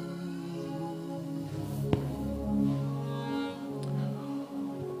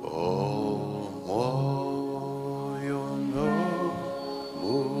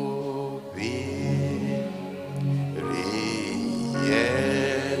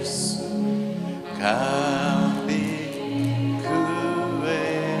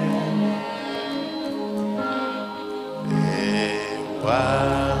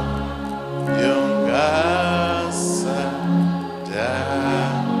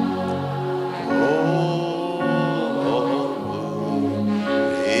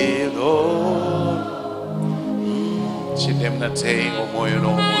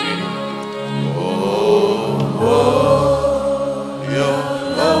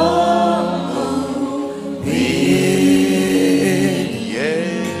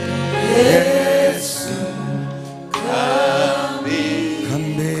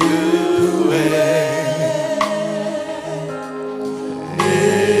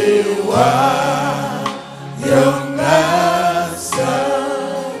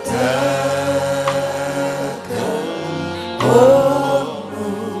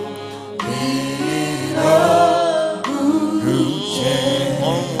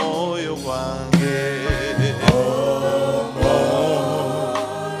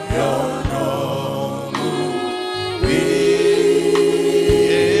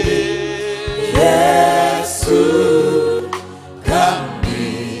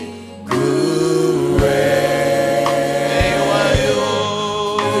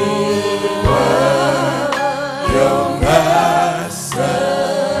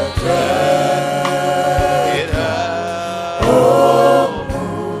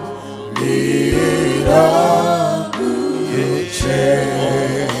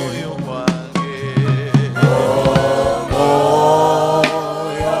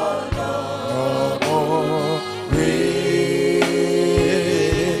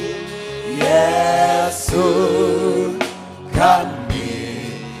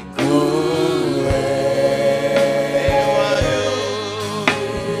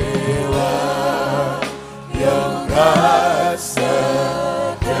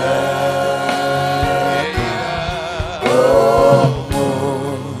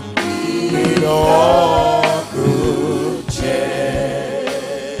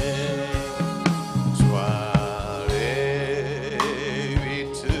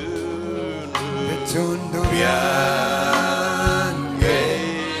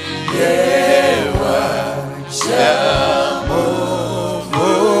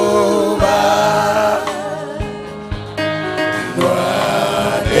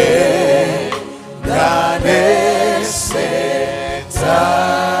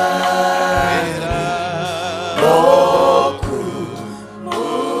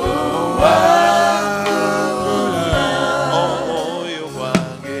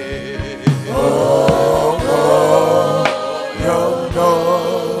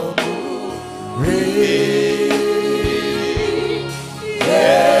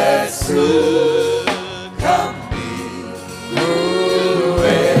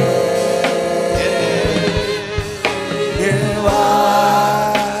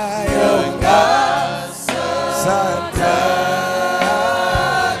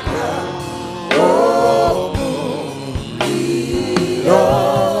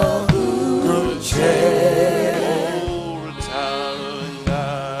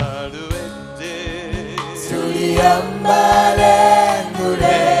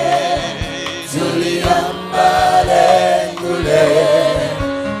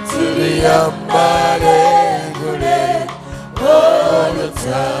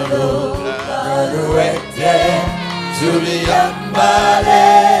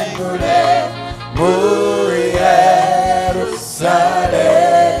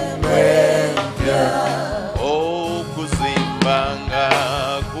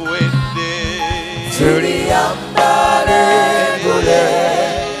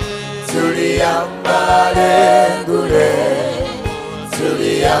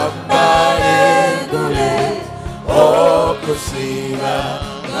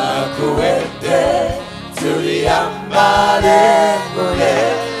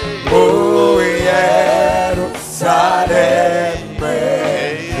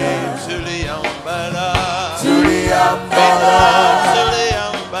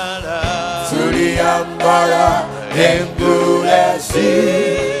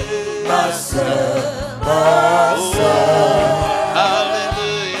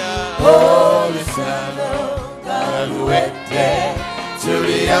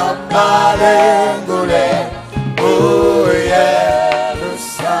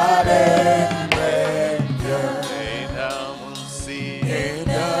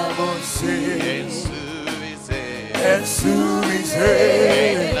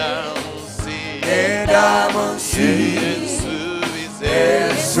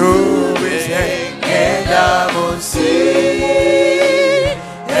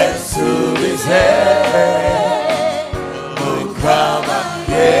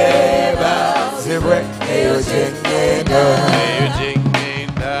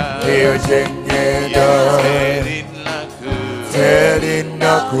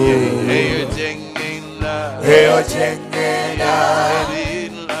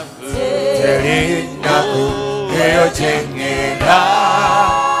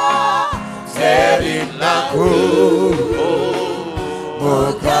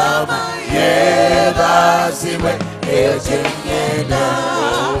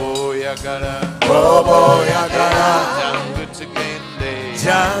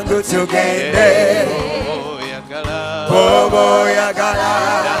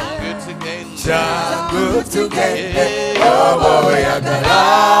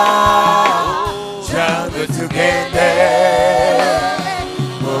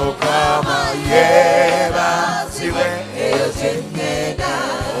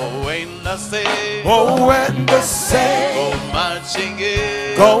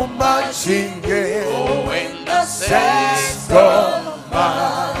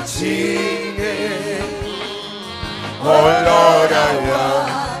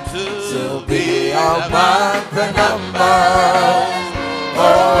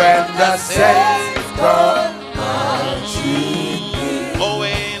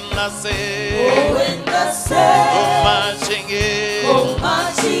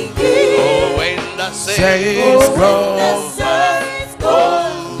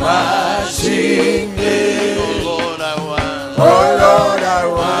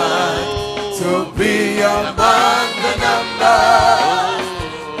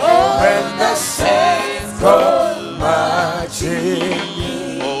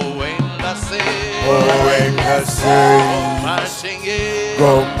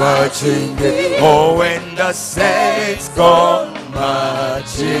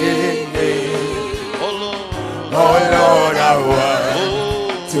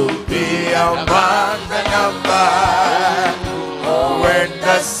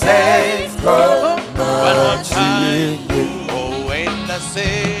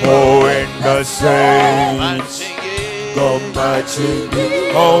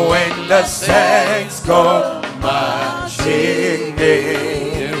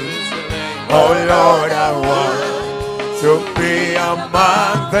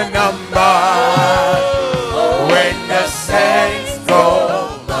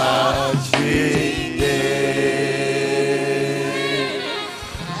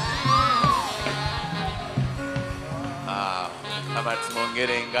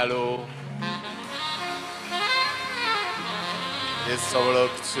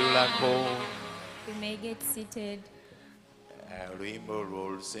 We may get seated.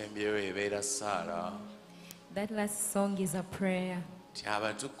 That last song is a prayer.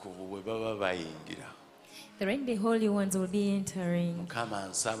 When the holy ones will be entering.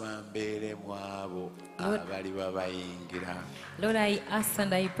 Lord, I ask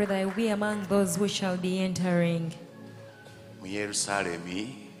and I pray that I will be among those who shall be entering. mu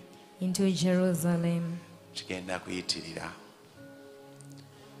Yerusalemi into Jerusalem. kigenda kuyitirira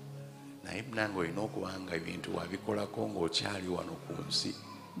naye nange olina okubanga ebintu wabikolako ng'okyali wano ku nsi.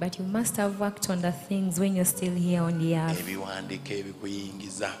 But you must have worked on the things when you're still here on the earth. ebiwandiiko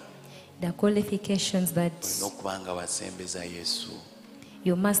ebikuyingiza The qualifications that olina okubanga wasembeza Yesu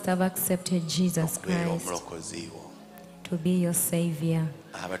you must have accepted Jesus okubeera Christ omulokozi wo. to be your Savior.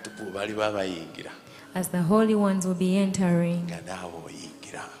 Abatukuvu bali babayingira As the holy ones will be entering, nga naawe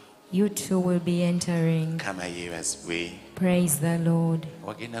oyingira. you too will be entering. Kama yeebazibwe. Praise the Lord.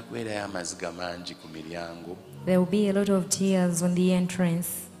 Wagenda kubeerayo amaziga mangi ku miryango There will be a lot of tears on the entrance,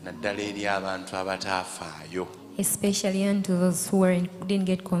 naddala eri abantu abataafaayo especially unto those who didn't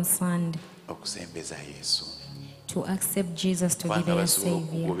get concerned okusembeza Yesu to accept Jesus to be kubanga their basobola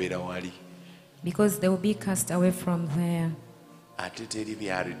Savior, okugobera wali because they will be cast away from there. ate teri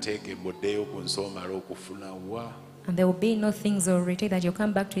byaliteeke boddeyo ku nsi omala okufuna wa And there will be no things or retake that you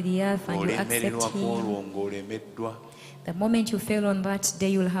come back to the earth and you accept olemererwa Him. kwolwo ng'olemeddwa. The moment you fail on that day,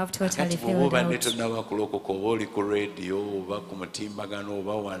 you will have totally Kati bw'oba failed obadde out. tonnaba kulokoka oba oli ku rediyo oba ku mutimbagano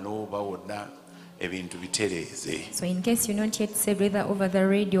oba wano oba wonna ebintu bitereeze. So in case you're not yet saved, whether over the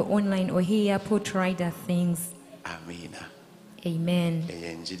radio, online, or here, put right the things. Amiina. Amen.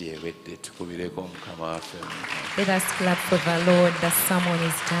 Eyo enjiri ewedde tukubireko Mukama waffe. Let us clap for the Lord. The sermon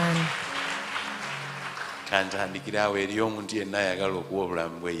is done. Kantandikira awo eri omuntu yenna ayagala okuwa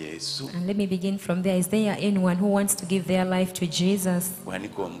obulamu bwe Yesu. And let me begin from there. Is there anyone who wants to give their life to Jesus?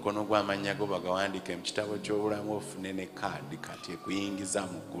 Bwanika omukono gw'amannya go bagawandiike mu kitabo ky'obulamu ofune ne kaadi kati ekuyingiza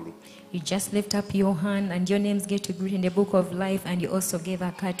mu ggulu. You just lift up your hand and your names get to greet in the book of life, and you also give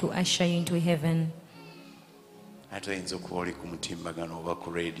a card to usher you into heaven. Ate oyinza okuba oli ku mutimbagano oba ku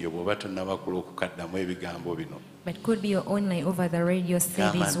rediyo bw'oba tonnaba kulokukaddamu ebigambo bino. But could be you're online over the radio. Say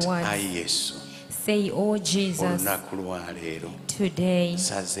Gamba these nti, words. Ayi Yesu, Say, oh Jesus, olunaku lwa leero today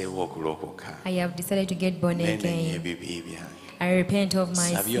nsazeewo okulokoka. I have decided to get born Neenenya again. ebibi byange. I repent of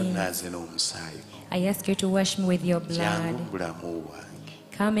my Nsabye sins. onnaaze n'omusaayi gwo. I ask you to wash me with your blood. Jangu bulamu bwange.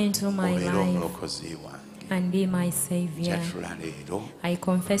 Come into my Obeere life omulokozi wange. and be my Savior. Kyatula leero I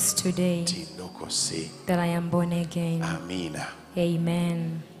confess today nti ndokose. that I am born again. Amiina.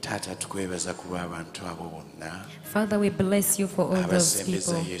 Amen. Taata tukwebaza ku lw'abantu abo bonna Father, we bless you for all those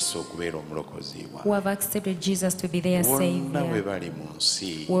abasembeza people Yesu okubeera omulokozi who waabwe. have accepted Jesus to be their Bonna bwe Savior. bali mu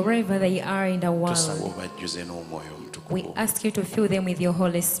nsi Wherever they are in the tusaba world, obajjuze n'omwoyo we omutukuvu ask you to fill them with your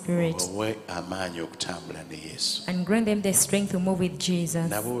Holy Spirit owe amaanyi okutambula ne Yesu. and grant them the strength to move with Jesus,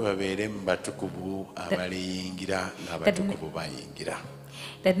 nabo babeere mu batukuvu abaliyingira ng'abatukuvu bayingira.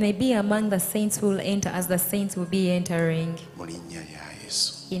 that may be among the saints who will enter as the saints will be entering. Mu linnya lya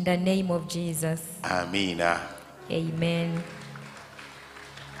Yesu. In the name of Jesus. Amiina. Amen.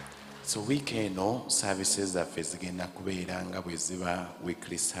 So wiiki eno services zaffe zigenda kubeera nga bwe ziba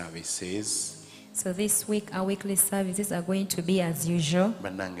weekly services. So this week our weekly services are going to be as usual.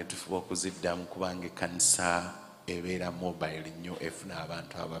 Bannange tufuba okuziddamu kubanga ekkanisa ebeera mobile nnyo efuna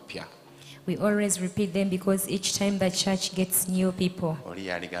abantu abapya. We always repeat them because each time the church gets new people. Oli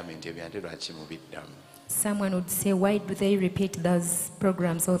yaligambye nti ebyo ate lwaki mubiddamu. Someone would say, why do they repeat those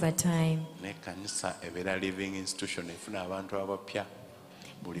programs all the time? N'ekkanisa ebeera living institution efuna abantu abapya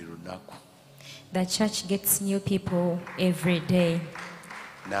buli lunaku. The church gets new people every day.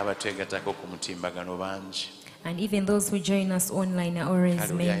 N'abateegatako ku mutimbagano bangi. And even those who join us online are always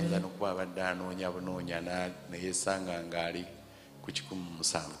Kale oli ayinza many. n'okuba abadde anoonya bunoonya ne yeesanga ng'ali ku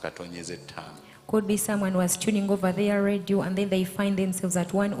 17 katonyeze 5. Could be someone was tuning over their radio and then they find themselves at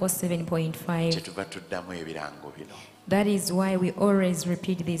 107.5. Kyetuva tuddamu ebirango bino. That is why we always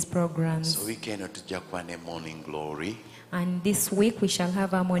repeat these programs. So weekend tujja kuba ne morning glory. And this week we shall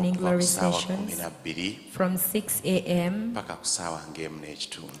have our morning Okuva glory ku ssaawa sessions 12 from 6 a.m. paka ku ssaawa ng'emu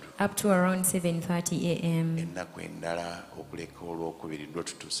n'ekitundu. up to around 7:30 a.m. Ennaku endala okuleka olwokubiri ndo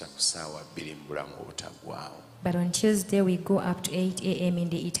tutuusa ku ssaawa 2 mu bulamu obutaggwaawo. But on Tuesday we go up to 8 a.m. in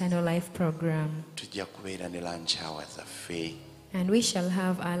the Eternal Life program. Tujja kubeera ne lunch hour zaffe. And we shall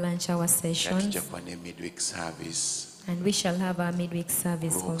have our lunch hour Era sessions. tujja kuba ne midweek service. And we shall have our midweek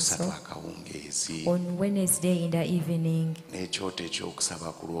service Olwokusatu also akawungeezi. on Wednesday in the evening. N'ekyoto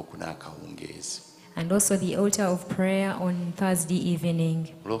ekyokusaba ku lwokuna akawungeezi. And also the altar of prayer on Thursday evening.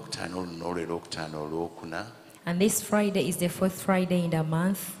 Olwokutaano luno olwokutaano olwokuna And this Friday is the fourth Friday in the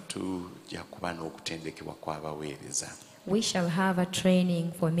month. tujja kuba n'okutendekebwa kw'abaweereza. We shall have a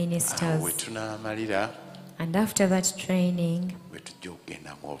training for Awo ministers. we tunaamalira And after that training, we tujja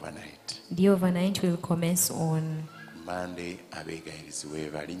okugenda mu overnight. the overnight will commence on Ku Monday abeegayiriziwe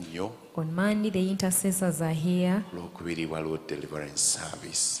bali nnyo. On Monday the intercessors are here. Olwokubiri waliwo deliverance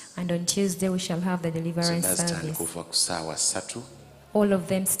service. And on Tuesday we shall have the deliverance service. Kuva ku ssaawa 3. All of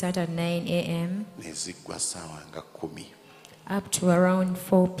them start at 9 a.m. neziggwa ssaawa nga 10. up to around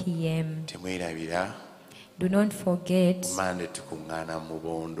 4 p.m. Temwerabira. Do not forget. Monday tukuŋŋaana mu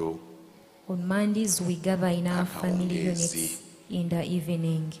Bondo. On Mondays we gather in our family units in the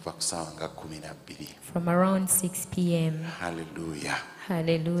evening from around 6 p.m. Hallelujah.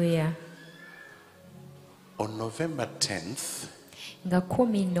 Hallelujah. On November 10th,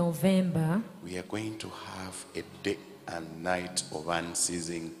 November, we are going to have a day and night of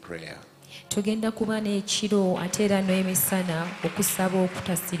unceasing prayer. Tugenda kuba n'ekiro ate era n'emisana okusaba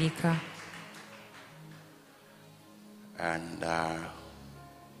okutasirika. And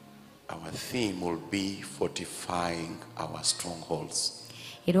our theme will be fortifying our strongholds.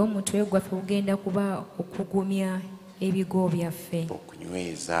 Era omutwe gwaffe gugenda kuba okugumya ebigo byaffe.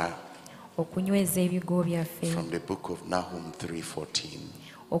 Okunyweza ebigo byaffe. From the book of Nahum 3:14.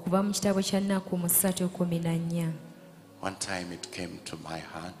 Okuva mu kitabo kya Nahum 3:14. One time it came to my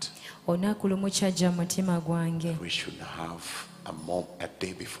heart. Olunaku lumu kyajja mu mutima gwange. We should have a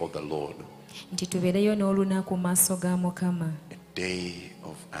day before the Lord. Nti tubeereyo n'olunaku mu maaso ga Mukama. Day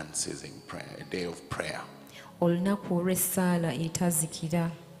of unceasing prayer, a day of prayer. Olunaku olw'essaala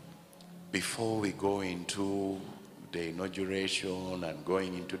etazikira. Before we go into the inauguration and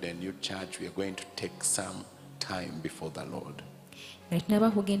going into the new church, we are going to take some time before the Lord.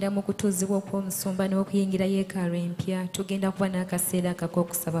 Tunaba kugenda mu kutuuzibwa okw'omusumba n'okuyingira yeekaalu empya, tugenda kuba n'akaseera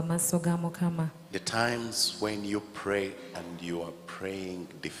ak'okusaba maaso ga Mukama. The times when you pray and you are praying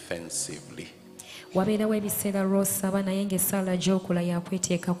defensively. Wabeerawo ebiseera lw'osaba naye ng'essaala gy'okola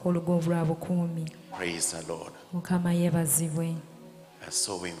yakweteekako olugo lwa bukuumi. Praise the Lord. Mukama yeebazibwe. And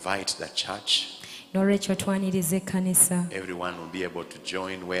so we invite the church. N'olwekyo twaniriza ekkanisa. Everyone will be able to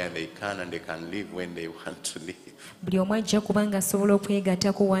join where they can and they can leave when they want to leave. Buli omu ajja kuba ng'asobola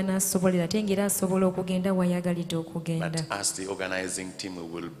okwegattako w'anaasobolera ate ng'era asobola okugenda w'ayagalidde okugenda. But as the organizing team, we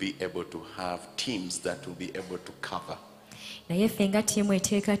will be able to have teams that will be able to cover. Naye ffe nga ttiimu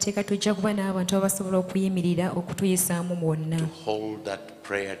eteekateeka tujja kuba n'abantu abasobola okuyimirira okutuyisaamu mwonna. To hold that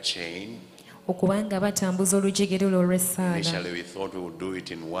prayer chain. Okubanga batambuza olujegere olw'essaala. Initially we thought we would do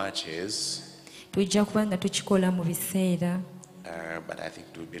it in watches. Tujja kuba nga tukikola mu biseera. But I think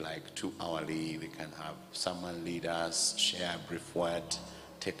it will be like 2 hourly. We can have someone lead us, share a brief word,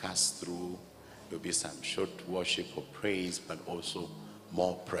 take us through. There will be some short worship or praise, but also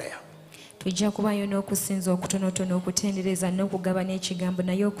more prayer. Tujja kubayo n'okusinza okutonotono okutendereza n'okugaba n'ekigambo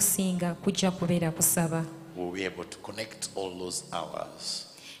naye okusinga kujja kubeera kusaba. We'll be able to connect all those hours.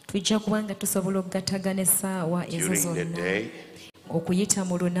 Tujja kuba nga tusobola okugattagana essaawa ezo zonna. Okuyita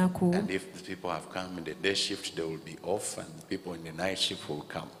mu lunaku. And if the people have come in the day shift, they will be off, and the people in the night shift will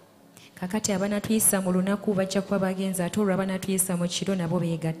come. Kakati abanatuyisa mu lunaku bajja kuba bagenza ate olwo abanatuyisa mu kiro nabo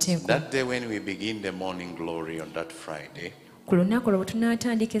beegatteko. That day when we begin the morning glory on that Friday. Ku lunaku olwo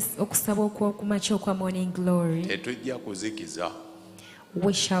tunaatandika okusaba okw'okumakya okwa morning glory. Tetujja kuzikiza.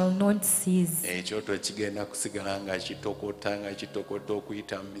 We shall not cease. Ekyoto kigenda kusigala nga kitokota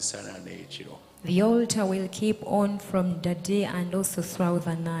okuyita mu misana n'ekiro. The altar will keep on from the day and also throughout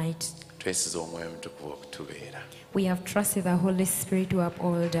the night. We have trusted the Holy Spirit to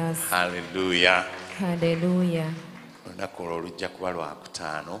uphold us. Hallelujah. Hallelujah.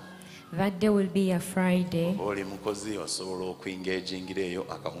 That day will be a Friday.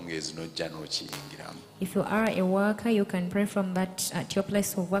 If you are a worker, you can pray from that at your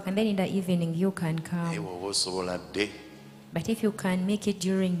place of work, and then in the evening you can come. But if you can make it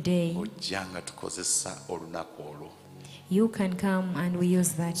during day, you can come and we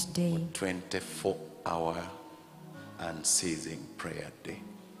use that day. 24-hour unceasing prayer day.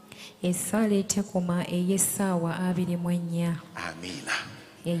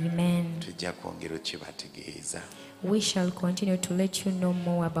 Amen. We shall continue to let you know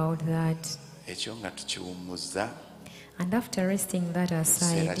more about that. And after resting that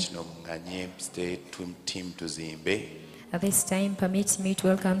aside, at this time, permit me to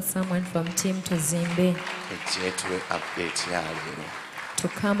welcome someone from Team Tuzimbe to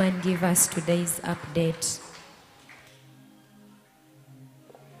come and give us today's update.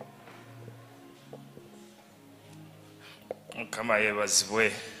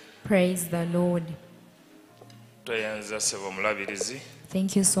 Praise the Lord.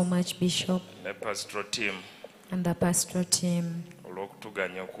 Thank you so much, Bishop, and the pastoral team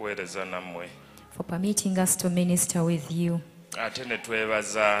for permitting us to minister with you.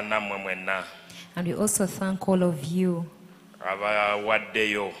 And we also thank all of you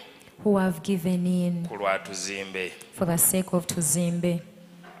who have given in for the sake of Tuzimbe.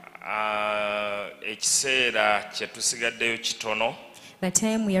 The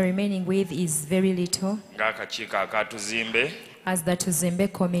time we are remaining with is very little. As the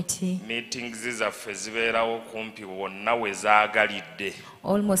Tuzimbe committee,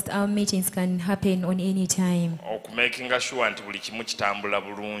 almost our meetings can happen on any time to make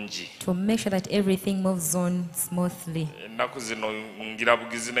sure that everything moves on smoothly.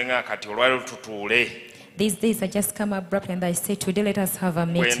 These days I just come abruptly and I say, today let us have a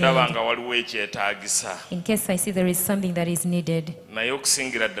meeting in case I see there is something that is needed.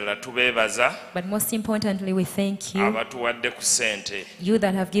 But most importantly, we thank you, you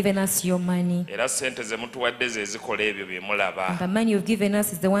that have given us your money. And the money you've given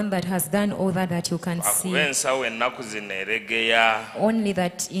us is the one that has done all that you can see. Only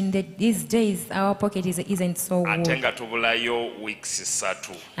that in these days our pocket isn't so good.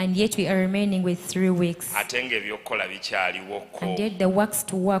 And yet we are remaining with 3 weeks. And yet the works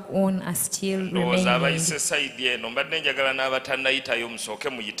to work on are still remaining.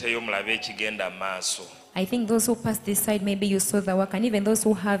 I think those who passed this side, maybe you saw the work, and even those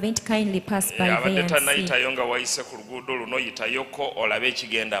who haven't, kindly pass by there and see.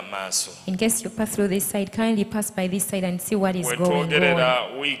 In case you pass through this side, kindly pass by this side and see what is going on.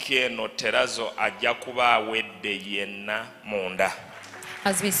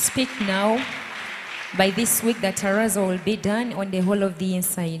 As we speak now, by this week, the terrazzo will be done on the whole of the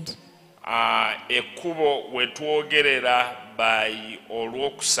inside. By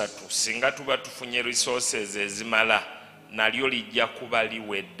olwokusatu singa tuba tufunye resources ezimala nalyo lijja kuba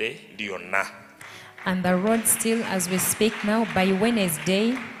liwedde lyonna. And the road still, as we speak now, by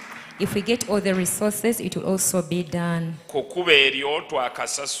Wednesday, if we get all the resources, it will also be done. Kukuba eryo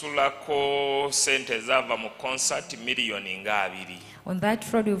twakasasulako sente zava mu concert miliyoni nga 2. On that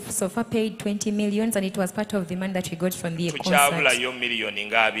road, we've so far paid 20 million, and it was part of the money that we got from the concert.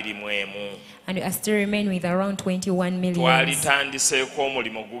 And we are still remaining with around 21 million.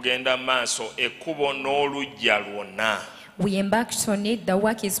 We embarked on it. The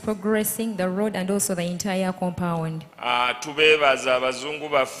work is progressing, the road and also the entire compound.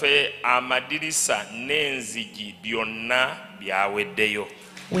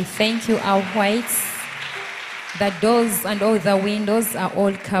 We thank you, our whites. The doors and all the windows are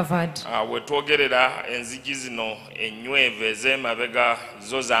all covered.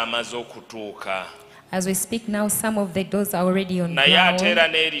 As we speak now, some of the doors are already on ground.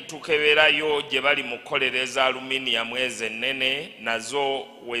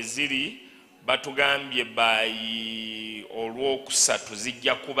 Batugambye by olwokusatu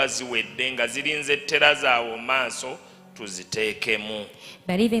zijja kuba ziwedde nga zirinze teraza awo maaso tuziteekemu.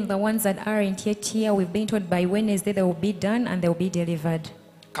 But even the ones that aren't yet here, we've been told by Wednesday they will be done and they will be delivered.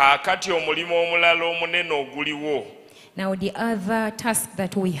 Kaakati omulimu omulala omunene oguliwo. Now the other task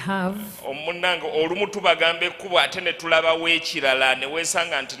that we have, omunnange olumu tubagamba ekkubo ate ne tulabawo ekirala ne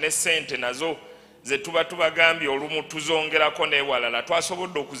weesanga nti ne ssente nazo ze tuba tubagambye olumu tuzongerako n'ewalala.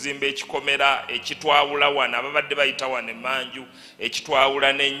 Twasobodde okuzimba ekikomera ekitwawula wano ababadde bayita wano emanju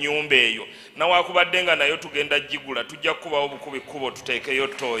ekitwawula n'ennyumba eyo nawakubadde nga nayo tugenda gigula tujja kubawo bukubi kkubo tuteekeyo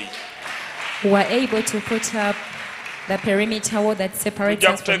toyi. We are able to put up the perimeter wall that separates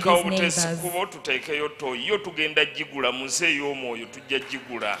us from these neighbors.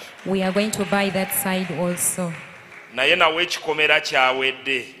 We are going to buy that side also. But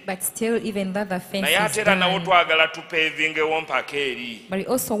still, even that the fence is done. But we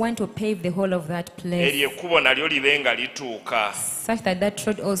also want to pave the whole of that place, such that that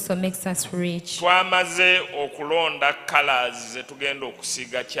road also makes us rich.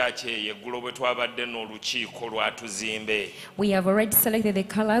 We have already selected the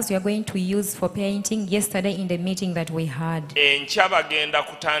colors we are going to use for painting yesterday in the meeting that we had.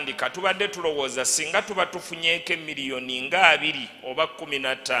 Miliyoni nga 2 oba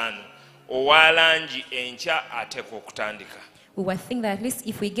 15 owalangi enkya ateka okutandika. We were thinking that at least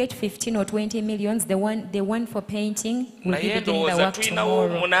if we get 15 or 20 millions, the one for painting will be beginning the work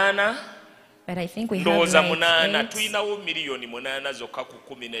tomorrow. But I think we have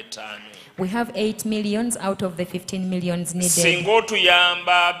we have 8 millions out of the 15 millions needed. Singo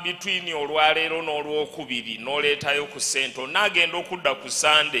tuyamba between olwaleero n'olwokubiri n'oleetayo ku sente onagenda okudda ku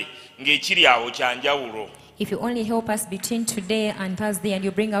Sunday ng'ekiri awo kyanjawulo. If you only help us between today and Thursday and you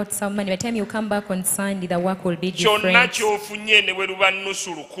bring out some money, by the time you come back on Sunday, the work will be different.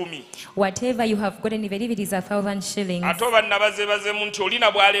 Whatever you have gotten, even if it is 1,000 shillings.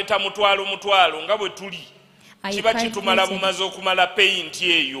 Kiba kitumala bumaze okumala paint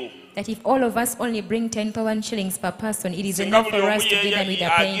eyo that if all of us only bring 10,000 shillings per person, it is enough for us to give them with a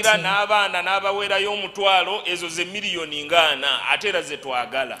painting.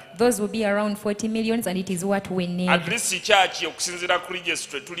 Those will be around 40 millions, and it is what we need. At least church okusinzira ku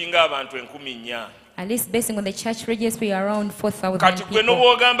registry tulinga abantu 10,000. At least basing on the church registry, around 4,000 Kati gwe people.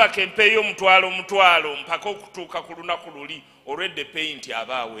 n'obwogamba kempeeyo omutwalo mpaka okutuuka ku lunaku luli already paint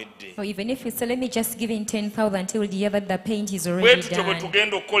aba awedde. So even if you say, let me just give in 10,000 until the year that the paint is already Bwe tutyo bwe done.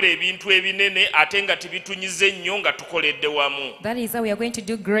 tugenda okukola ebintu ebinene ate nga tibitunyize nnyo nga tukoledde wamu. That is how we are going to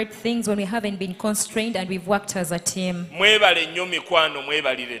do great things when we haven't been constrained and we've worked as a team. Mwebale nnyo mikwano,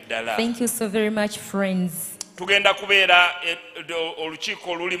 mwebalire ddala. Thank you so very much, friends. Tugenda kubeera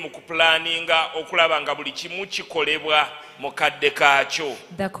olukiiko oluli mu kupulaninga okulaba nga buli kimu kikolebwa mu kadde kaakyo.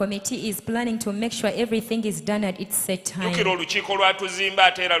 The committee is planning to make sure everything is done at its set time. Jukira olukiiko lwatuzimba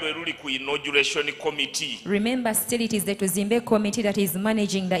ate era lwe luli ku inauguration committee. Remember, still it is the Tuzimbe committee that is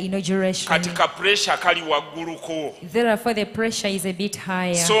managing the inauguration. Kati ka pressure kali wagguluko. Therefore, the pressure is a bit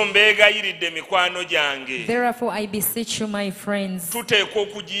higher. So mbeegayiridde mikwano gyange. Therefore, I beseech you, my friends, tuteekwa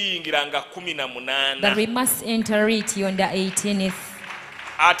okugiyingira nga 18. that we must enter it on the 18th.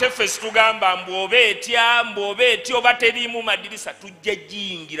 Ate ffe situgamba mbw'oba etya oba teriimu madirisa tujja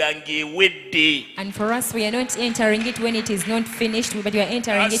giyingira ng'ewedde. And for us, we are not entering it when it is not finished, but we are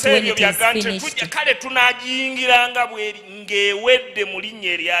entering it when it is finished. Kale tunaagiyingiranga ng'ewedde mu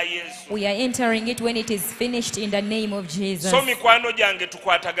linnya erya Yesu. We are entering it when it is finished in the name of Jesus. So mikwano gyange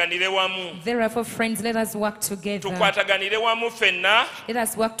tukwataganire wamu. Therefore, friends, let us work together. Tukwataganire wamu ffenna. Let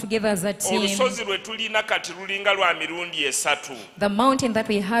us work together as a team. Olusozi lwe tulina kati lulinga lwa mirundi esatu. The mountain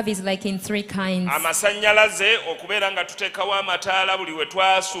that we have is like in 3 kinds. Amasannyalaze okubeera nga tuteekawo amataala buli we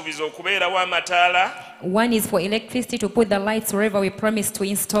twasuubiza okubeerawo amataala. One is for electricity, to put the lights wherever we promised to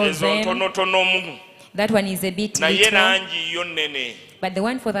install Ezo them. ntonotonomu. That one is a bit Naye little. langi yo nnene. But the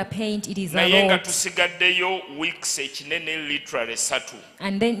one for the paint, it is a Naye nga lot. tusigaddeyo weeks ekinene literally 3.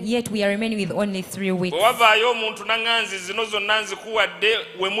 And then yet we are remaining with only 3 weeks. Bwe wavaayo omuntu naŋŋanzi zino zonna nzikuwadde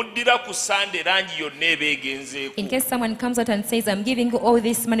we muddira ku Sunday langi yonna eba egenzeeko. In case someone comes out and says, I'm giving you all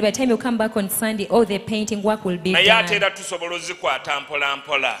this money, by the time you come back on Sunday, all the painting work will be Naye ate done. era tusobola ozikwata mpola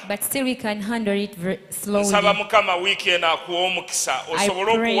mpola. But still we can handle it very slowly. Nsaba Mukama wiiki eno akuwa omukisa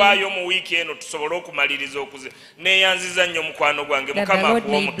osobole pray okuwaayo mu wiiki eno tusobole okumaliriza okuze. Neeyanziza nnyo mukwano gwange that the Mukama Lord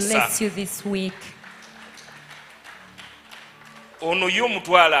akuwa may omukisa. bless you this week. Ono ye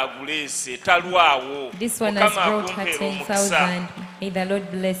omutwalo aguleese talwawo. This one has Mukama brought her akumpeera 10,000. omukisa. May the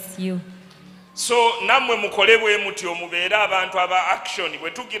Lord bless you. So nammwe mukole bwe mutyo mubeere abantu aba action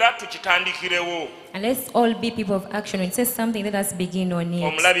bwe tugira tukitandikirewo. And let's all be people of action. When it says something, let us begin on it.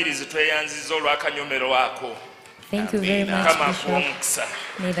 Omulabirizi tweyanziza olw'akanyomero ako. Thank you very much, Mukama akuwa Bishop. omukisa.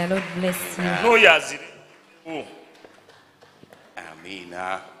 May the Lord bless you. N'oyazire.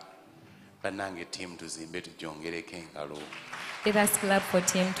 Amiina. Bannange ttiimu tuzimbe tugyongereko engalo. Let us clap for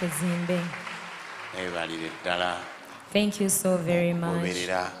Team Tuzimbe. Neebalire ddala. Thank you so very much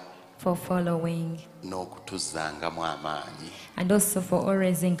Goberera for following n'okutuzzangamu amaanyi. and also for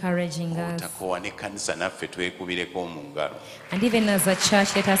always encouraging us. Takowa n'ekkanisa naffe twekubireko mu ngalo. And even as a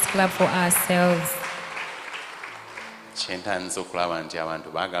church, let us clap for ourselves. Kye ntandise okulaba nti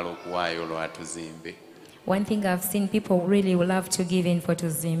abantu baagala okuwaayo olwatuzimbe. One thing I've seen, people really love to give in for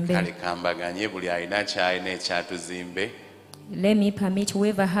Tuzimbe. Kale kambaganye buli alina kyalina ekyatuzimbe. Let me permit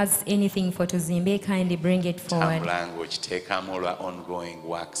whoever has anything for Tuzimbe, kindly bring it forward. Tambula ng'okiteekamu olwa ongoing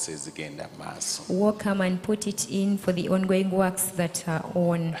works ezigenda mu maaso. Welcome and put it in for the ongoing works that are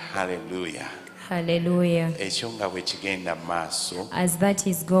on. Hallelujah. Hallelujah. Ekyo nga bwe kigenda mu maaso. As that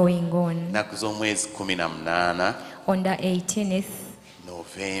is going on, Nnaku z'omwezi 18 on the 18th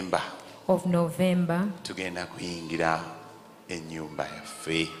November of November, tugenda kuyingira ennyumba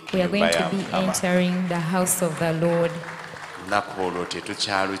yaffe. we are going ennyumba to ya be Mukama. entering the house of the Lord. Lunaku olwo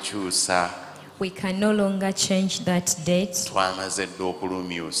tetukyalukyusa. We can no longer change that date. Twamaze dda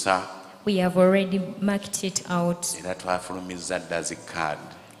okulumyusa We have already marked it out era twafulumizza dda zi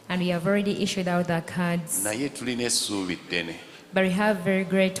kaadi. and we have already issued out the cards. Naye tulina essuubi ddene But we have very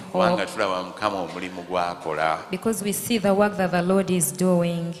great kubanga hope tulaba Mukama omulimu gw'akola. because we see the work that the Lord is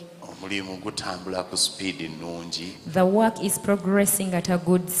doing. Omulimu gutambula ku sipiidi nnungi. The work is progressing at a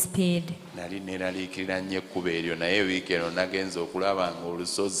good speed. Nali neeraliikirira nnyo ekkubo eryo naye wiiki eno nagenze okulaba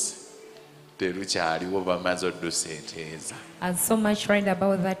ng'olusozi terukyaliwo bamaze odduseeteeza. I so much read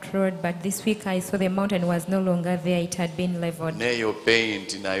about that road, but this week I saw the mountain was no longer there, it had been leveled. N'eyo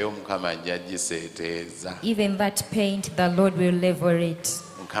peyinti nayo Mukama ajja giseeteeza. Even that paint, the Lord will level it.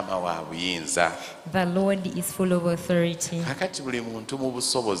 Mukama wa buyinza. The Lord is full of authority. Kakati buli muntu mu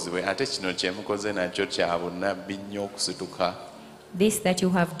busobozi bwe ate kino kye mukoze nakyo kya bunnabbi nnyo okusituka This that you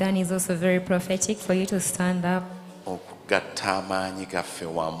have done is also very prophetic for you to stand up,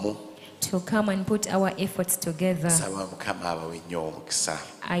 to come and put our efforts together.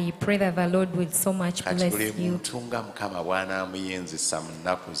 I pray that the Lord will so much bless you.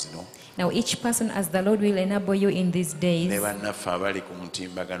 Now each person as the Lord will enable you in these days,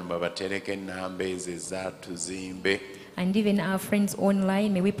 and even our friends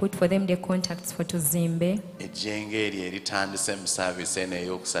online, may we put for them the contacts for Tuzimbe,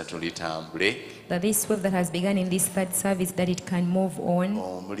 that this work that has begun in this third service, that it can move on.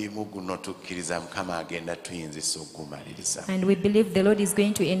 And we believe the Lord is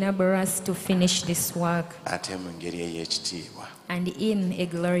going to enable us to finish this work, and in a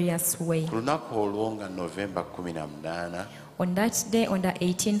glorious way. On that day, on the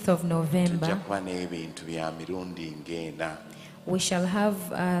 18th of November, we shall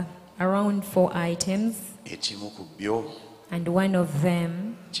have around 4 items, and one of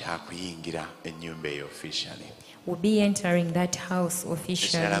them will be entering that house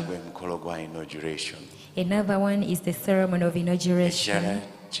officially. Another one is the ceremony of inauguration.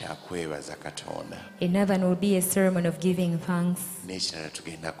 Another one will be a ceremony of giving thanks.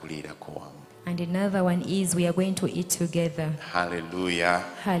 And another one is we are going to eat together. Hallelujah.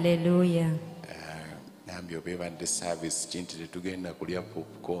 Hallelujah.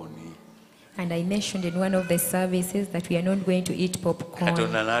 And I mentioned in one of the services that we are not going to eat popcorn.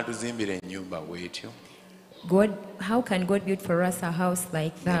 God, how can God build for us a house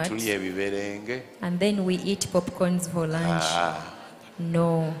like that, and then we eat popcorns for lunch?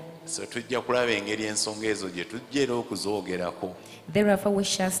 No. Therefore, we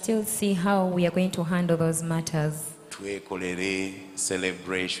shall still see how we are going to handle those matters.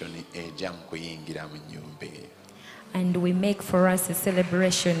 And we make for us a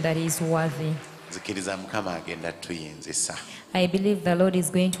celebration that is worthy. I believe the Lord is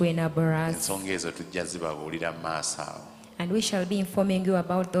going to enable us. And we shall be informing you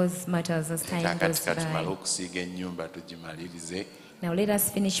about those matters as time goes by. Now let us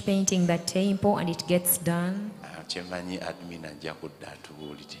finish painting that temple and it gets done.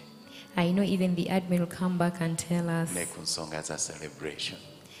 I know even the admin will come back and tell us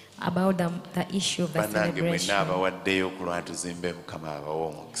about the issue of the celebration.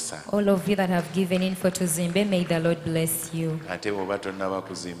 All of you that have given in for Tuzimbe, may the Lord bless you.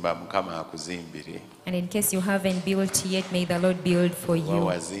 And in case you haven't built yet, may the Lord build for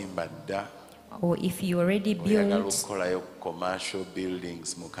you. Or if you already built,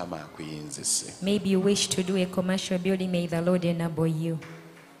 maybe you wish to do a commercial building, may the Lord enable you.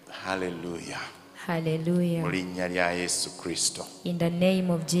 Hallelujah. Hallelujah. In the name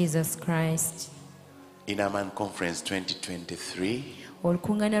of Jesus Christ. Inaman Conference 2023.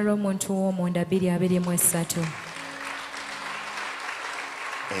 Olukungana lw'omuntu w'omunda 2023.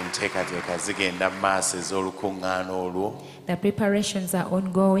 The preparations are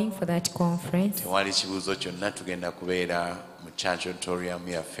ongoing for that conference.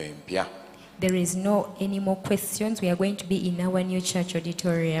 There is no any more questions. We are going to be in our new church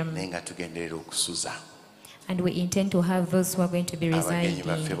auditorium. And we intend to have those who are going to be residing.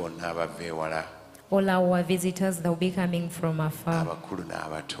 All our visitors that will be coming from afar.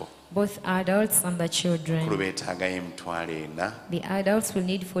 Both adults and the children. The adults will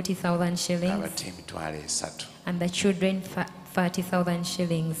need 40,000 shillings. And the children 30,000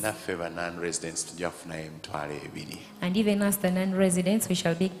 shillings. And even as the non-residents, we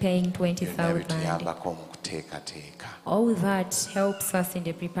shall be paying 20,000. All that helps us in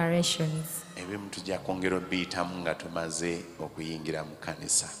the preparations.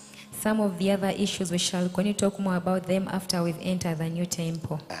 Some of the other issues we shall continue to talk more about them after we've entered the new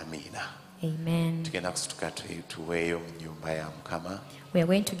temple. Amen. We are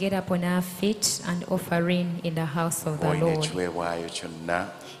going to get up on our feet and offering in the house of the Lord.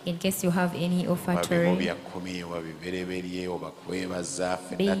 In case you have any offertory,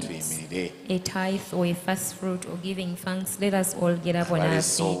 be it a tithe or a first fruit or giving thanks, let us all get up on our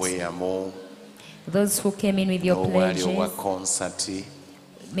feet. Those who came in with your pledges,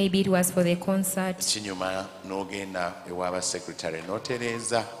 maybe it was for the concert.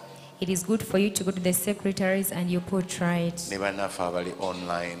 It is good for you to go to the secretaries and you put right.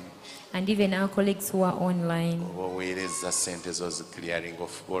 And even our colleagues who are online.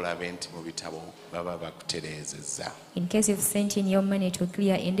 In case you've sent in your money to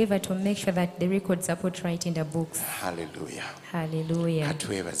clear, endeavor to make sure that the records are put right in the books. Hallelujah. Hallelujah.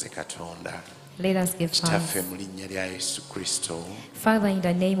 Let us give thanks. Father, in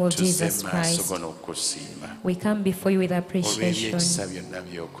the name of Jesus Christ, we come before you with appreciation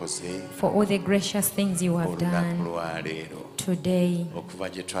for all the gracious things you have done today, okuva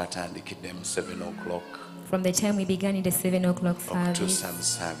gye twatandikidde mu 7 o'clock from the time we began in the 7 o'clock service okutuusa mu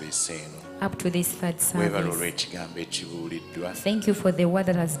service eno. up to this third Weebale service. olw'ekigambo ekibuuliddwa Thank you for the word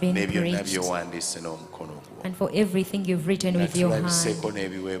that has been ne byonna preached by'owandiise n'omukono gwo. and for everything you've written with your hand. Tulabiseeko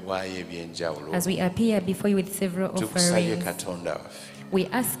n'ebiweebwayo eby'enjawulo. As we appear before you with several Tukusabye offerings, Katonda waffe we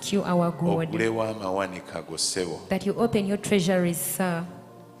ask you, our God, ogulewo amawanika go ssebo that you open your treasuries, sir,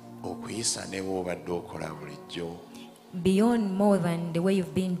 okuyisa ne bw'obadde okola bulijjo beyond more than the way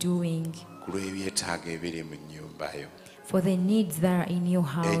you've been doing, ku lw'ebyetaago ebiri mu nnyumba yo. for the needs that are in your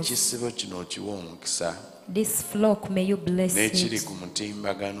house. Ekisibo kino okiwa omukisa This flock, may you bless n'ekiri it, ku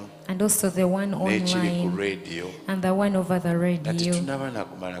mutimbagano and also the one n'ekiri ku online rediyo and the one over the nga radio, tetunaba na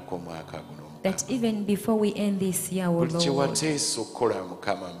kumalako mwaka guno. that even before we end this year, O Buli kye Lord, wateesa okukola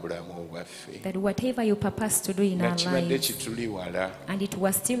Mukama mu bulamu bwaffe that whatever you purpose to do in nga our kibadde lives, kituli wala, and it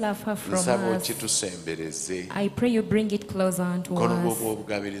was still afar from nsaba us, okitusembereze. I pray you bring it closer unto Mukono gwo us.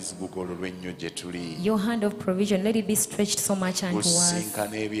 gw'obugabirizi gugololwe ennyo gye tuli. Your hand of provision, let it be stretched so much unto us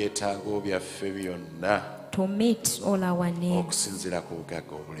Gusinkana ebyetaago byaffe byonna to meet all our needs, okusinziira ku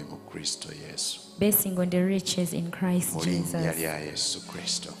bugagga obuli mu Kristo Yesu. basing on the riches in Christ Mu linnya Jesus. lya Yesu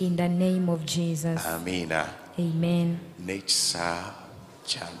Kristo. In the name of Jesus. Amiina. Amen. N'ekisa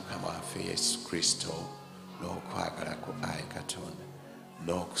kya Mukama waffe Yesu Kristo n'okwagala ku Ayi Katonda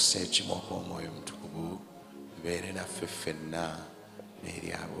n'okusa ekimu okw'Omwoyo Omutukuvu bibeere naffe ffenna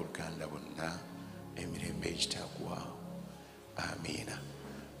n'eri abooluganda bonna emirembe ekitaggwaawo. Amiina.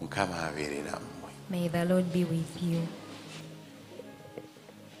 Mukama abeere nammwe. May the Lord be with you.